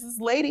plants. There's this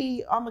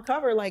lady on the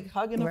cover like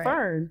hugging a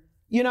fern,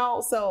 you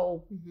know?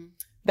 So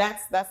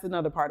that's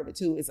another part of it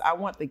too, is I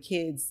want the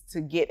kids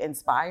to get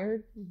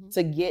inspired,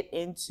 to get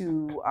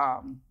into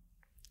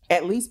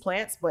at least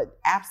plants, but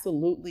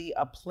absolutely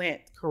a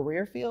plant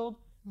career field,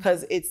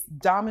 because it's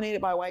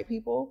dominated by white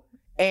people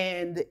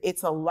and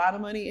it's a lot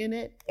of money in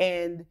it.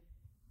 And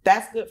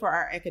that's good for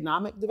our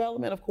economic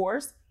development, of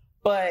course,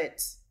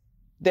 but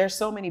there's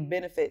so many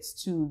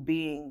benefits to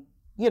being,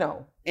 you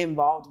know,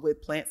 involved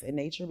with plants and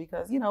nature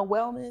because, you know,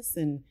 wellness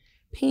and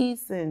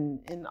peace and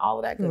all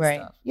of that good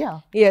stuff. Yeah.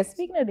 Yeah.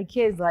 Speaking of the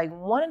kids, like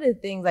one of the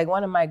things, like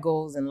one of my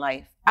goals in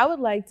life, I would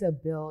like to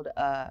build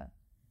a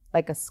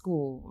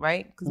school,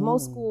 right? Because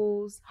most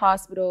schools,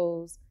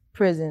 hospitals,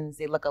 prisons,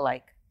 they look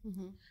alike.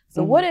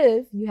 So what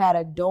if you had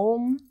a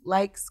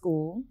dome-like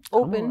school,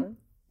 open,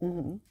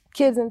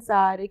 kids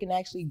inside, they can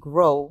actually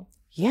grow.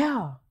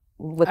 Yeah.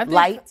 With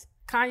light.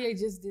 Kanye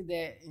just did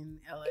that in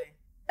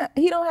LA.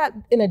 He don't have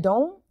in a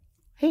dome?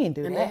 He didn't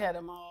do and that. And they had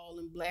them all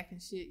in black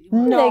and shit.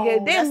 No,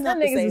 them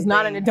niggas was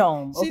not in a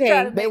dome.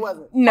 Okay, they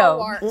wasn't. No.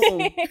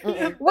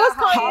 What's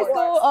Kanye's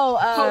school?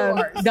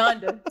 Oh,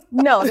 Donda.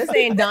 No, this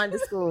ain't Donda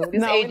school. This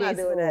no, we're not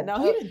doing that. No,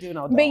 he didn't do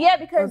no dome. But yeah,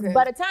 because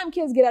by the time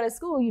kids get out of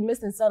school, you're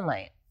missing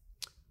sunlight.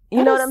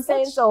 You know what I'm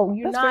saying? So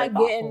you're not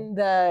getting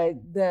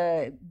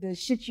the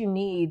shit you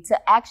need to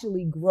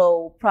actually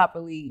grow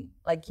properly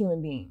like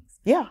human beings.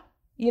 Yeah.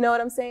 You know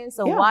what I'm saying?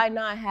 So why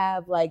not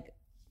have like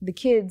the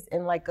kids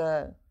in like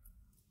a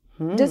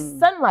just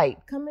sunlight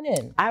coming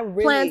in?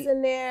 Plants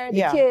in there,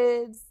 the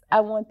kids. I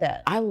want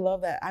that. I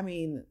love that. I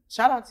mean,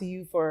 shout out to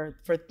you for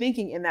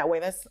thinking in that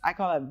way. I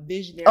call it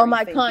visionary. Oh,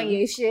 my thinking.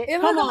 Kanye shit.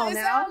 Come on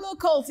now. A little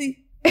culty.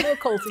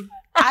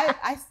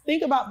 I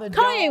think about the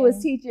Kanye dome.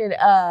 was teaching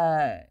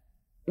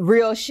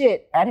real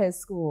shit at his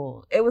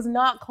school. It was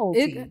not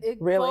culty. It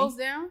really? closed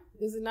down?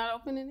 Is it not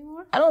open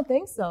anymore? I don't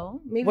think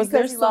so. Maybe was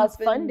because he lost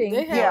funding.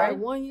 They had like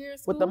 1 year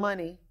school? With the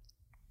money.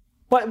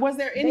 But was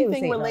there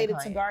anything related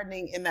to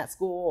gardening in that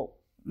school?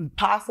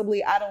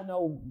 Possibly. I don't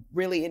know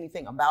really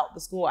anything about the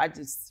school. I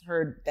just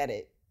heard that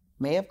it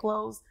may have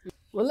closed.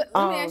 Well, let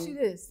me ask you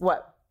this.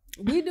 What?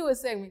 We do a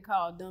segment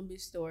called Dumb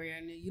Bitch Story,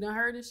 and you done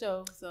heard the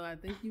show, so I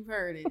think you've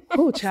heard it.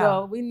 Oh,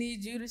 child. So we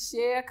need you to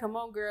share. Come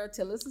on, girl,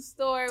 tell us a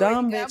story.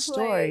 Dumb bitch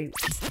story.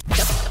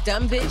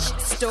 Dumb bitch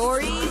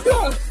story.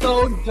 You're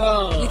so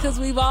dumb.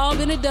 Because we've all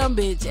been a dumb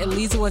bitch at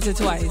least once or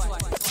twice.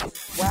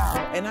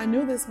 Wow, and I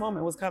knew this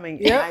moment was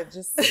coming. Yep. And I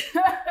just,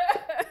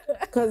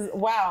 because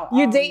wow.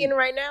 You dating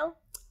right now?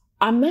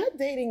 I'm not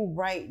dating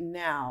right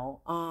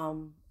now.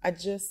 I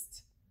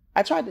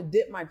tried to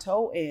dip my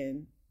toe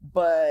in,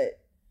 but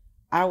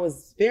I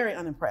was very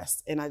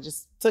unimpressed, and I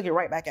just took it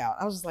right back out.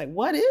 I was just like,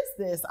 "What is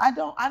this? I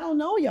don't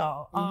know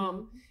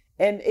y'all."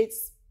 And it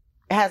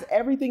has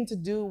everything to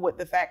do with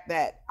the fact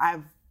that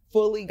I've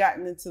fully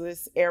gotten into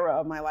this era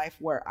of my life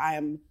where I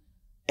am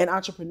an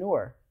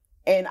entrepreneur,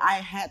 and I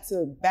had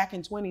to back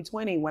in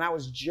 2020 when I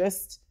was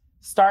just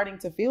starting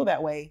to feel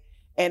that way,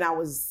 and I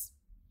was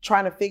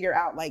trying to figure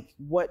out like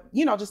what,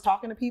 just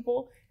talking to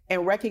people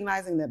and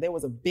recognizing that there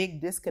was a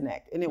big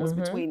disconnect, and it was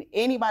between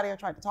anybody I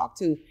tried to talk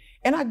to.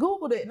 And I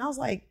Googled it, and I was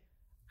like,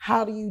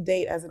 how do you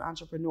date as an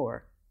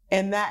entrepreneur?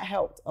 And that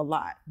helped a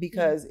lot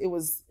because it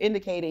was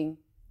indicating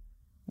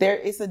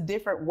it's a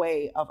different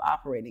way of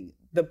operating.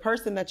 The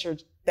person that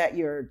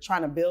you're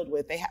trying to build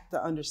with, they have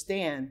to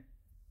understand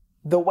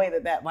the way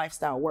that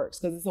lifestyle works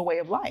because it's a way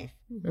of life.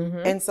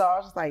 And so I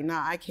was just like,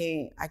 nah, I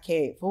can't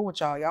fool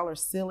with y'all. Y'all are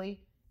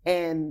silly.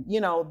 And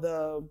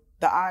the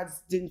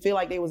odds didn't feel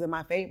like they was in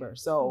my favor.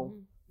 So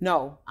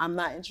no, I'm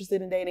not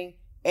interested in dating.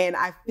 And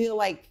I feel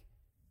like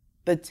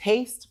the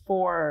taste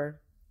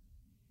for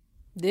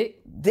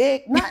dick,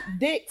 not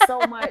dick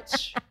so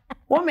much.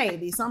 Well,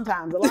 maybe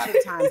sometimes, a lot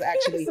of times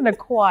actually. It's an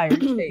acquired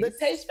taste. The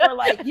taste for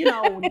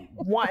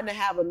wanting to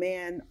have a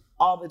man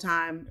all the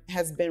time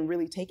has been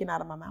really taken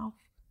out of my mouth.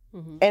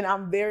 And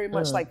I'm very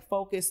much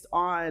focused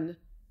on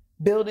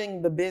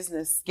building the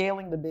business,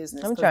 scaling the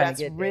business. I'm trying to that's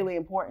get really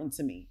important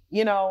to me,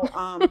 and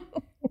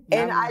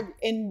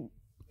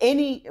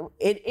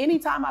any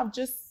time I've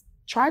just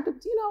tried to,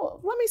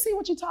 let me see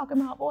what you're talking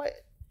about, boy.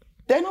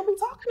 They don't be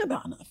talking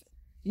about nothing.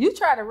 You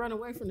try to run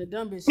away from the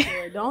dumb bitch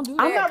story. Don't do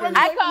that. I'm not running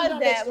away I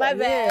called that. My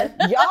bad.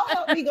 Y'all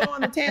helped me go on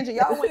the tangent.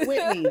 Y'all went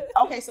with me.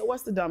 Okay, so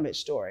what's the dumb bitch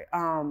story?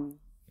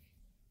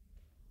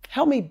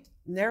 Help me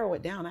narrow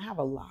it down. I have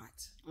a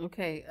lot.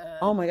 Okay.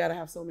 Oh my God, I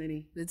have so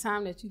many. The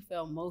time that you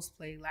felt most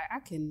played, like I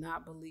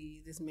cannot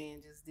believe this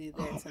man just did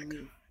that to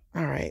me.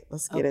 All right,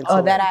 let's get into it.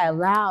 Oh, that I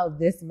allowed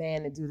this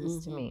man to do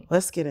this to me.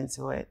 Let's get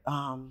into it.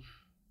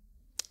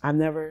 I've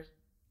never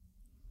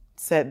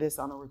said this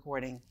on a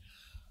recording.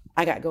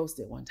 I got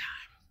ghosted one time.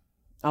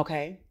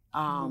 Okay.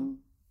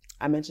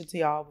 I mentioned to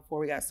y'all before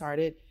we got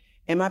started,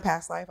 in my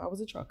past life, I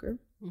was a trucker.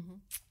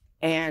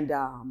 And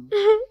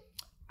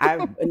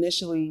I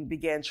initially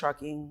began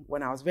trucking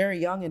when I was very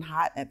young and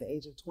hot at the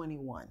age of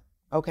 21.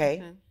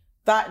 Okay.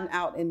 Thoughting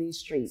out in these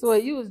streets. So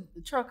you was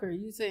a trucker,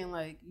 you saying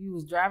like you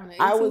was driving an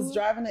 18-wheeler? I was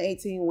driving an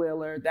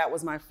 18-wheeler. That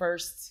was my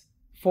first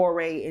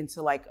foray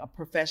into like a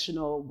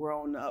professional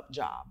grown up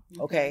job.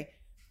 Okay.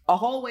 A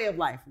whole way of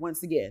life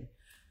once again.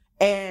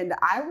 And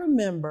I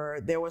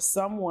remember there was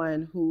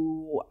someone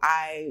who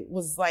I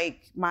was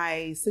like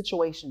my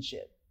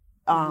situationship.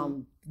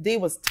 They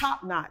was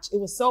top notch. It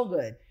was so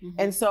good.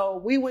 And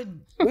so we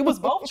was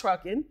both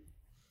trucking.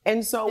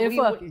 And so and we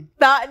fucking.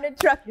 Thought in the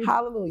trucking.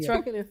 Hallelujah.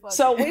 Trucking and fucking.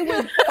 So we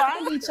would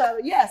find each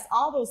other. Yes,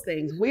 all those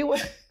things. We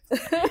would.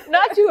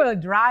 Not you were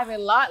driving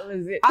lot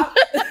lizard. What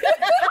you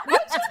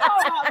know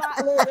about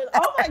lot lizard?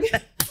 Oh my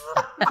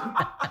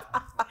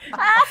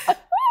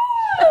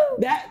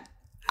God.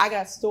 I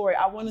got a story.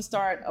 I want to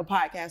start a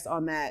podcast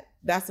on that.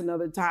 That's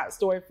another time.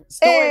 Stories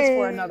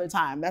for another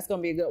time. That's going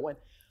to be a good one.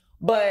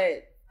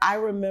 But I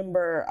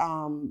remember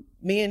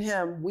me and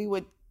him, we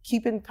would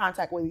keep in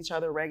contact with each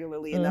other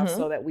regularly enough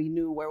so that we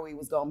knew where we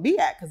was going to be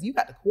at. Because you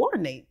got to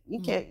coordinate. You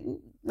can't,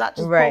 not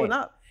just pulling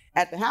up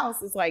at the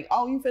house. It's like,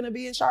 oh, you finna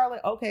be in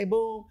Charlotte? Okay,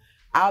 boom.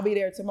 I'll be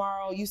there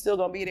tomorrow. You still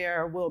going to be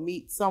there. We'll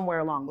meet somewhere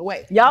along the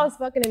way. Y'all was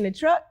fucking in the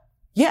truck?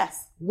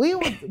 Yes,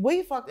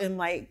 we fucked in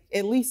like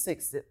at least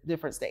 6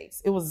 different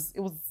states. It was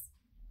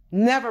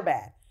never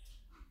bad.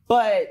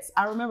 But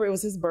I remember it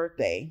was his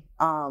birthday.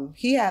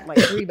 He had like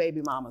 3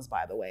 baby mamas,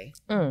 by the way.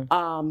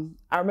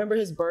 I remember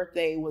his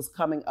birthday was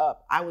coming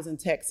up. I was in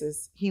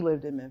Texas. He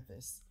lived in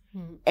Memphis.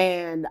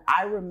 And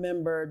I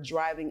remember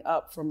driving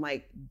up from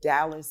like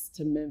Dallas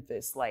to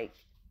Memphis, like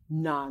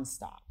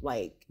nonstop,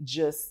 like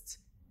just,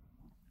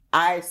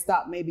 I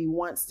stopped maybe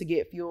once to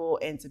get fuel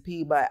and to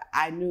pee, but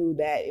I knew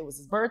that it was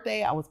his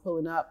birthday. I was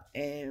pulling up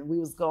and we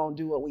was going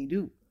to do what we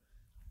do.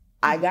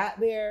 I got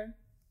there.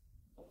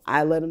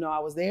 I let him know I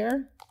was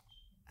there.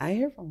 I didn't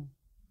hear from him.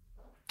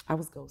 I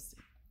was ghosted.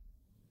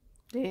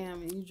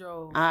 Damn, and you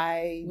drove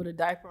with a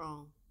diaper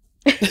on.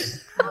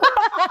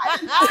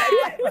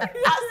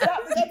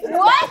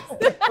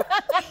 What?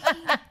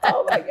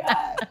 Oh my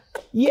God.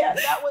 Yeah,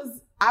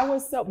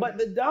 but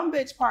the dumb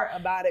bitch part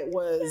about it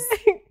was,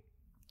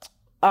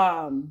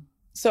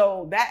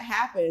 so that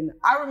happened.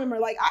 I remember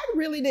like, I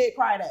really did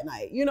cry that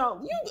night. You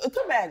know, you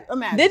come back,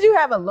 imagine. Did you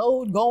have a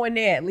load going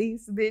there at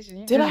least, bitch?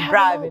 You did I have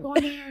driving? a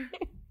load going there?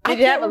 Did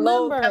you have a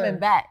load coming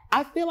back?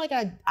 I feel like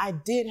I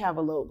did have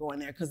a load going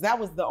there because that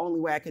was the only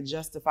way I could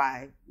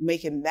justify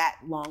making that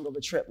long of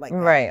a trip like that.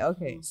 Right,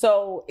 okay.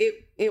 So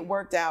it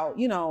worked out,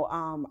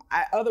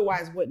 I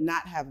otherwise would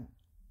not have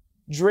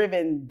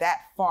driven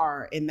that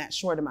far in that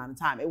short amount of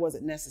time. It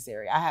wasn't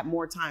necessary. I had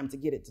more time to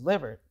get it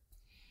delivered.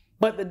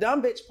 But the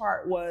dumb bitch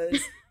part was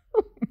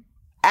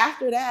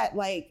after that,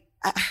 like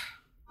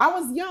I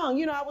was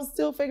young, I was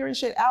still figuring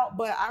shit out,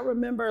 but I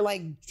remember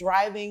like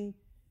driving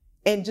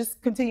and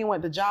just continuing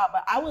with the job.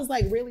 But I was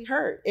like really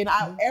hurt. And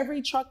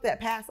every truck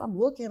that passed, I'm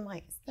looking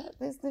like, is that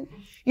this thing?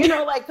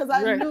 Cause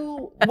I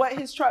knew what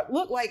his truck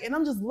looked like. And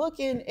I'm just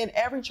looking in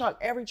every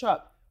truck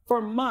for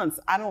months.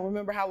 I don't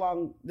remember how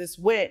long this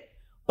went,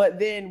 but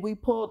then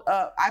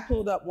I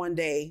pulled up one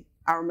day.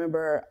 I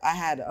remember I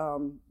had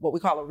what we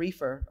call a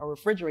reefer, a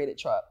refrigerated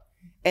truck.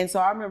 And so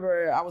I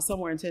remember I was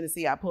somewhere in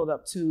Tennessee. I pulled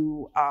up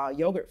to a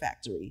yogurt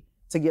factory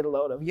to get a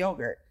load of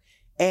yogurt.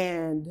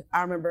 And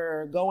I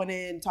remember going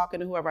in, talking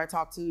to whoever I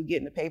talked to,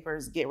 getting the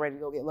papers, getting ready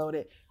to go get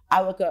loaded.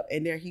 I look up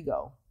and there he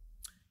go.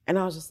 And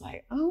I was just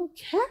like,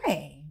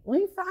 okay,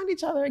 we find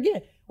each other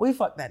again. We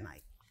fucked that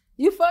night.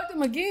 You fucked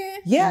him again?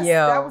 Yes,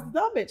 that was the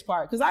dumb bitch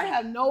part. Because I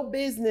have no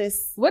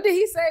business. What did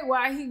he say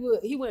why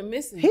he went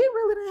missing? He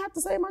really didn't have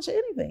to say much of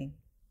anything.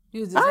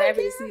 You was just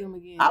happy to see him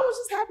again. I was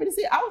just happy to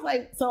see him. I was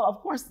like, so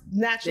of course,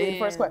 naturally, the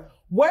first question,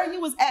 where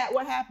you was at,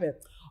 what happened?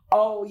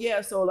 Oh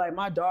yeah, so like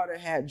my daughter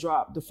had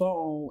dropped the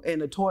phone in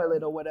the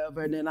toilet or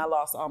whatever, and then I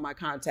lost all my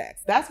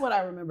contacts. That's what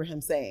I remember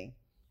him saying.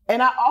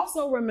 And I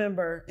also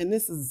remember, and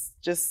this is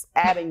just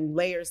adding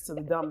layers to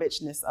the dumb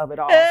bitchness of it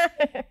all,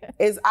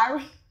 is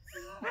I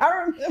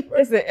remember.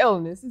 It's an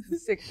illness, it's a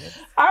sickness.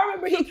 I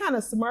remember he kind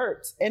of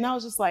smirked, and I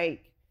was just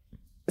like,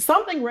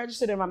 something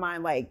registered in my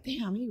mind like,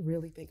 damn, he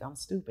really think I'm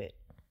stupid.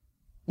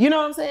 You know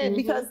what I'm saying?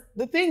 Mm-hmm. Because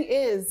the thing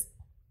is,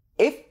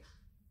 if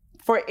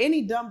for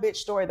any dumb bitch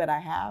story that I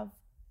have,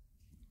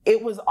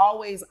 it was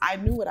always, I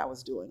knew what I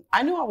was doing.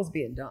 I knew I was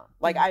being dumb.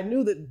 Like I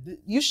knew that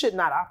you should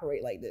not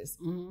operate like this.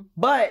 Mm-hmm.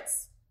 But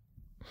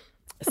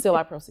still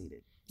I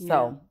proceeded.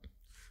 So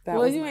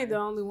you ain't the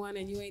only one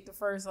and you ain't the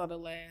first or the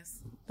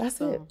last.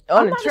 That's it.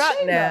 On the truck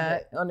now.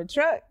 On the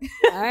truck.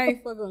 I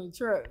ain't fucking on the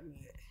truck.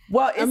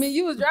 Well,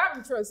 you was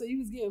driving the truck, so you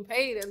was getting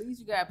paid. At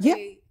least you got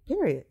paid. Yeah,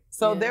 period.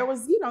 So there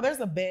was,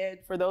 there's a bed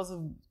for those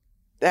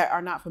that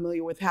are not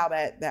familiar with how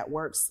that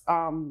works.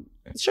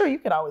 Sure, you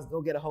could always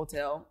go get a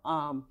hotel.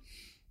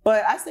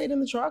 But I stayed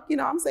in the truck.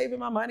 I'm saving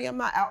my money. I'm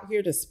not out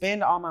here to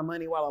spend all my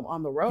money while I'm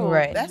on the road.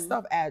 Right. That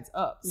stuff adds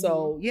up. Mm-hmm.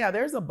 So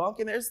there's a bunk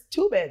and there's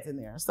 2 beds in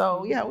there.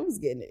 So we was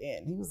getting it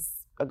in. It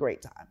was a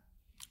great time.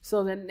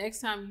 So the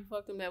next time you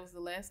fucked him, that was the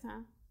last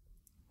time?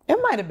 It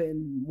might have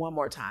been one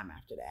more time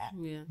after that.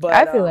 Yeah. But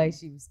I feel like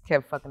she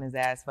kept fucking his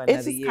ass for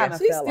another year.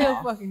 She's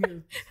still fucking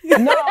him.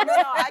 No,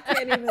 I don't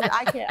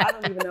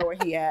even know where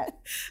he at.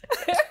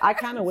 I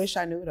kind of wish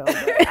I knew though,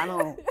 but I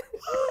don't.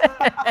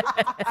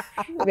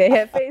 They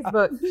had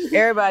Facebook.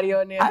 Everybody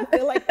on there. I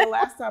feel like the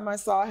last time I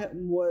saw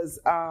him was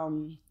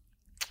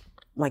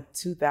like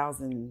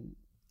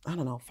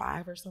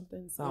 2005 or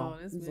something. So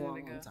this was a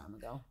long time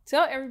ago.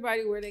 Tell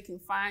everybody where they can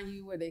find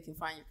you, where they can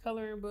find your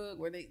coloring book,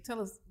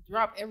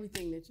 drop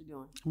everything that you're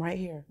doing. Right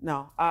here.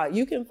 No,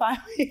 you can find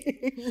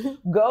me.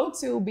 Go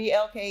to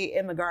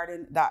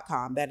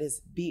blkinthegarden.com. That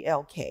is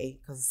BLK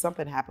because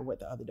something happened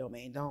with the other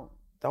domain. Don't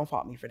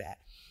fault me for that.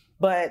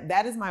 But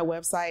that is my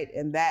website,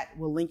 and that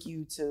will link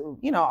you to,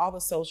 all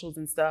the socials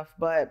and stuff.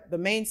 But the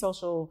main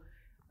social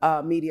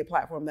media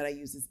platform that I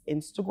use is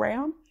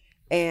Instagram.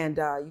 And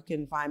you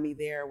can find me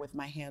there with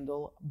my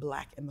handle,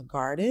 Black in the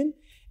Garden.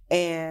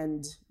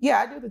 And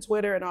I do the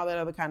Twitter and all that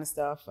other kind of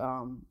stuff.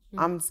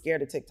 I'm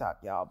scared of TikTok,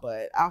 y'all,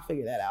 but I'll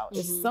figure that out. Mm-hmm.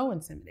 It's so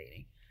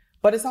intimidating,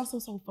 but it's also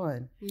so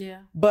fun.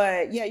 Yeah.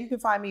 But you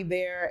can find me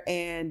there.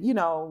 And,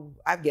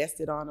 I've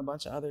guested on a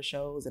bunch of other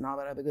shows and all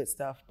that other good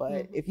stuff.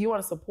 But if you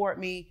want to support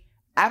me,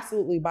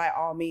 absolutely, by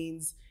all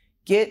means,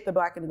 get the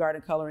Black in the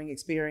Garden coloring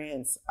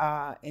experience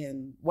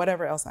and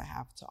whatever else I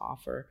have to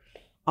offer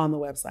on the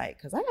website,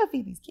 because I gotta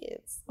feed these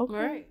kids. Okay.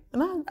 Right.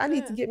 And I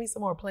need to get me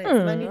some more plants.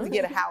 And I need to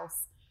get a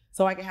house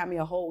so I can have me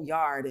a whole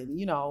yard, and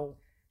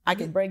I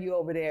can bring you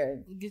over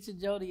there and get your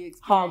Jody experience,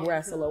 hog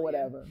wrestle or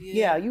whatever.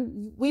 Yeah,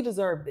 we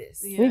deserve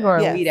this. Yeah. We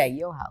growing weed at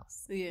your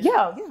house.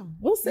 Yeah,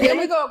 we'll see. Yeah,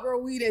 we gonna grow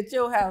weed at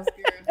your house,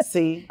 girl.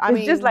 See,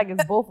 it's just like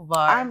it's both of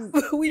ours.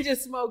 We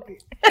just smoke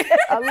it.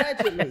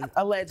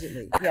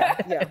 Allegedly.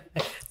 Yeah.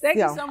 Thank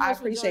you so much. I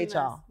appreciate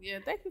y'all. Us. Yeah,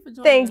 thank you for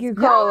joining Thank us. you,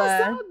 Cola.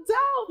 Y'all so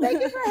dope.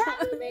 Thank you for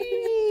having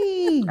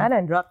me. I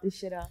done dropped this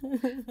shit off. All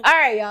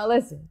right, y'all,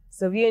 listen.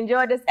 So if you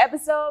enjoyed this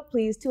episode,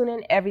 please tune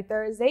in every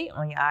Thursday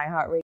on your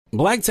iHeartRadio.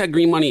 Black Tech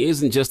Green Money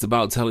isn't just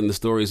about telling the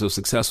stories of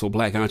successful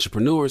Black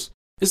entrepreneurs.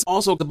 It's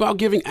also about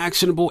giving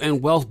actionable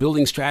and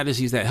wealth-building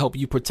strategies that help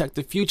you protect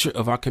the future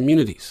of our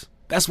communities.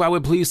 That's why we're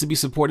pleased to be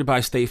supported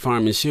by State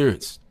Farm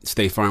Insurance.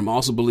 State Farm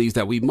also believes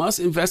that we must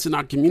invest in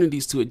our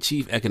communities to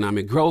achieve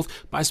economic growth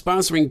by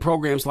sponsoring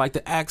programs like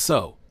the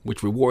ACT-SO,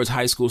 which rewards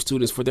high school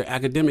students for their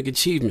academic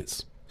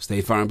achievements.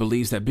 State Farm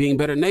believes that being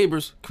better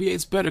neighbors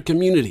creates better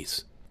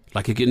communities.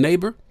 Like a good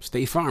neighbor,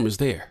 State Farm is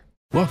there.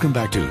 Welcome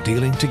back to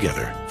Dealing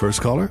Together.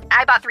 First caller?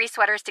 I bought 3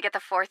 sweaters to get the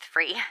 4th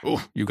free.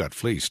 Oh, you got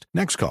fleeced.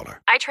 Next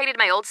caller. I traded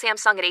my old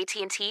Samsung at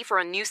AT&T for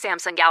a new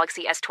Samsung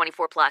Galaxy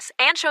S24 Plus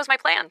and chose my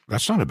plan.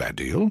 That's not a bad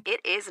deal.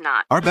 It is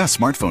not. Our best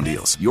smartphone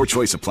deals. Your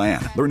choice of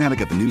plan. Learn how to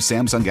get the new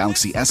Samsung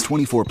Galaxy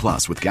S24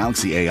 Plus with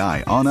Galaxy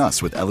AI on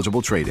us with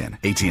eligible trade-in.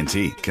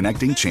 AT&T.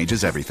 Connecting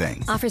changes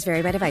everything. Offers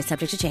vary by device.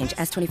 Subject to change.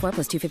 S24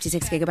 plus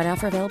 256 gigabyte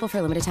offer available for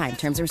a limited time.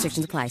 Terms and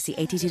restrictions apply. See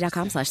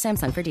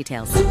att.com/Samsung for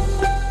details.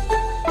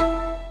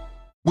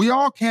 We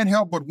all can't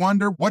help but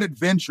wonder what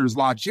adventures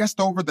lie just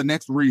over the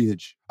next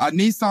ridge. A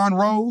Nissan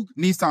Rogue,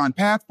 Nissan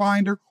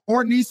Pathfinder,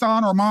 or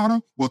Nissan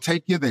Armada will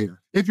take you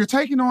there. If you're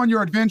taking on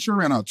your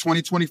adventure in a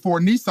 2024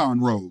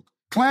 Nissan Rogue,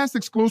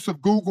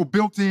 class-exclusive Google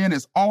built-in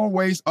is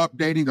always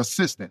updating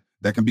assistant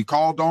that can be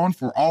called on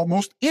for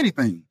almost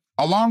anything.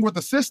 Along with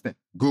Assistant,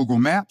 Google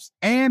Maps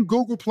and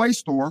Google Play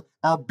Store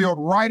are built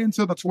right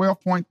into the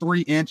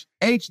 12.3-inch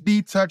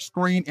HD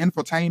touchscreen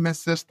infotainment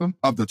system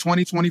of the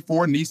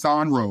 2024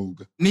 Nissan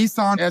Rogue.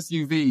 Nissan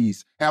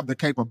SUVs have the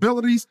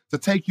capabilities to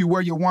take you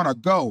where you want to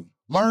go.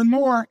 Learn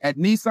more at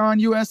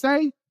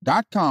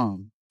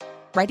nissanusa.com.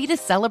 Ready to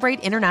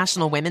celebrate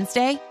International Women's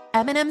Day?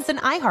 M&M's and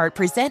iHeart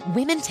present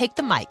Women Take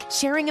the Mic,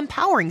 sharing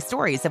empowering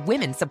stories of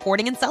women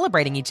supporting and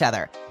celebrating each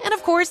other. And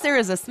of course, there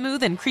is a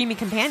smooth and creamy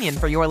companion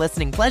for your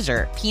listening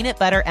pleasure, peanut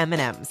butter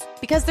M&M's.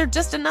 Because they're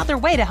just another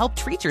way to help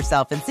treat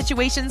yourself in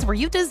situations where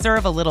you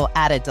deserve a little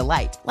added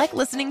delight, like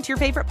listening to your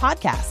favorite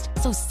podcast.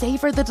 So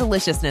savor the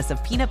deliciousness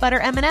of peanut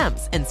butter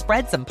M&M's and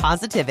spread some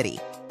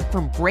positivity.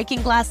 From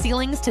breaking glass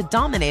ceilings to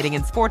dominating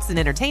in sports and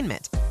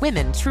entertainment,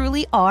 women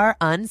truly are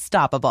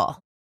unstoppable.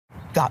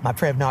 Got my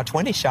Prevnar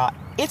 20 shot.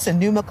 It's a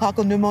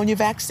pneumococcal pneumonia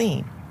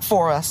vaccine.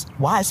 For us,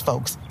 wise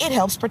folks, it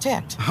helps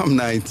protect. I'm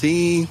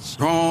 19,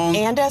 strong.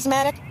 And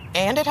asthmatic,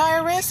 and at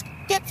higher risk?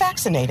 Get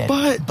vaccinated.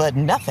 But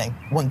nothing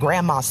when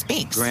grandma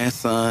speaks.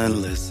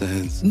 Grandson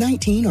listens.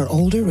 19 or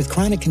older with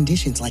chronic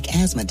conditions like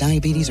asthma,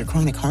 diabetes, or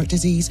chronic heart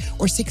disease,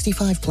 or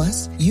 65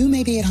 plus, you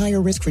may be at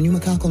higher risk for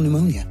pneumococcal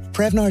pneumonia.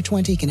 Prevnar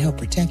 20 can help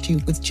protect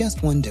you with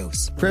just 1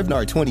 dose.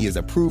 Prevnar 20 is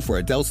approved for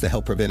adults to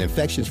help prevent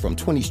infections from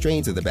 20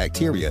 strains of the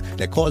bacteria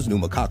that cause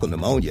pneumococcal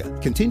pneumonia.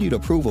 Continued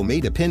approval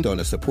may depend on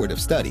a supportive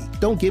study.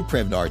 Don't get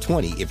Prevnar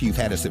 20 if you've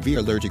had a severe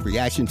allergic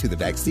reaction to the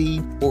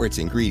vaccine or its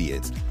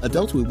ingredients.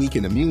 Adults with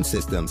weakened immune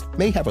systems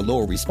may have a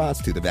lower response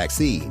to the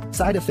vaccine.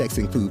 Side effects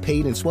include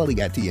pain and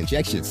swelling at the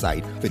injection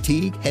site,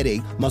 fatigue,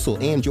 headache, muscle,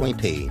 and joint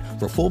pain.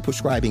 For full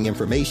prescribing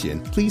information,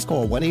 please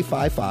call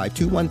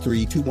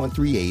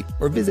 1-855-213-2138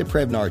 or visit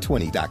Prevnar20.com.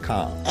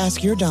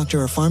 Ask your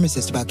doctor or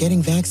pharmacist about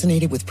getting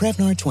vaccinated with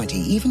Prevnar 20,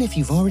 even if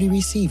you've already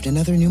received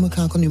another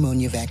pneumococcal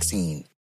pneumonia vaccine.